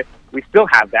Las Vegas. We still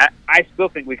have that. I still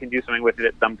think we can do something with it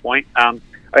at some point. I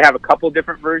have a couple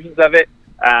different versions of it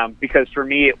because for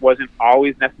me it wasn't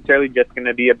always necessarily just going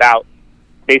to be about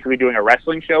basically doing a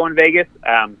wrestling show in Vegas.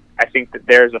 I think that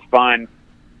there's a fun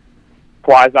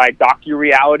quasi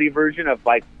docu-reality version of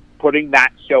like putting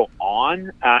that show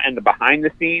on and the behind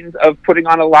the scenes of putting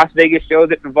on a Las Vegas show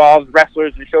that involves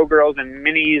wrestlers and showgirls and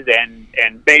minis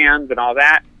and bands and all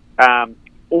that.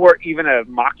 Or even a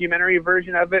mockumentary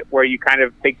version of it where you kind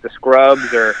of take the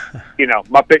Scrubs or,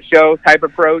 Muppet Show type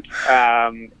approach,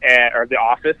 or The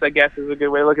Office, I guess, is a good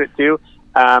way to look at it too.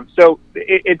 So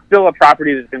it's still a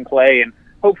property that's in play, and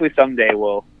hopefully someday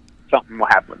something will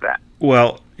happen with that.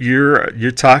 Well,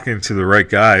 you're talking to the right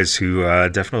guys who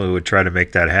definitely would try to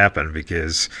make that happen,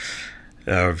 because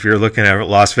if you're looking at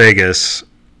Las Vegas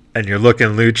and you're looking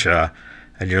lucha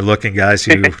and you're looking guys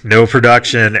who know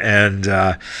production and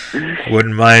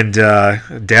wouldn't mind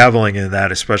dabbling in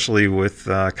that, especially with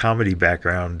comedy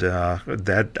background,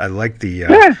 that I like the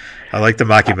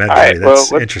mockumentary. Right,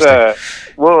 that's interesting.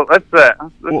 Let's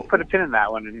put a pin in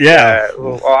that one. And,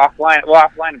 we'll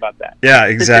offline about that. Yeah,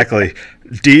 exactly.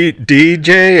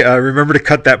 DJ, remember to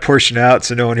cut that portion out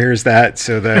so no one hears that.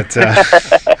 So that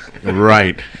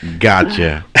Right,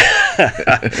 gotcha.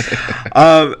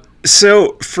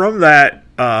 So from that,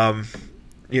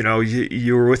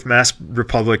 you were with Mass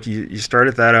Republic. You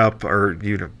started that up, or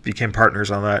you became partners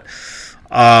on that.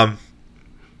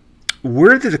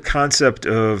 Where did the concept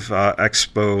of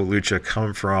Expo Lucha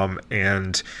come from?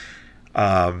 And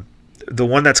the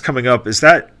one that's coming up, is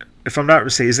that, if I'm not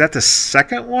mistaken, is that the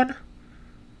second one?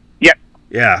 Yep.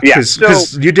 Yeah,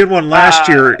 because you did one last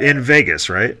year in Vegas,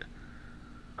 right?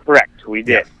 Correct, we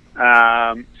did.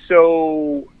 Yeah.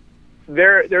 So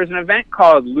there's an event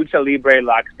called Lucha Libre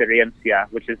La Experiencia,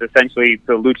 which is essentially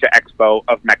the Lucha Expo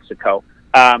of Mexico,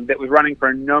 that was running for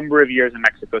a number of years in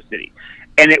Mexico City.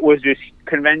 And it was this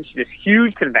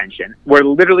huge convention where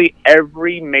literally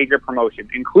every major promotion,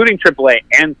 including AAA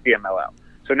and CMLL.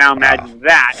 So now imagine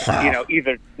that,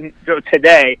 either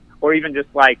today or even just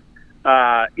like,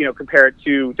 compare it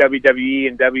to WWE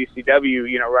and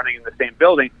WCW, running in the same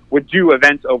building, would do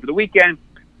events over the weekend,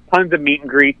 tons of meet and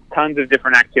greets, tons of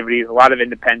different activities, a lot of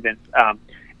independence. And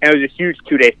it was a huge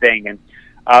 2-day thing. And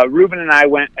Ruben and I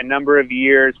went a number of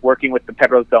years working with the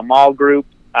Pedros del Mal group,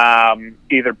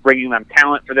 either bringing them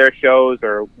talent for their shows,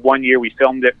 or one year we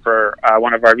filmed it for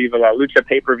one of our Viva La Lucha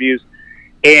pay-per-views.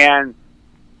 And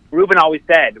Ruben always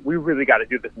said, we really got to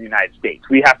do this in the United States.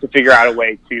 We have to figure out a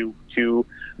way to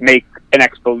make an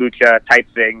Expo Lucha type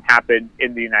thing happen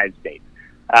in the United States.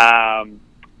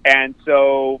 And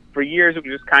so for years it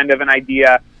was just kind of an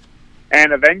idea.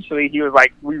 And eventually he was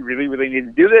like, we really, really need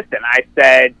to do this. And I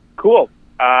said, cool.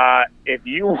 If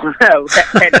you want to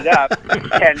head it up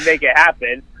and make it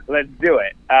happen, let's do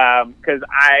it. Because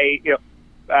I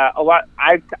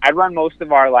run most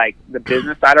of our the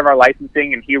business side of our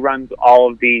licensing, and he runs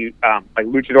all of the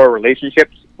luchador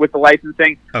relationships with the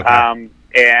licensing. Okay.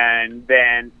 And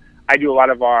then I do a lot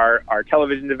of our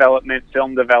television development,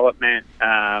 film development,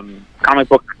 comic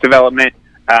book development,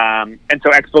 and so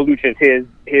Expo Lucha is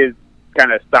his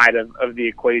kind of side of the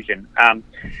equation.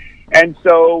 And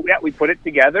so, we put it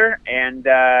together, and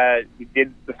we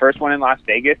did the first one in Las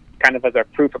Vegas, kind of as our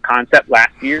proof of concept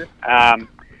last year.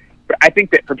 I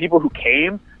think that for people who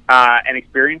came and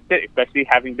experienced it, especially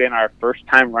having been our first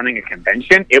time running a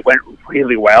convention, it went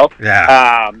really well.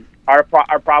 Yeah. Our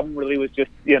problem really was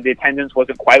just, the attendance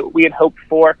wasn't quite what we had hoped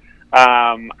for.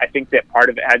 I think that part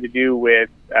of it had to do with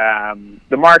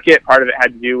the market. Part of it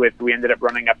had to do with we ended up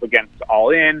running up against All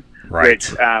In, right,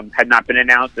 which had not been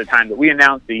announced at the time that we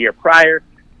announced the year prior.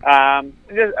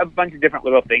 There's a bunch of different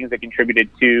little things that contributed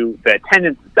to the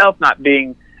attendance itself not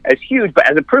being as huge, but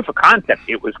as a proof of concept,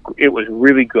 it was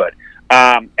really good.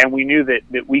 And we knew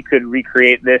that we could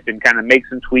recreate this and kind of make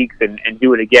some tweaks and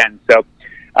do it again. So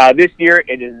this year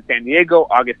it is in San Diego,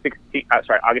 August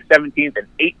 17th and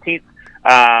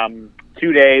 18th.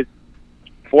 2 days,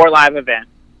 4 live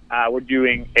events.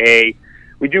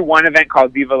 We do one event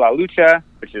called Viva La Lucha,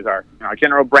 which is our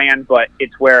general brand, but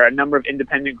it's where a number of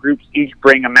independent groups each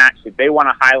bring a match that they want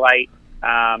to highlight.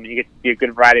 You get to see a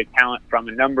good variety of talent from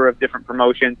a number of different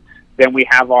promotions. Then we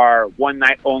have our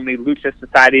one-night-only Lucha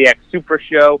Society X Super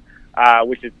Show,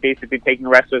 which is basically taking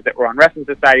wrestlers that were on Wrestling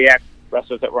Society X,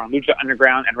 wrestlers that were on Lucha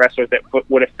Underground, and wrestlers that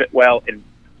would have fit well in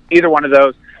either one of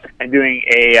those, and doing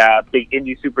a big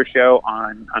indie super show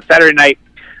on Saturday night.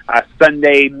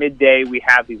 Sunday, midday, we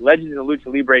have the Legends of Lucha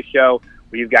Libre show,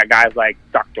 where you've got guys like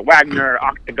Dr. Wagner,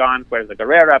 Octagon, Fuerza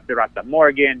Guerrera, Pirata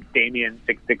Morgan, Damien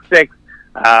 666.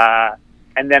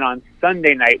 And then on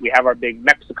Sunday night, we have our big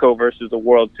Mexico versus the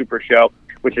World Super Show,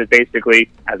 which is basically,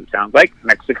 as it sounds like,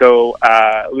 Mexico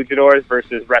luchadors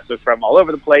versus wrestlers from all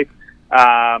over the place.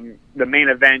 The main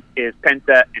event is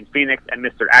Penta and Phoenix and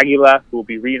Mr. Aguila, who will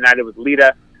be reunited with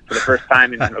Lita for the first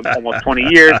time in almost 20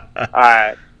 years,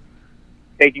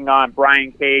 taking on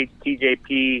Brian Cage,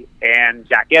 TJP, and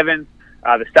Jack Evans.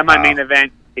 The semi-main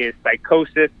event is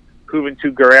Psychosis,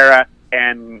 Juventud Guerrera,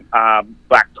 and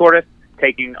Black Tortoise,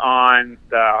 taking on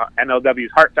the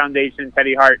MLW's Hart Foundation,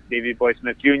 Teddy Hart, Davey Boy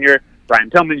Smith Jr.,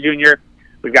 Brian Pillman Jr.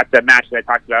 We've got the match that I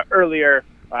talked about earlier,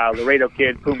 Laredo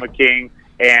Kid, Puma King,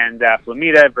 and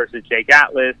Flamita versus Jake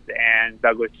Atlas and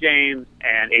Douglas James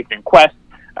and Ethan Quest,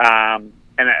 and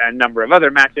a number of other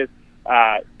matches.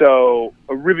 So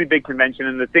a really big convention,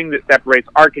 and the thing that separates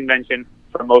our convention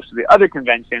from most of the other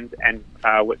conventions, and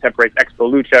what separates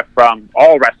Expo Lucha from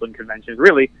all wrestling conventions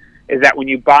really, is that when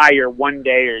you buy your 1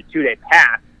 day or 2 day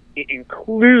pass, it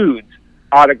includes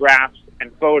autographs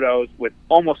and photos with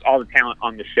almost all the talent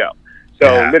on the show.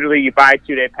 So literally you buy a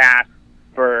 2 day pass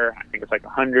for, I think it's like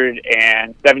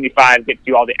 175, gets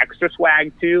you all the extra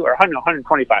swag too, or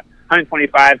 125.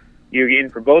 125, you get in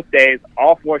for both days,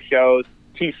 all 4 shows,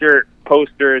 t-shirt,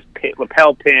 posters,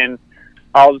 lapel pin,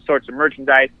 all the sorts of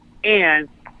merchandise, and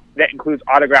that includes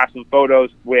autographs and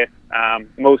photos with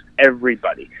most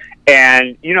everybody.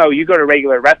 And, you go to a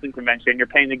regular wrestling convention, you're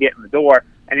paying to get in the door,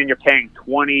 and then you're paying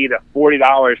 $20 to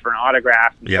 $40 for an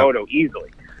autograph and photo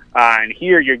easily. And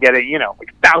here you're getting,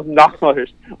 like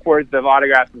 $1,000 worth of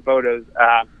autographs and photos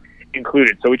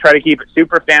included. So we try to keep it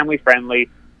super family-friendly.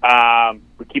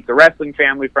 We keep the wrestling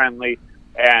family-friendly.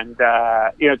 And,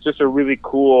 it's just a really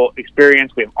cool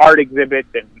experience. We have art exhibits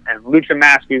and Lucha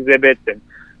Mask exhibits, and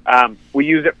we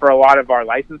use it for a lot of our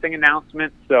licensing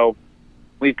announcements. So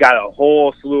we've got a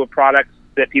whole slew of products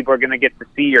that people are going to get to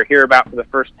see or hear about for the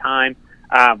first time.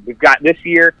 We've got this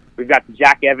year, we've got the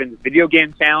Jack Evans Video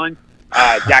Game Challenge.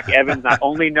 Jack Evans, not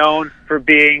only known for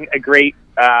being a great,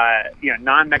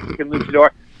 non-Mexican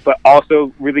luchador, but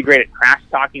also really great at trash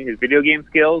talking his video game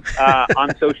skills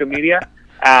on social media.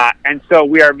 And so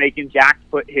we are making Jack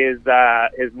put his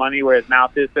money where his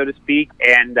mouth is, so to speak,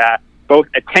 and both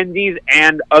attendees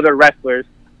and other wrestlers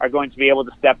are going to be able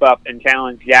to step up and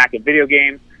challenge Jack at video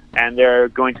games, and there are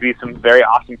going to be some very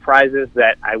awesome prizes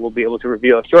that I will be able to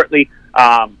reveal shortly,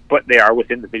 but they are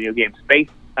within the video game space.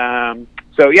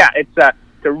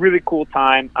 It's a really cool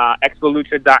time.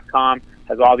 ExpoLucha.com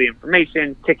has all the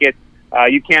information, tickets.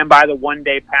 You can buy the 1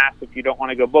 day pass if you don't want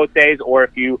to go both days, or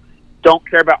if you don't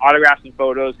care about autographs and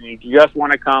photos and you just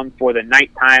want to come for the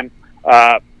nighttime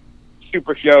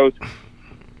super shows.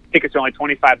 Tickets are only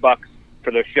 $25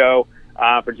 for the show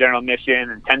for general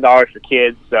admission, and $10 for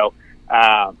kids. So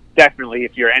definitely,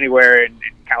 if you're anywhere in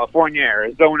California,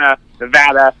 Arizona,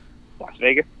 Nevada, Las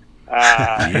Vegas,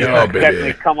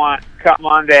 definitely come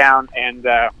on down and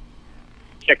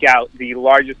check out the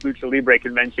largest Lucha Libre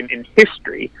convention in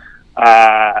history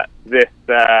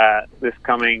this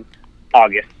coming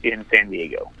August in San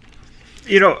Diego.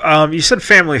 You said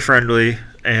family friendly,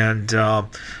 and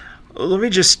let me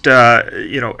just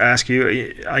ask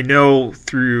you. I know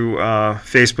through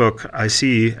Facebook, I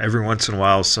see every once in a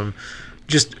while some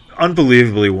just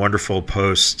unbelievably wonderful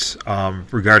posts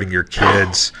regarding your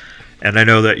kids, and I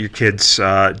know that your kids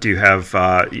do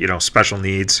have special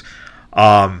needs,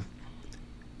 and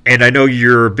I know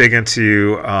you're big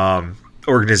into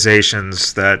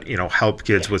organizations that help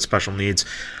kids with special needs.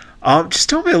 Just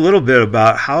tell me a little bit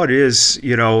about how it is,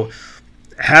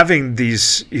 having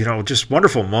these, just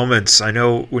wonderful moments. I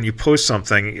know when you post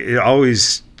something, it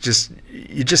always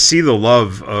you just see the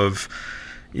love of,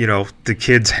 the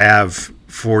kids have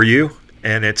for you,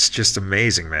 and it's just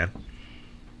amazing, man.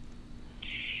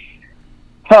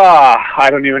 I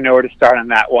don't even know where to start on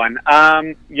that one.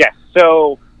 Yes,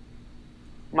 so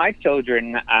my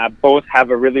children both have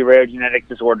a really rare genetic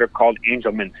disorder called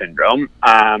Angelman syndrome.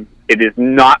 It is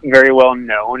not very well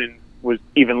known, and was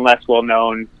even less well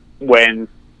known when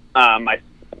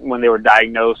when they were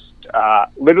diagnosed.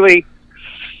 Literally,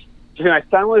 my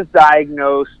son was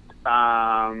diagnosed.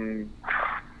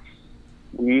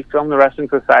 We filmed the Wrestling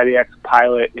Society X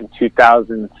pilot in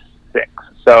 2006.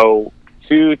 So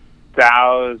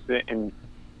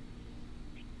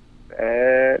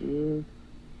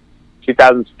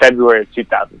February of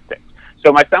 2006.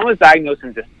 So my son was diagnosed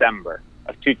in December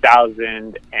of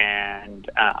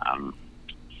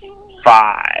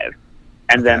 2005.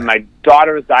 And then my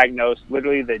daughter was diagnosed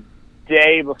literally the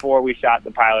day before we shot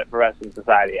the pilot for Wrestling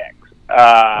Society X.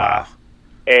 Wow.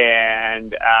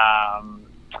 And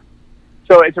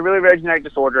so it's a really rare genetic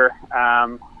disorder.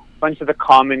 A bunch of the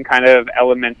common kind of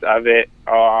elements of it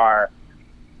are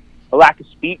a lack of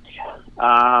speech,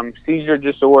 seizure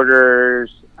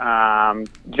disorders,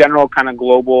 general kind of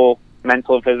global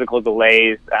mental and physical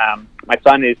delays. My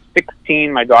son is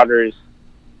 16. My daughter is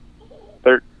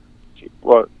 13.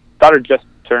 Well, daughter just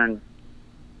turned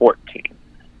 14.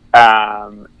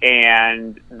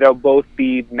 And they'll both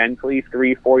be mentally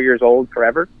 3-4 years old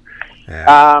forever.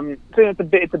 Yeah. So it's a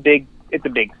big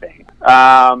thing.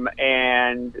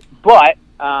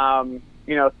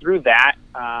 Through that,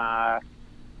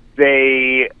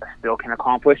 they still can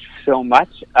accomplish so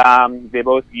much. They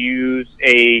both use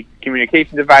a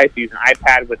communication device, use an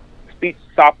iPad with speech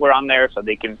software on there, so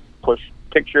they can push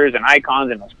pictures and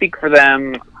icons and it'll speak for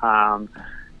them.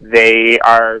 They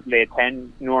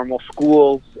attend normal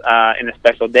schools in a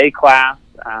special day class,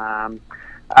 and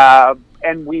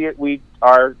we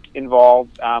are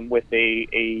involved with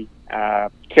a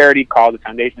charity called the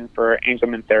Foundation for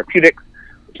Angelman Therapeutics,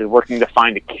 which is working to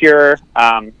find a cure.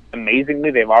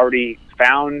 Amazingly, they've already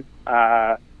found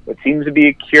what seems to be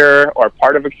a cure or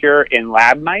part of a cure in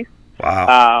lab mice.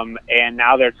 Wow. And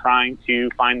now they're trying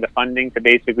to find the funding to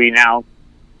basically now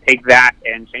take that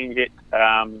and change it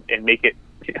and make it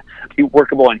be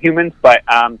workable in humans. But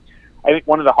I think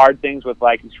one of the hard things with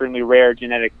like extremely rare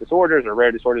genetic disorders or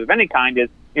rare disorders of any kind is,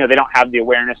 they don't have the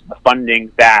awareness of the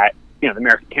funding that, the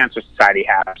American Cancer Society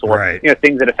has, or, right.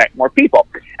 Things that affect more people.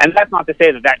 And that's not to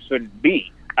say that shouldn't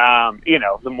be.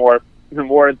 The more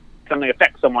something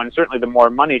affects someone, certainly the more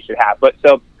money it should have. But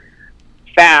so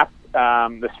FAST,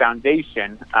 this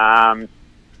foundation,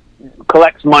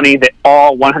 collects money that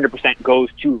all 100% goes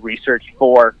to research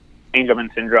for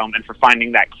Angelman syndrome and for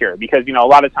finding that cure. Because, a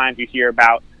lot of times you hear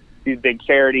about these big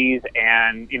charities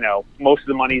and, most of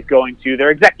the money is going to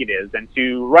their executives and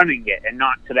to running it and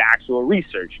not to the actual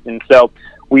research. And so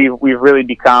we've really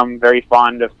become very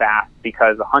fond of FAST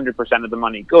because 100% of the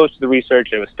money goes to the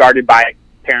research. It was started by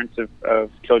parents of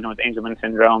children with Angelman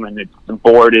syndrome, and the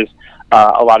board is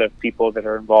a lot of people that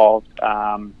are involved.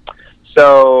 To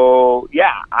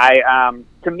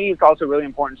me, it's also really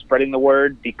important spreading the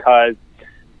word, because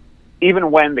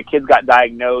even when the kids got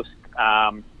diagnosed,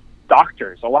 a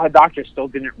lot of doctors still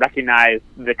didn't recognize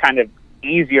the kind of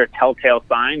easier telltale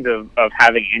signs of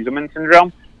having Angelman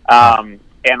syndrome. And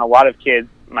a lot of kids,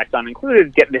 my son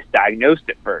included, get misdiagnosed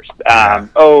at first.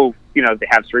 They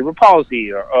have cerebral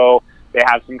palsy, or, they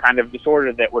have some kind of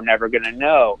disorder that we're never going to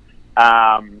know.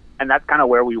 And that's kind of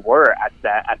where we were at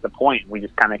the point. We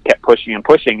just kind of kept pushing and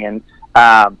pushing. And,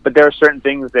 but there are certain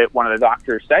things that one of the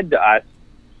doctors said to us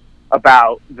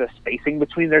about the spacing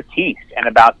between their teeth and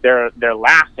about their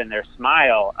laugh and their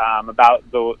smile, about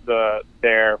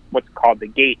their what's called the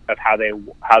gait of how they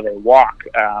walk,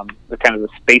 the kind of the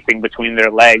spacing between their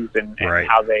legs and right.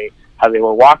 how they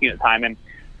were walking at the time. And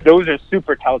those are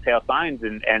super telltale signs.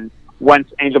 And once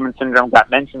Angelman syndrome got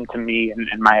mentioned to me and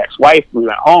my ex-wife, we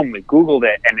went home, we Googled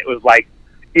it, and it was like,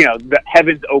 the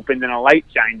heavens opened and a light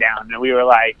shined down, and we were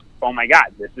like, oh my God,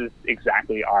 this is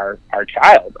exactly our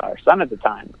child, our son at the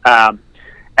time. And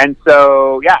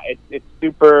so, it's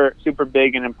super, super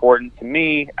big and important to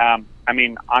me.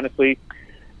 Honestly,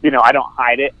 I don't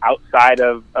hide it outside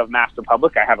of Master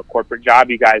Public. I have a corporate job.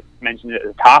 You guys mentioned it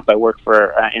at the top. I work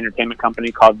for an entertainment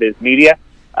company called Viz Media.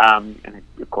 And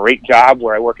a great job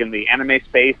where I work in the anime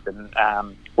space and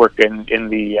work in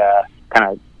the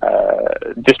kind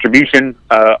of distribution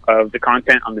of the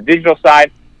content on the digital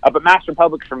side. But Master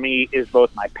Public for me is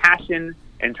both my passion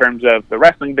in terms of the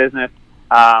wrestling business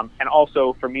and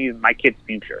also for me my kids'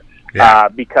 future.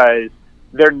 Because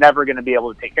they're never going to be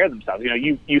able to take care of themselves.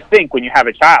 You think when you have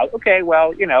a child, okay,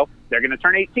 well, they're going to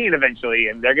turn 18 eventually,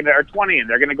 and they're going to, or 20, and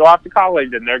they're going to go off to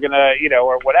college, and they're going to,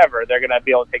 or whatever, they're going to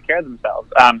be able to take care of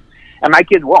themselves. And my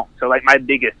kids won't. So, like, my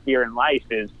biggest fear in life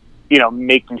is,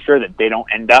 making sure that they don't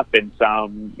end up in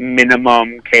some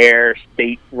minimum care,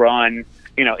 state-run,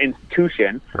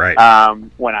 institution Right.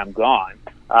 when I'm gone.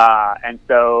 And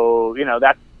so,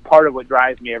 that's part of what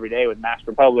drives me every day with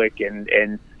Master Republic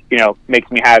and makes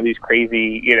me have these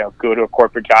crazy, go to a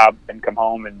corporate job and come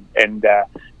home and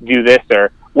do this,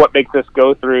 or what makes us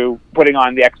go through putting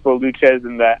on the Expo Luchas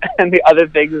and the other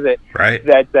things that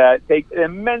take an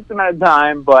immense amount of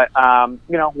time. But,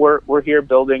 we're here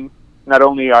building not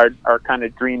only our kind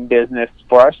of dream business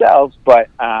for ourselves, but,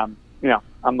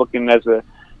 I'm looking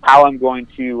how I'm going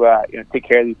to, take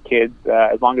care of these kids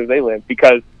as long as they live,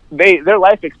 because their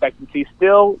life expectancy is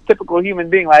still typical human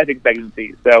being life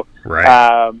expectancy. So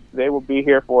they will be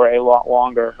here for a lot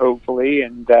longer, hopefully,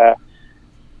 and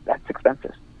that's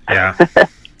expensive. Yeah.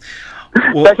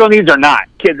 Well, special needs are not.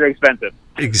 Kids are expensive.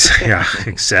 Yeah,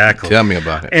 exactly. Tell me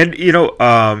about it. And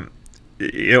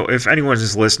if anyone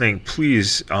is listening,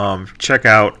 please check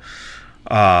out.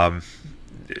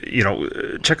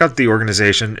 Check out the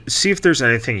organization. See if there's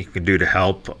anything you can do to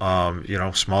help.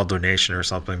 Small donation or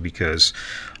something, because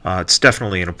it's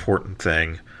definitely an important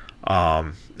thing.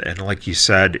 And like you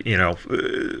said,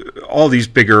 all these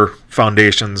bigger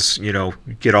foundations,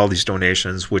 get all these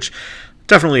donations, which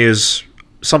definitely is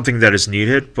something that is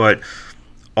needed. But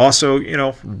also,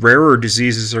 rarer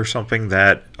diseases are something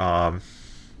that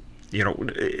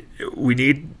we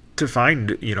need to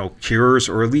find, cures,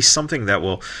 or at least something that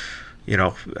will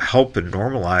help and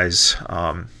normalize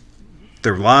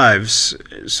their lives,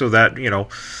 so that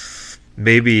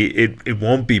maybe it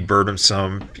won't be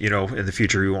burdensome. In the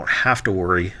future, you won't have to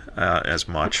worry as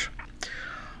much.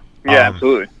 Yeah,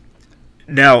 absolutely.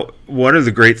 Now, one of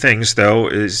the great things, though,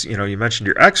 is you mentioned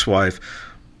your ex-wife,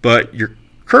 but your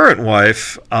current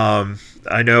wife.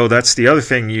 I know that's the other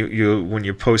thing you when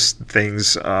you post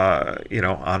things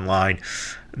online,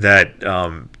 that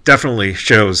definitely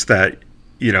shows that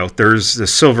there's the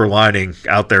silver lining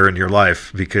out there in your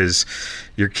life, because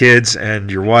your kids and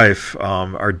your wife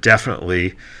are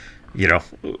definitely,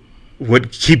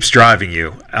 what keeps driving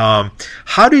you.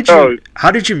 How did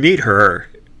you meet her?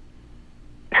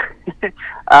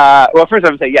 Well, first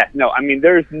I would say yes. No, I mean,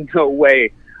 there's no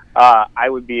way I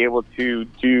would be able to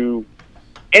do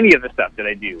any of the stuff that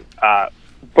I do,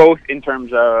 both in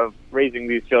terms of raising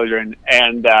these children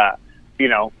and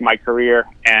my career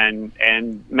and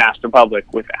Master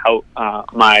Public, without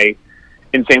my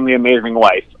insanely amazing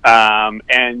wife.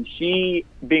 And she,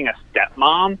 being a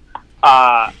stepmom,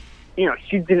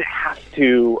 she didn't have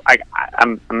to.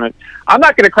 I'm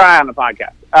not going to cry on the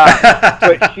podcast,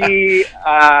 but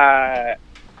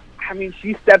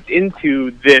she stepped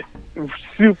into this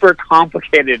super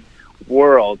complicated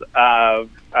world of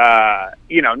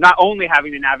not only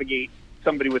having to navigate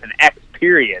somebody with an X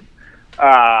period,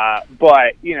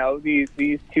 but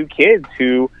these two kids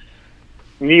who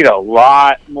need a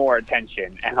lot more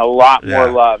attention and a lot more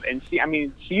love. And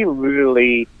she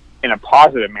literally, in a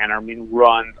positive manner,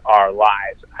 runs our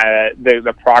lives.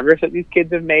 The progress that these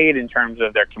kids have made in terms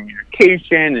of their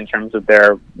communication, in terms of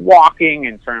their walking,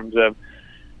 in terms of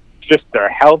just their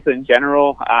health in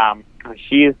general,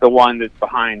 she is the one that's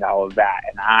behind all of that.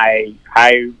 And I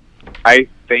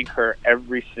thank her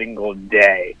every single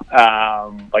day,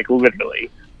 literally.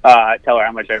 Tell her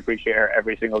how much I appreciate her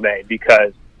every single day,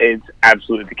 because it's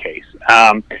absolutely the case.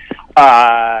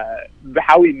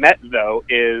 How we met, though,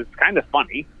 is kind of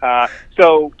funny.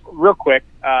 So, real quick,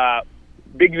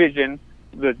 Big Vision,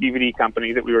 the DVD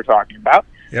company that we were talking about,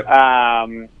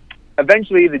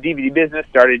 eventually the DVD business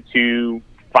started to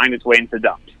find its way into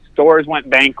dumps. Stores went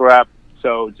bankrupt,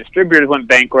 so distributors went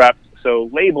bankrupt, so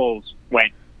labels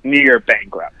went near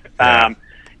bankrupt.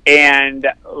 And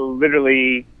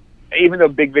literally, even though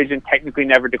Big Vision technically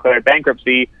never declared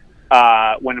bankruptcy,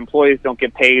 when employees don't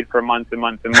get paid for months and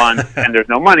months and months and there's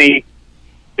no money,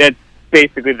 it's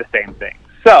basically the same thing.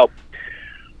 So,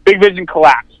 Big Vision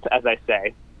collapsed, as I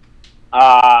say.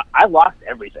 I lost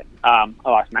everything. I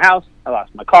lost my house, I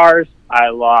lost my cars, I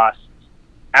lost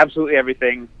absolutely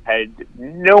everything, had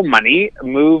no money,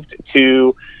 moved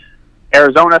to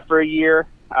Arizona for a year,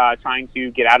 trying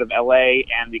to get out of LA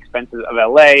and the expenses of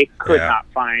LA, could not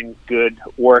find good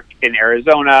work in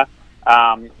Arizona.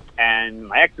 And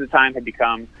my ex at the time had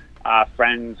become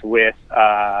friends with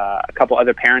a couple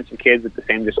other parents and kids with the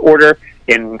same disorder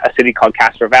in a city called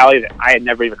Castro Valley that I had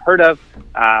never even heard of,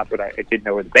 but I did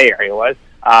know where the Bay Area was.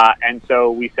 And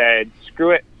so we said,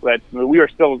 screw it.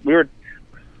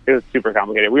 It was super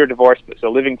complicated. We were divorced, but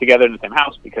still living together in the same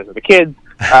house because of the kids.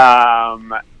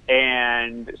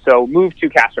 And so moved to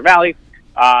Castro Valley.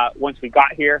 Once we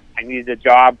got here, I needed a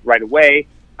job right away.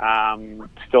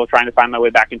 Still trying to find my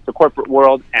way back into the corporate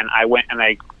world. And I went and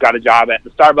I got a job at the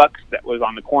Starbucks that was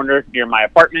on the corner near my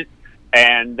apartment,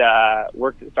 and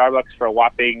worked at Starbucks for a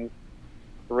whopping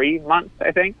 3 months,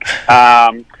 I think.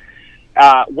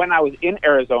 When I was in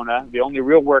Arizona, the only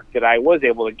real work that I was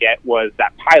able to get was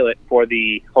that pilot for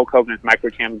the Hulk Hogan's Micro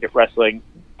Championship Wrestling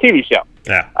TV show.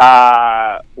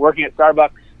 Yeah. Working at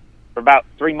Starbucks for about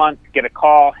 3 months, get a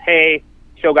call, hey,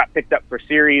 show got picked up for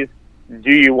series.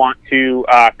 Do you want to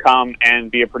come and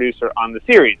be a producer on the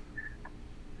series?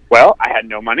 Well, I had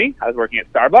no money. I was working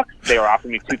at Starbucks. They were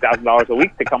offering me $2,000 a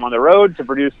week to come on the road to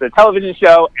produce the television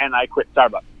show, and I quit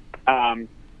Starbucks. And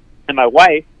my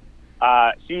wife,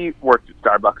 she worked at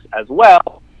Starbucks as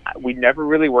well. We never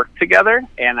really worked together,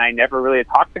 and I never really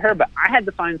talked to her, but I had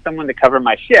to find someone to cover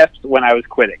my shift when I was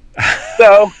quitting.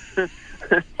 So,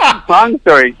 long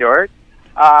story short,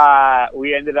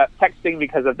 we ended up texting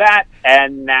because of that,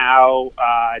 and now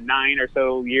 9 or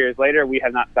so years later, we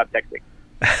have not stopped texting.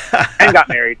 And got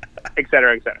married, et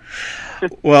cetera, et cetera.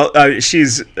 Well,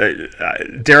 she's,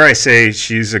 dare I say,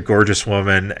 she's a gorgeous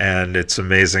woman, and it's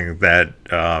amazing that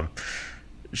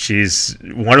she's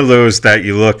one of those that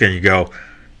you look and you go,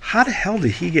 how the hell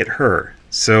did he get her?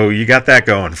 So you got that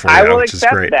going for you, which is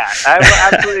great. I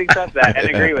will absolutely accept that and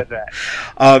agree with that.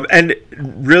 And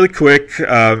really quick,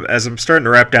 as I'm starting to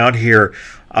wrap down here,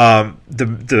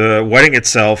 the wedding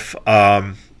itself,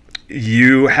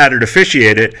 you had it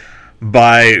officiated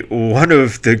by one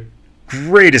of the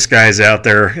greatest guys out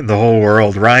there in the whole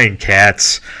world, Ryan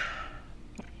Katz.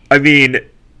 I mean,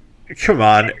 come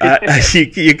on,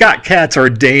 you got Katz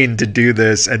ordained to do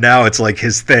this, and now it's like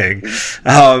his thing.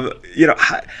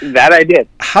 That I did.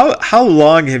 How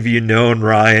long have you known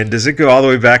Ryan? Does it go all the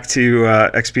way back to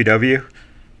XPW?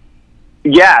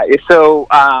 Yeah, so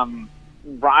I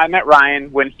met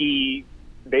Ryan when he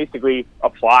basically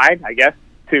applied, I guess,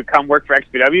 to come work for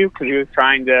XPW because he was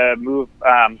trying to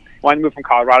wanted to move from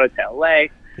Colorado to LA.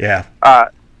 Yeah.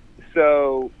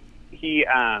 So he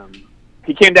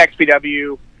came to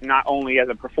XPW not only as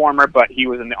a performer, but he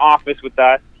was in the office with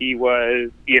us. He was,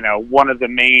 one of the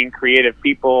main creative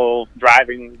people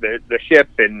driving the ship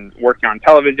and working on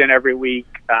television every week.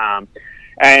 And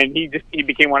he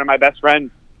became one of my best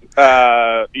friends,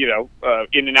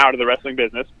 in and out of the wrestling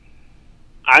business.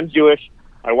 I'm Jewish.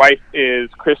 My wife is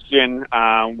Christian.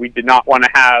 We did not want to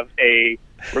have a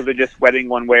religious wedding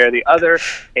one way or the other.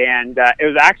 And it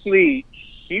was actually,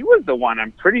 she was the one,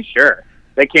 I'm pretty sure,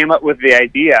 that came up with the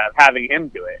idea of having him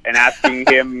do it and asking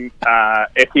him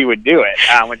if he would do it,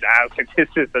 which I was like, this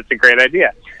is such a great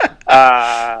idea.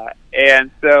 And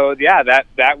so, yeah,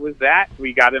 that was that.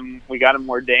 We got him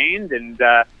ordained, and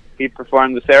he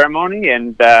performed the ceremony,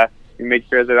 and we made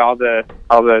sure that all the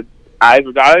I's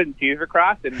were dotted and T's were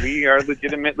crossed, and we are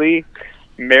legitimately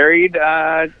married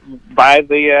by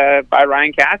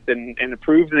Ryan Katz and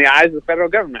approved in the eyes of the federal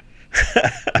government.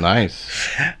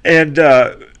 Nice. And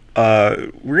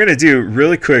we're going to do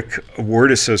really quick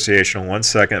word association in 1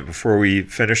 second before we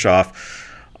finish off.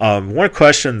 One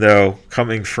question, though,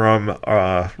 coming from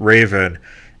Raven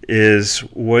is,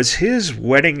 was his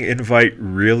wedding invite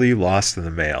really lost in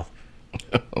the mail?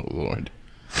 Oh, Lord.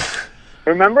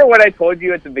 Remember what I told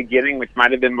you at the beginning, which might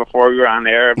have been before we were on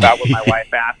air, about what my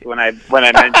wife asked when I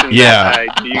mentioned Yeah. that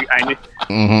I knew. Just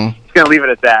going to leave it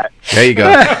at that. There you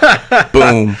go.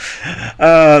 Boom.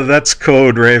 That's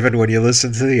code, Raven. When you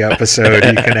listen to the episode,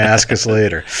 you can ask us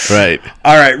later. Right.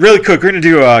 All right, really quick. We're going to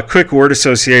do a quick word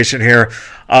association here.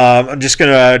 I'm just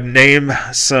going to name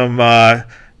some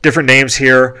different names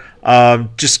here.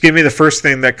 Just give me the first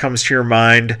thing that comes to your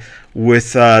mind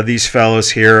with these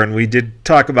fellows here, and we did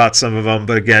talk about some of them,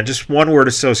 but again, just one word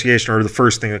association or the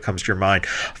first thing that comes to your mind.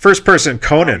 First person,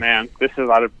 Conan. Oh, man, this is a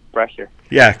lot of pressure.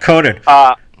 Yeah, Conan.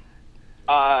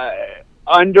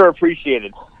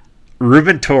 Underappreciated.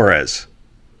 Ruben Torres.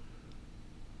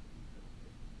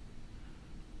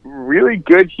 Really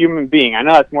good human being. I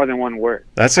know that's more than one word.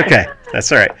 That's okay.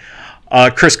 That's all right.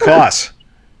 Chris Kloss.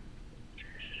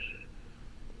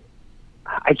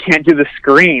 I can't do the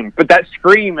scream, but that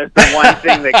scream is the one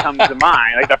thing that comes to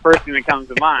mind. Like the first thing that comes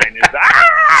to mind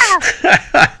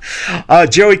is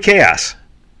Joey Chaos.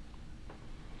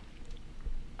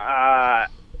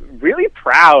 Really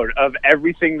proud of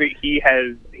everything that he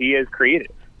has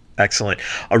created. Excellent.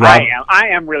 I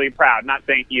am really proud. Not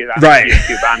saying he is on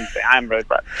YouTube. I'm really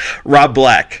proud. Rob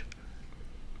Black.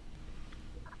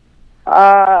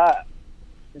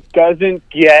 Doesn't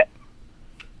get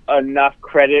enough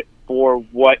credit for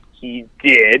what he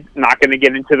did. Not going to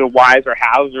get into the whys or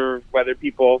hows or whether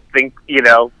people think,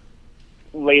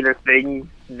 later things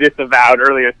disavowed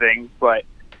earlier things, but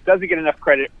doesn't get enough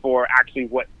credit for actually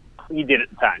what he did at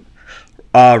the time.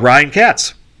 Ryan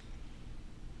Katz.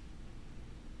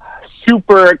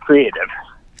 Super creative.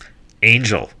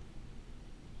 Angel.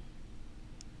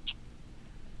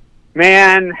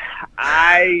 Man,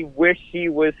 I wish he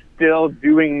was still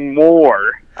doing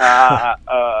more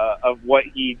of what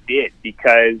he did,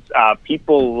 because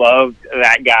people loved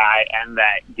that guy and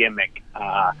that gimmick.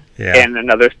 And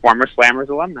another former Slammers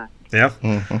alumni. Yeah.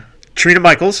 Trina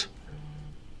Michaels.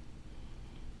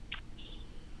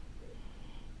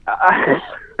 I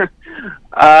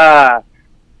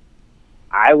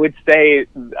would say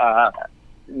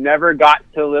never got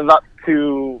to live up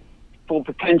to full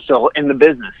potential in the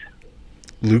business.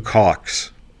 Luke Hawx.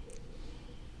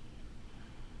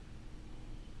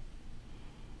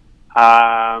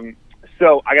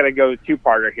 So I got to go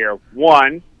two-parter here.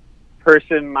 One,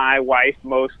 person my wife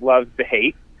most loves to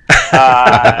hate,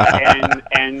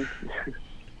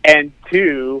 and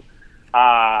two,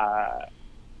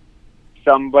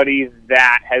 somebody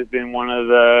that has been one of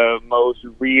the most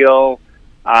real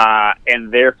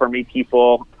and there for me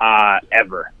people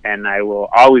ever, and I will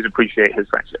always appreciate his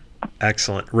friendship.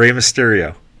 Excellent. Rey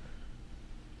Mysterio.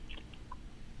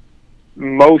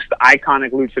 Most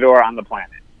iconic luchador on the planet.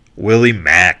 Willie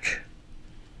Mack.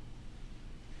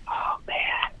 Oh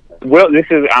man. Well, this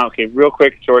is okay. Real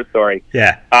quick, short story.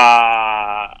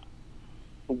 Yeah.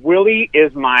 Willie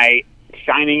is my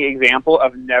shining example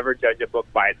of never judge a book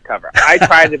by its cover. I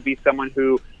try to be someone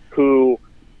who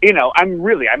you know, I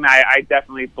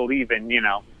definitely believe in, you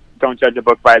know, don't judge a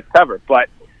book by its cover. But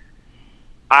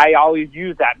I always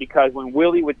use that because when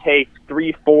Willie would take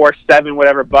 3, 4, 7,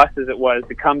 whatever buses it was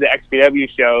to come to XPW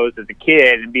shows as a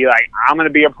kid and be like, I'm going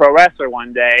to be a pro wrestler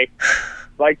one day.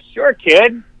 Like, sure,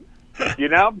 kid, you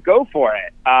know, go for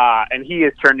it. And he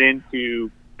has turned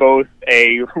into both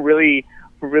a really,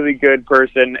 really good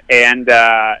person and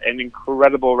an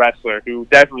incredible wrestler who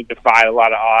definitely defied a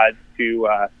lot of odds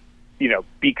to, you know,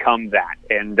 become that.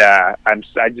 And I'm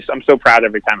so proud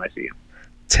every time I see him.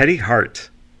 Teddy Hart.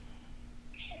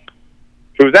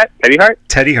 Who was that? Teddy Hart?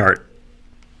 Teddy Hart.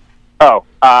 Oh,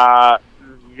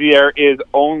 there is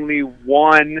only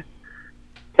one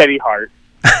Teddy Hart.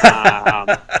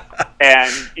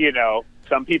 And, you know,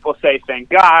 some people say, thank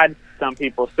God. Some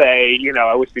people say, you know,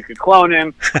 I wish we could clone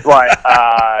him. But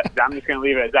I'm just going to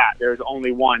leave it at that. There's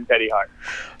only one Teddy Hart.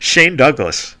 Shane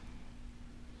Douglas.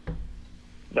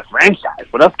 The franchise.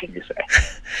 What else can you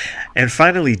say? And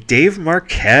finally, Dave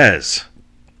Marquez.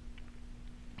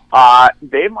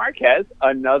 Dave Marquez,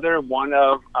 another one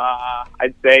of,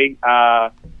 I'd say,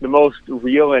 the most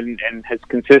real and has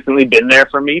consistently been there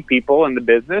for me, people in the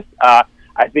business. I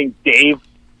think Dave,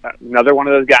 another one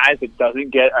of those guys that doesn't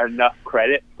get enough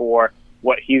credit for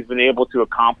what he's been able to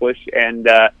accomplish and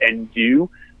do.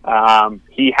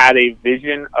 He had a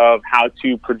vision of how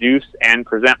to produce and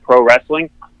present pro wrestling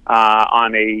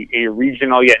on a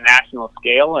regional yet national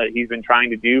scale that he's been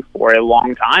trying to do for a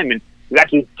long time. And he's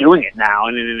actually doing it now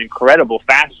and in an incredible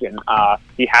fashion.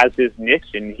 He has his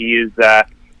niche, and he is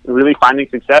really finding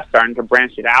success, starting to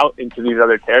branch it out into these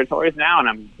other territories now, and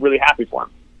I'm really happy for him.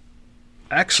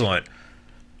 Excellent.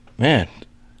 Man,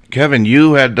 Kevin,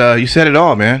 you said it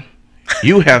all, man.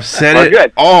 You have said Well, it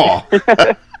good. all.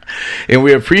 And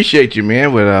we appreciate you,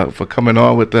 man, for coming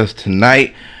on with us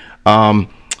tonight.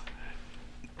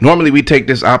 Normally, we take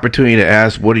this opportunity to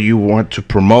ask, what do you want to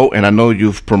promote? And I know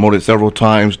you've promoted several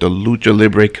times the Lucha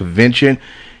Libre Convention.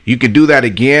 You could do that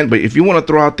again, but if you want to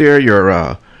throw out there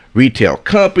your retail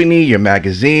company, your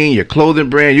magazine, your clothing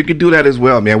brand, you could do that as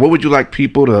well, man. What would you like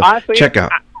people to Honestly, check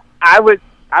out? I would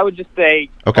just say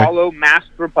Okay. follow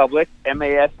Masked Republic,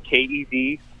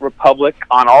 MASKED Republic,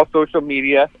 on all social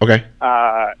media. Okay.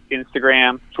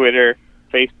 Instagram, Twitter,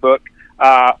 Facebook.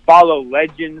 Follow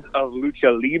Legends of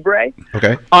Lucha Libre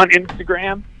Okay. on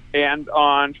Instagram and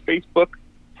on Facebook.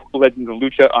 Legends of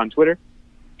Lucha on Twitter.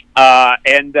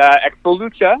 And Expo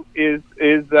Lucha is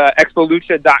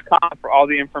expolucha.com for all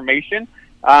the information.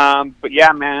 But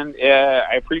yeah, man,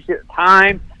 I appreciate the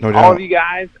time. No doubt. All of you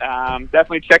guys.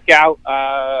 Definitely check out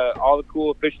all the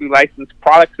cool officially licensed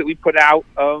products that we put out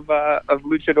of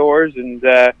luchadors and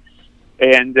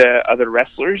other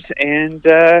wrestlers. And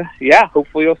yeah,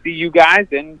 hopefully you'll see you guys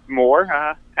and more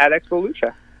at Expo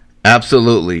Lucha.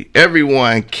 Absolutely.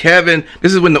 Everyone, Kevin,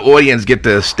 this is when the audience get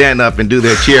to stand up and do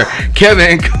their cheer.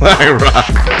 Kevin Kleinrock.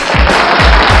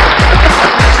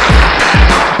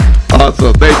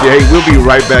 Awesome. Thank you. Hey, we'll be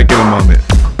right back in a moment.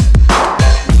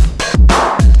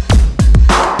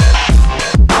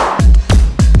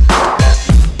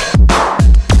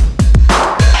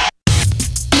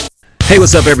 Hey,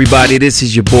 what's up, everybody? This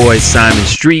is your boy Simon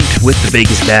Street with the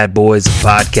biggest bad boys of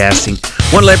podcasting.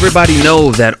 Want to let everybody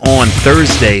know that on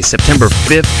Thursday, September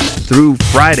 5th through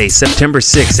Friday, September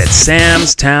 6th at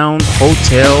Sam's Town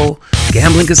Hotel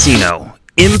Gambling Casino,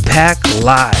 Impact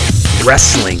Live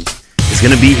Wrestling is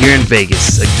going to be here in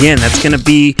Vegas. Again, that's going to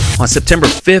be on September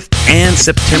 5th and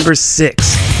September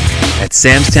 6th at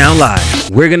Sam's Town Live.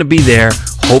 We're going to be there.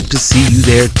 Hope to see you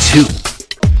there too.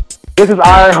 This is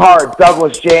Ironheart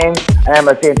Douglas James. I am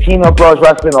a Santino Bros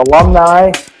Wrestling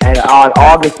alumni, and on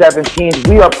August 17th,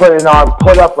 we are putting on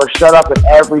Put Up or Shut Up, and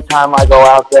every time I go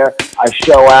out there, I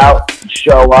show out,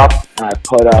 show up, and I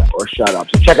put up or shut up.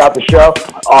 So check out the show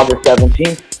on August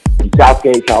 17th in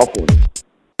Southgate, California.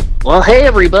 Well, hey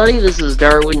everybody, this is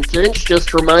Darwin Finch,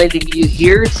 just reminding you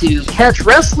here to catch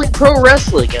Wrestling Pro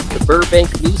Wrestling at the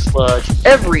Burbank Moose Lodge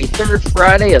every third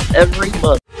Friday of every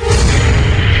month.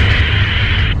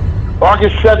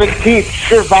 August 17th,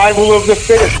 Survival of the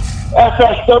Fittest.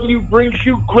 FSW brings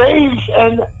you Graves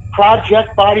and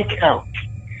Project Body Count.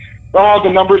 Oh,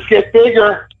 the numbers get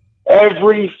bigger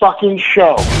every fucking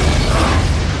show.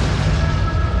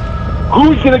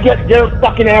 Who's gonna get their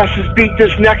fucking asses beat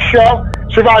this next show?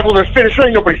 Survival of the Fittest. There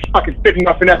ain't nobody fucking fit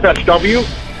enough in FSW.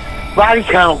 Body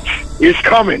Count is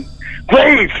coming.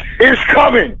 Graves is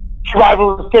coming.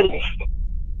 Survival of the Fittest.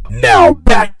 Now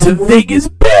back to Vegas,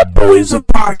 bad boys of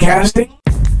podcasting.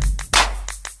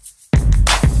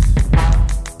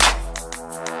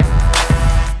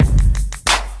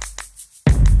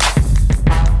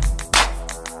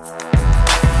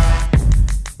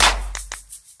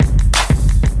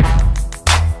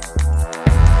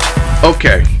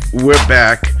 Okay, we're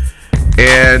back,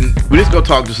 and we're just gonna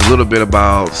talk just a little bit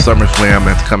about SummerSlam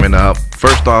that's coming up.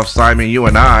 First off, Simon, you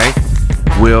and I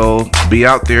will be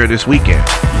out there this weekend.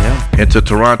 Into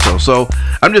Toronto. So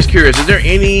I'm just curious, is there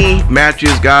any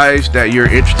matches, guys, that you're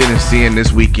interested in seeing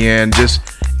this weekend? Just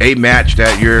a match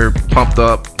that you're pumped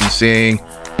up and seeing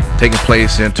taking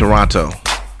place in Toronto?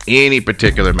 Any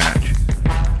particular match?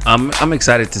 I'm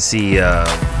excited to see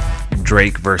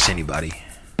Drake versus anybody.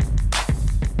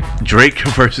 Drake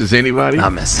versus anybody?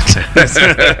 I'm messing.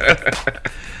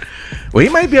 Well, he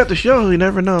might be at the show. You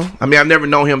never know. I mean, I've never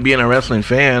known him being a wrestling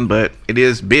fan, but it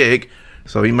is big,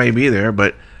 so he may be there.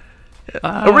 But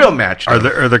a real match. Are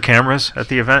there cameras at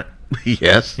the event?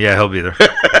 Yes. Yeah, he'll be there.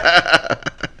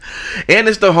 And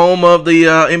it's the home of the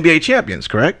NBA champions,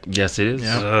 correct? Yes, it is.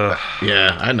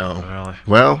 Yeah, I know. Really?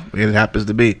 Well, it happens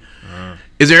to be.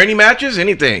 Is there any matches?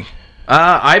 Anything?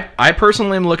 I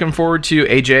personally am looking forward to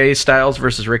AJ Styles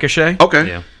versus Ricochet.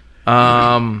 Okay.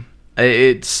 Yeah.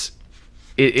 It's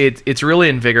really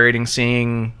invigorating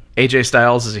seeing AJ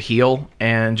Styles as a heel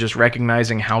and just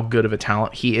recognizing how good of a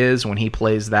talent he is when he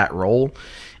plays that role.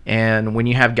 And when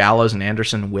you have Gallows and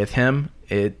Anderson with him,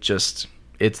 it's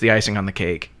the icing on the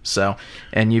cake. So,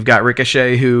 and you've got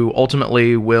Ricochet, who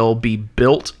ultimately will be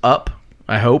built up,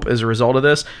 I hope, as a result of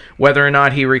this. Whether or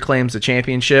not he reclaims the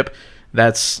championship,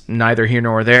 that's neither here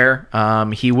nor there.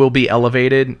 He will be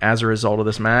elevated as a result of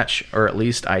this match, or at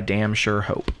least I damn sure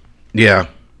hope. Yeah.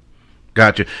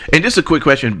 Gotcha. And just a quick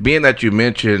question, being that you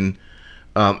mentioned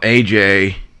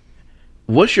AJ,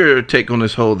 what's your take on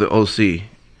this whole the OC? Do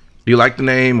you like the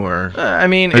name, or I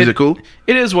mean, is it cool?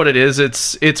 It is what it is.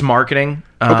 It's marketing.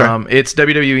 Okay. It's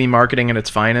WWE marketing at its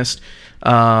finest.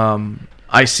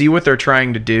 I see what they're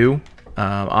trying to do.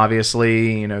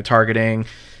 Obviously, targeting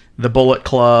the Bullet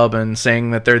Club and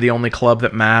saying that they're the only club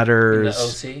that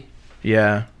matters. The OC?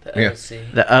 Yeah. The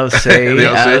OC. The OC.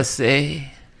 The OC.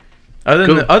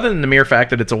 Other than the mere fact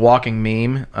that it's a walking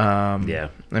meme, Yeah.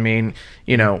 I mean,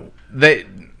 the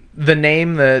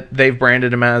name that they've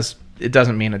branded him as, it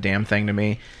doesn't mean a damn thing to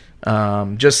me.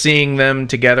 Just seeing them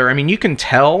together, I mean, you can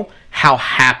tell how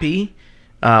happy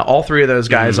all three of those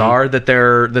guys are that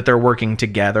they're working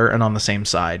together and on the same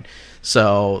side.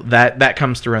 So that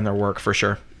comes through in their work for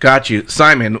sure. Got you,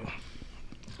 Simon.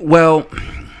 Well,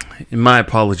 my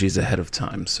apologies ahead of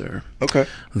time, sir. Okay.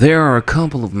 There are a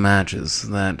couple of matches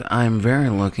that I'm very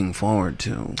looking forward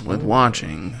to with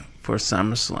watching for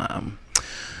SummerSlam.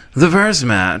 The first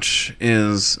match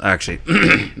is actually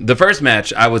the first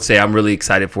match I would say I'm really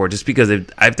excited for, just because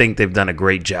I think they've done a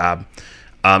great job.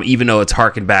 Even though it's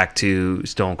harkened back to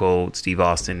Stone Cold, Steve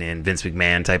Austin, and Vince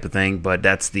McMahon type of thing, but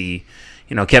that's the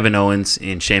Kevin Owens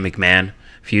and Shane McMahon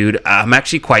feud. I'm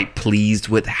actually quite pleased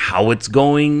with how it's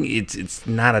going. It's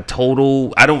not a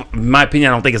total, in my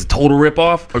opinion, I don't think it's a total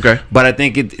ripoff. Okay. But I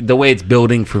think the way it's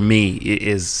building for me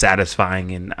is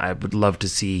satisfying, and I would love to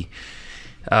see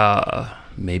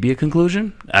maybe a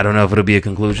conclusion. I don't know if it'll be a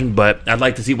conclusion, but I'd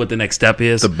like to see what the next step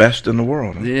is. The best in the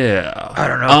world. Huh? Yeah. I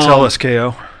don't know. Tell us,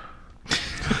 KO.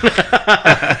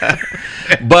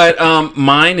 But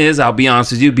mine is, I'll be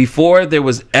honest with you, before there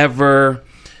was ever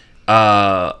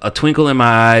a twinkle in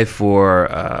my eye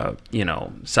for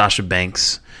Sasha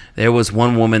Banks. There was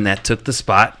one woman that took the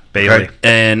spot, Bailey,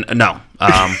 and no,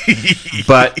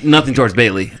 but nothing towards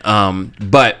Bailey.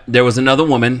 But there was another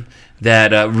woman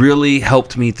that really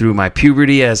helped me through my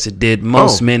puberty, as it did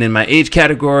most men in my age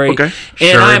category. Okay, and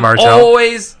Sherry I'm Martel.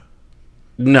 always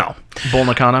no, Bull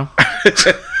Nakano,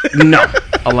 no,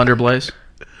 Alundra Blaze.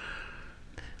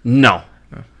 no.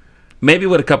 Maybe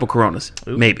with a couple Coronas.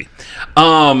 Ooh. Maybe.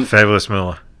 Fabulous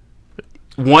Moolah.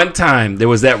 One time, there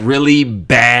was that really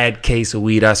bad case of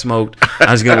weed I smoked.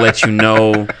 I was going to let you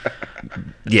know.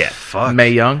 Yeah. Fuck. Mae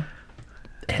Young.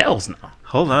 Hells no.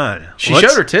 Hold on. She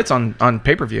showed her tits on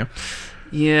pay-per-view.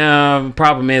 Yeah,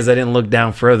 problem is I didn't look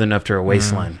down further enough to her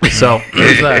waistline. So,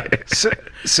 Who's that?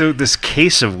 So this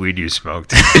case of weed you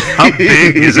smoked, how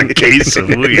big is a case of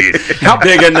weed? how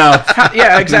big enough?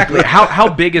 Yeah, exactly. How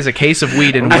big is a case of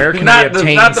weed, and where can we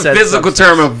obtain not the said physical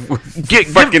substance? term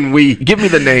of fucking weed. Give me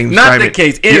the names. Not Simon. the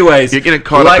case. Anyways, you're getting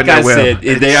caught like up in the web.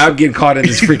 I said, I'm getting caught in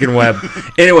this freaking web.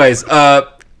 Anyways,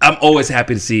 I'm always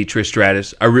happy to see Trish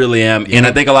Stratus. I really am, and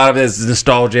I think a lot of it is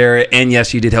nostalgia era. And yes,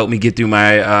 she did help me get through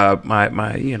my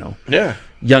my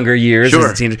younger years as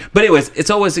a teenager. But anyways,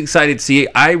 it's always exciting to see.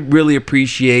 I really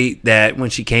appreciate that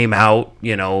when she came out,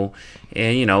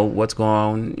 and what's going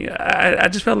on. I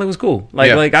just felt like it was cool.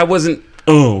 Like I wasn't.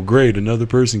 Oh, great! Another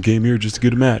person came here just to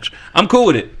get a match. I'm cool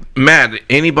with it. Matt,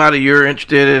 anybody you're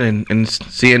interested in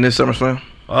seeing this SummerSlam?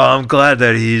 I'm glad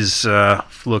that he's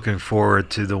looking forward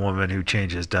to the woman who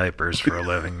changes diapers for a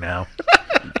living now.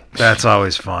 That's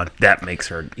always fun. That makes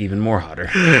her even more hotter.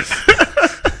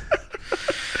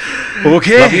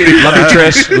 Okay. Love you,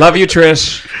 Trish. Love you,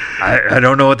 Trish. I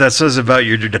don't know what that says about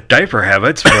your diaper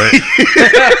habits, but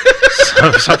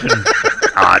something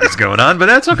odd is going on, but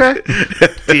that's okay.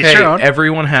 Hey,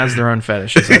 everyone has their own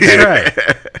fetishes. That's right.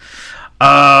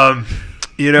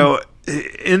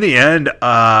 In the end,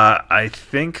 I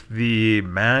think the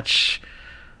match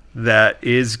that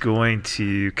is going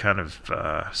to kind of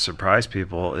surprise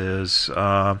people is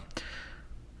I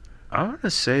want to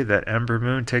say that Ember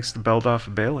Moon takes the belt off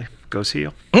of Bailey, goes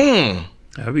heel.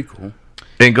 That'd be cool.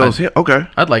 And goes heel. Okay,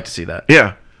 I'd like to see that.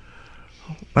 Yeah,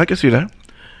 I can see that.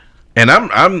 And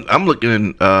I'm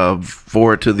looking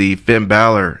forward to the Finn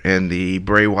Balor and the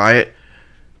Bray Wyatt.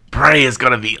 Bray is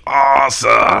gonna be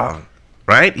awesome,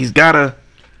 right? He's gonna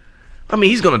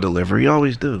deliver. He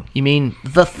always do. You mean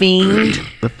The Fiend?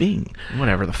 The Fiend.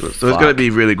 Whatever the fuck. So it's gonna be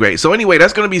really great. So anyway,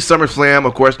 that's gonna be SummerSlam.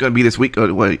 Of course, gonna be this week.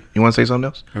 Wait, you want to say something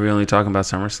else? Are we only talking about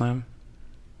SummerSlam?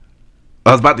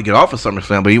 I was about to get off of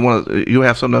SummerSlam, but you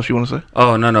have something else you want to say?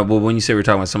 Oh no! But when you say we're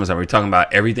talking about SummerSlam, are we talking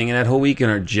about everything in that whole weekend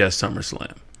or just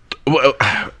SummerSlam? Well,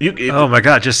 oh my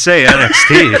God! Just say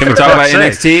NXT. Can we talk about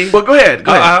NXT? Well, go ahead.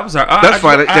 I'm sorry. That's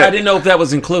fine. I didn't know if that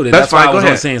was included. That's fine. Why I was go only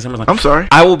ahead. saying SummerSlam. I'm sorry.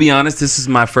 I will be honest. This is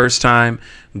my first time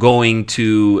going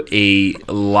to a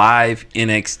live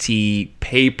NXT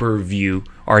pay-per-view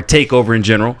or takeover in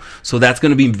general. So that's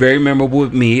going to be very memorable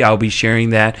with me. I'll be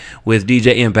sharing that with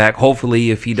DJ Impact.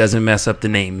 Hopefully, if he doesn't mess up the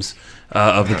names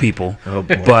of the people. Oh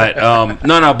boy. But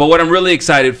no. But what I'm really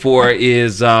excited for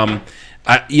is.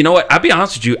 You know what? I'll be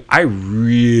honest with you. I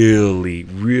really,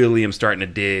 really am starting to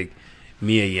dig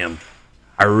Mia Yim.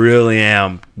 I really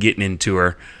am getting into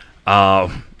her.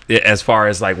 As far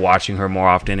as like watching her more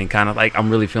often and kind of like I'm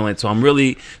really feeling it. So I'm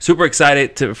really super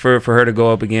excited for her to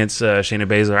go up against Shayna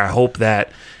Baszler. I hope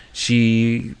that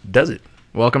she does it.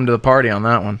 Welcome to the party on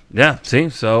that one. Yeah. See.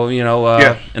 So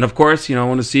and of course I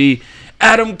want to see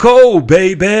Adam Cole,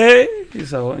 baby.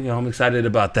 So I'm excited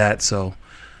about that. So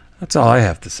that's all I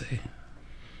have to say.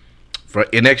 For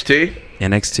NXT?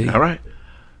 NXT. All right.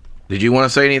 Did you want to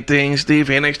say anything, Steve,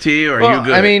 for NXT, or are you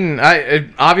good? I mean,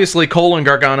 obviously Cole and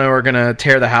Gargano are going to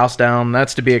tear the house down.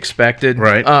 That's to be expected.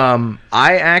 Right. I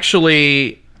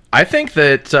think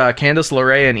that Candice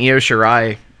LeRae and Io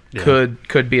Shirai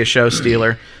could be a show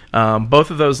stealer.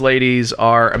 Both of those ladies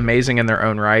are amazing in their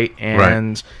own right,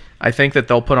 and I think that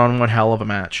they'll put on one hell of a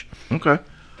match. Okay.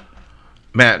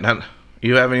 Matt,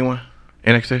 you have anyone?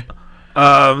 NXT?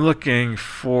 I'm looking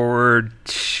forward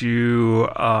to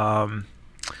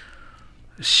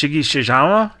Shigi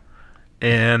Shijama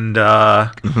and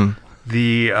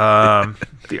the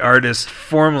artist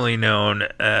formerly known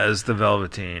as the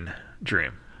Velveteen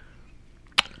Dream.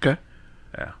 Okay.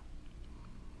 Yeah.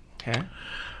 Okay.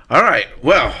 All right.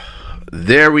 Well,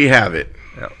 there we have it.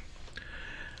 Yep.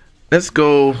 Let's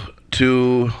go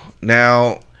to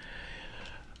now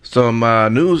some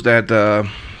news that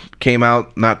came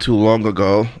out not too long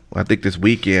ago. I think this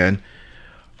weekend.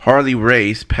 Harley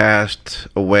Race passed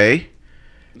away.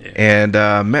 Yeah. And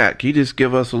Matt, can you just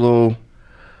give us a little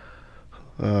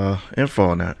info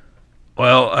on that?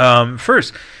 Well,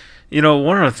 first,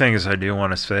 one of the things I do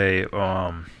want to say,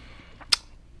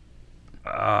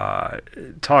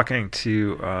 talking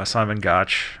to Simon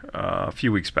Gotch a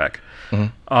few weeks back,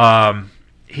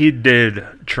 he did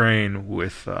train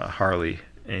with Harley,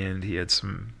 and he had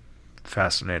some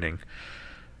fascinating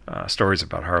stories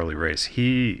about Harley Race.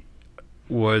 He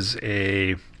was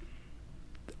a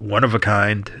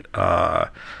one-of-a-kind,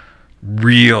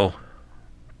 real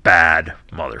bad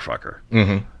motherfucker.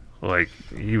 Like,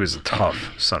 he was a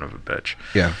tough son of a bitch.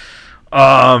 Yeah.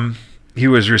 He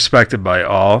was respected by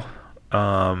all.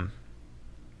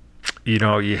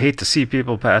 You hate to see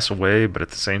people pass away, but at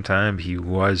the same time, he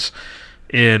was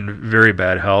in very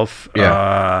bad health.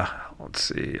 Yeah. Let's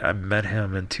see. I met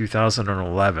him in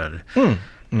 2011.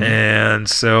 And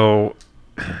so,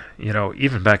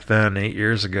 even back then, 8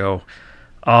 years ago,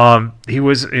 he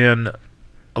was in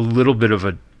a little bit of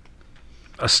a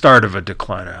start of a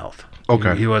decline of health.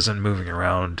 Okay. He wasn't moving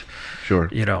around. Sure.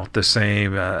 The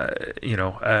same.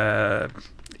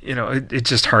 It's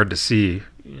just hard to see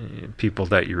people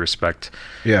that you respect.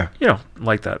 Yeah.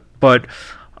 Like that. But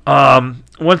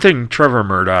one thing Trevor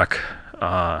Murdoch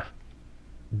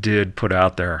did put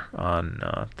out there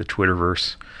on the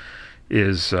Twitterverse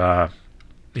is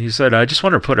he said, "I just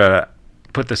want to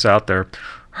put this out there.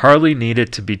 Harley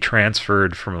needed to be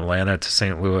transferred from Atlanta to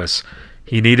St. Louis.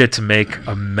 He needed to make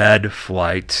a med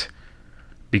flight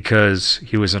because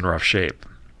he was in rough shape.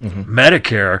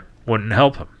 Medicare wouldn't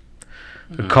help him.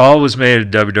 The call was made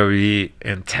at WWE,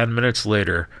 and 10 minutes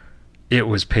later, it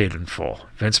was paid in full.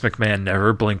 Vince McMahon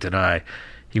never blinked an eye.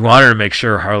 He wanted to make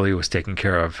sure Harley was taken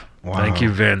care of. Wow. Thank you,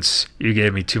 Vince. You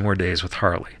gave me 2 more days with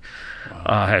Harley.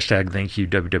 Hashtag thank you,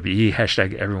 WWE.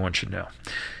 Hashtag everyone should know."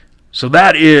 So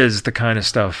that is the kind of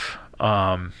stuff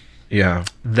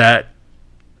that,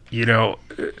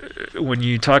 when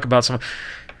you talk about someone,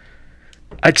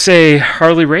 I'd say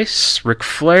Harley Race, Ric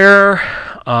Flair,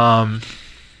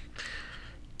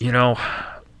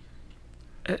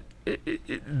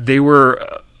 they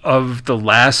were of the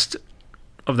last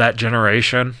of that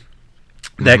generation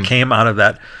that came out of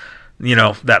that,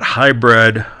 that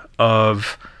hybrid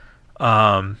of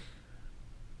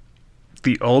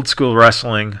the old school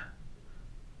wrestling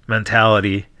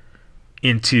mentality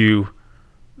into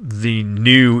the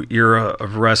new era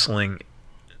of wrestling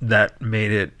that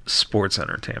made it sports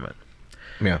entertainment.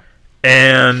 Yeah.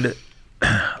 And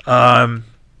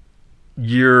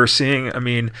you're seeing,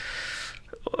 Nick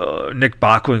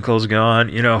Bockwinkel's gone,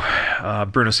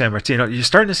 Bruno Sammartino. You're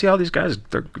starting to see all these guys,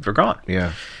 they're gone.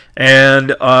 Yeah.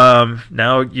 And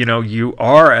now, you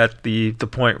are at the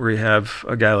point where you have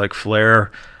a guy like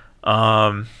Flair,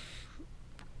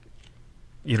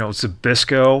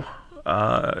 Zbyszko,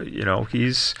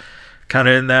 he's kind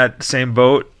of in that same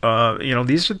boat.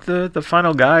 These are the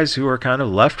final guys who are kind of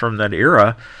left from that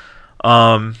era.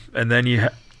 And then you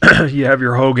have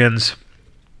your Hogans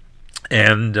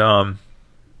and,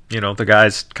 the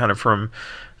guys kind of from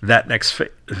that next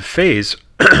phase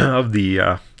of the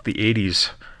 80s,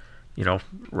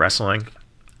 wrestling.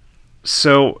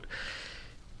 So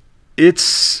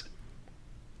it's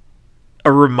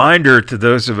a reminder to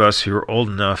those of us who are old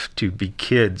enough to be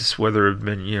kids, whether it have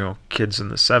been, kids in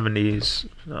the 70s,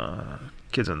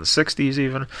 kids in the 60s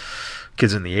even,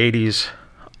 kids in the 80s,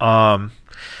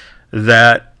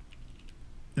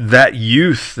 that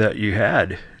youth that you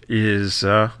had is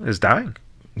dying.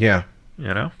 Yeah.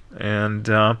 And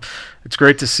it's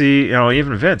great to see,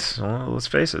 even Vince, let's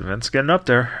face it, Vince getting up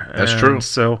there. That's true.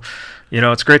 So,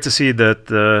 it's great to see that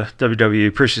the WWE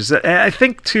appreciates that. And I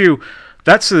think, too,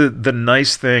 that's the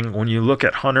nice thing when you look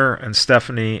at Hunter and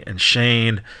Stephanie and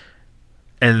Shane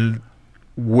and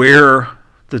where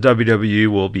the WWE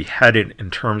will be headed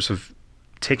in terms of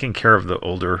taking care of the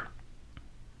older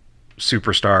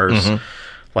superstars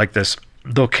like this.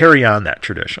 They'll carry on that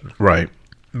tradition. Right.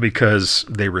 Because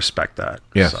they respect that.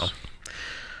 Yes. So.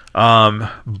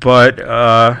 But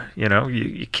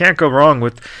you can't go wrong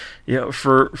with,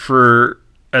 for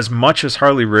as much as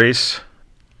Harley Race,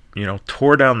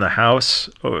 tore down the house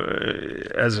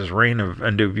as his reign of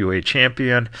NWA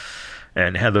champion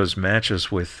and had those matches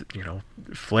with,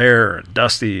 Flair and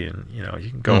Dusty and, you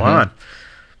can go on.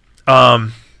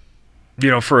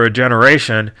 For a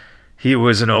generation, he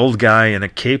was an old guy in a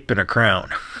cape and a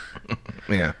crown.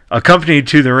 Yeah. Accompanied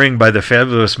to the ring by the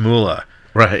fabulous Moolah.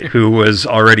 Right. Who was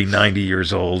already 90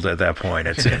 years old at that point,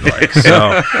 it seemed like.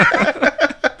 So,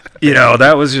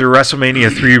 that was your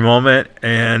WrestleMania 3 moment.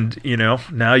 And,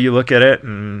 now you look at it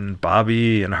and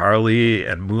Bobby and Harley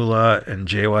and Moolah and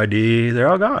JYD, they're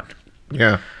all gone.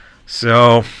 Yeah.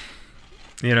 So,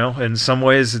 in some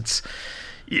ways it's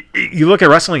you look at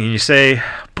wrestling and you say,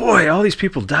 boy, all these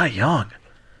people die young.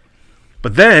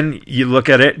 But then you look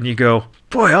at it and you go,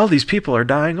 boy, all these people are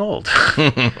dying old.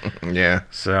 Yeah.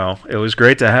 So it was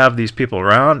great to have these people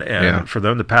around and for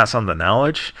them to pass on the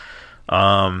knowledge.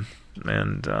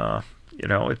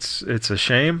 It's a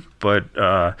shame, but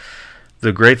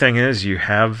the great thing is you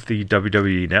have the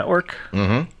WWE Network.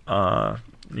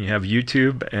 Mm-hmm. You have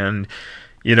YouTube, and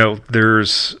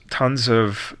there's tons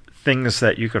of things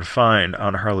that you can find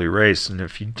on Harley Race. And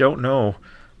if you don't know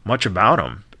much about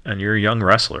them and you're a young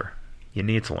wrestler, you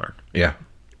need to learn. Yeah.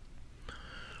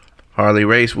 Harley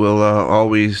Race will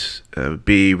always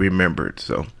be remembered.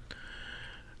 So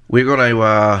we're going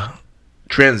to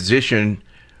transition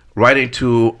right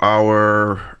into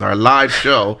our live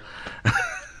show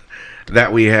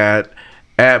that we had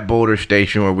at Boulder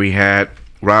Station, where we had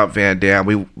Rob Van Dam.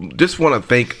 We just want to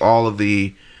thank all of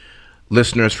the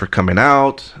listeners for coming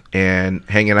out and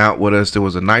hanging out with us. There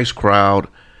was a nice crowd,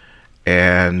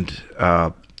 and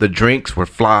the drinks were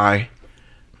fly.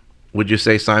 Would you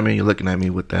say, Simon? You're looking at me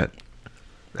with that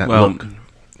look.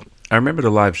 I remember the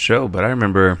live show, but I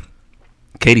remember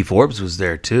Katie Forbes was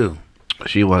there too.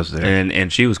 She was there,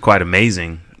 and she was quite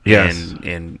amazing. Yes,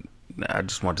 and I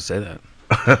just wanted to say that.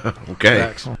 Okay.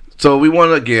 Excellent. So we want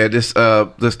to again just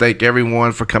thank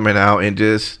everyone for coming out, and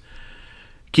just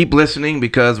keep listening,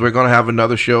 because we're going to have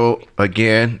another show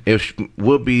again. It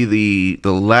will be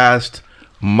the last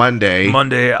Monday,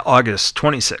 August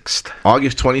 26th.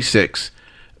 August 26th,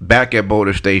 back at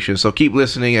Boulder Station. So keep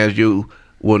listening, as you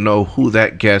will know who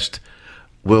that guest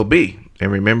will be.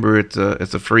 And remember, it's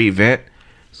a free event.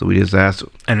 So we just asked.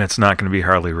 And it's not going to be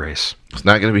Harley Race. It's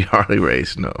not going to be Harley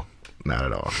Race. No, not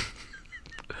at all.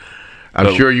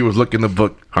 I'm sure you was looking to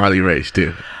book Harley Race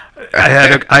too. I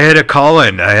had a call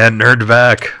in. I hadn't heard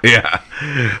back. Yeah.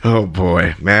 Oh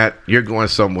boy, Matt, you're going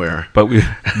somewhere. But we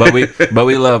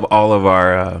love all of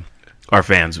our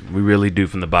fans. We really do,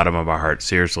 from the bottom of our hearts,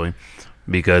 seriously,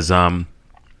 because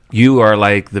you are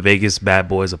like the Vegas bad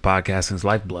boys of podcasting's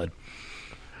lifeblood.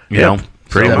 You know,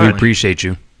 pretty so much. we appreciate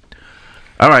you.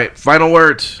 All right, final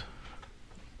words.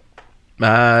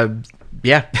 Yeah.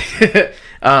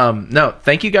 No,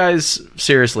 thank you guys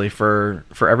seriously for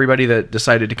everybody that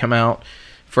decided to come out,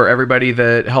 for everybody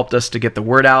that helped us to get the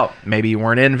word out. Maybe you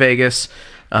weren't in Vegas.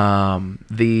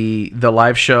 The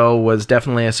live show was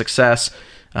definitely a success.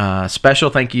 Special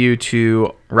thank you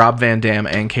to Rob Van Dam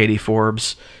and Katie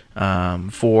Forbes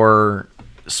for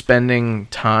spending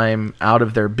time out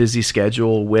of their busy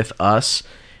schedule with us,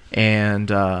 and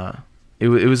it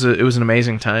was an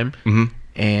amazing time. Mm-hmm.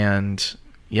 And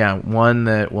yeah, one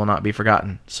that will not be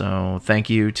forgotten. So thank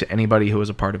you to anybody who was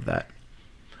a part of that.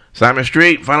 Simon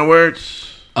Street, final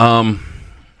words.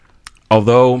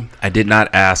 Although I did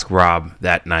not ask Rob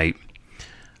that night,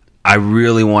 I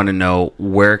really want to know,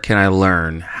 where can I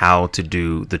learn how to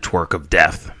do the twerk of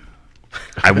death?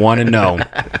 I want to know.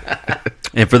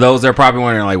 And for those that are probably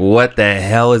wondering, like, what the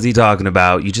hell is he talking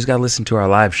about? You just got to listen to our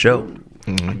live show,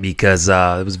 because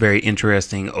it was very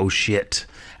interesting. Oh shit.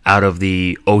 Out of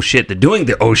the they're doing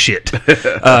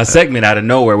the segment out of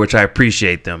nowhere, which I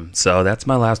appreciate them. So that's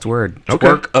my last word. Okay.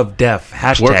 Twerk of death.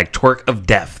 Hashtag twerk of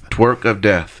death. Twerk of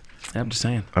death. I'm just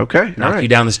saying. Okay. Knock you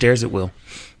down the stairs, it will.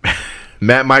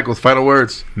 Matt Michaels, final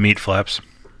words. Meat flaps.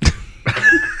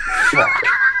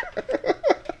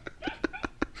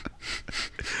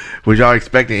 Was y'all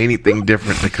expecting anything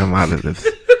different to come out of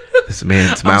this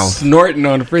man's mouth? Snorting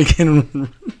on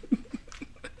freaking.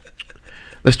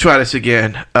 Let's try this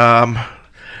again.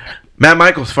 Matt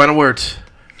Michaels, final words.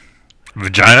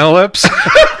 Vagina lips.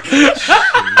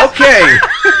 Okay.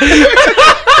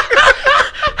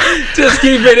 Just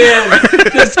keep it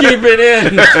in. Just keep it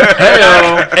in.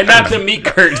 Hello. And not the meat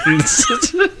curtains.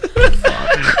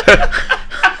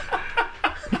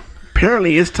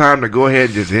 Apparently, it's time to go ahead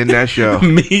and just end that show.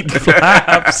 Meat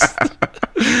flaps.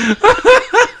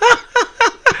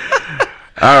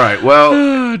 All right. Well,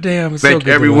 oh, damn. Thank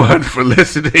everyone for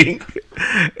listening.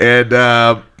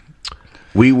 And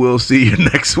we will see you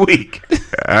next week.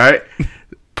 All right.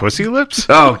 Pussy lips?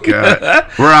 Oh,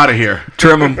 God. We're out of here.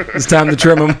 Trim them. It's time to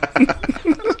trim them.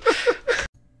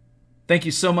 Thank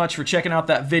you so much for checking out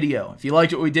that video. If you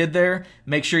liked what we did there,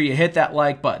 make sure you hit that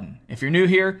like button. If you're new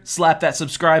here, slap that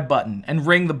subscribe button and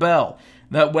ring the bell.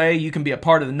 That way you can be a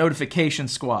part of the notification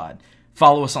squad.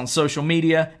 Follow us on social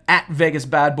media at Vegas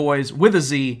Bad Boys with a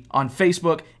Z on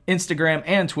Facebook, Instagram,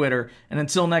 and Twitter. And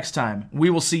until next time, we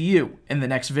will see you in the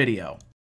next video.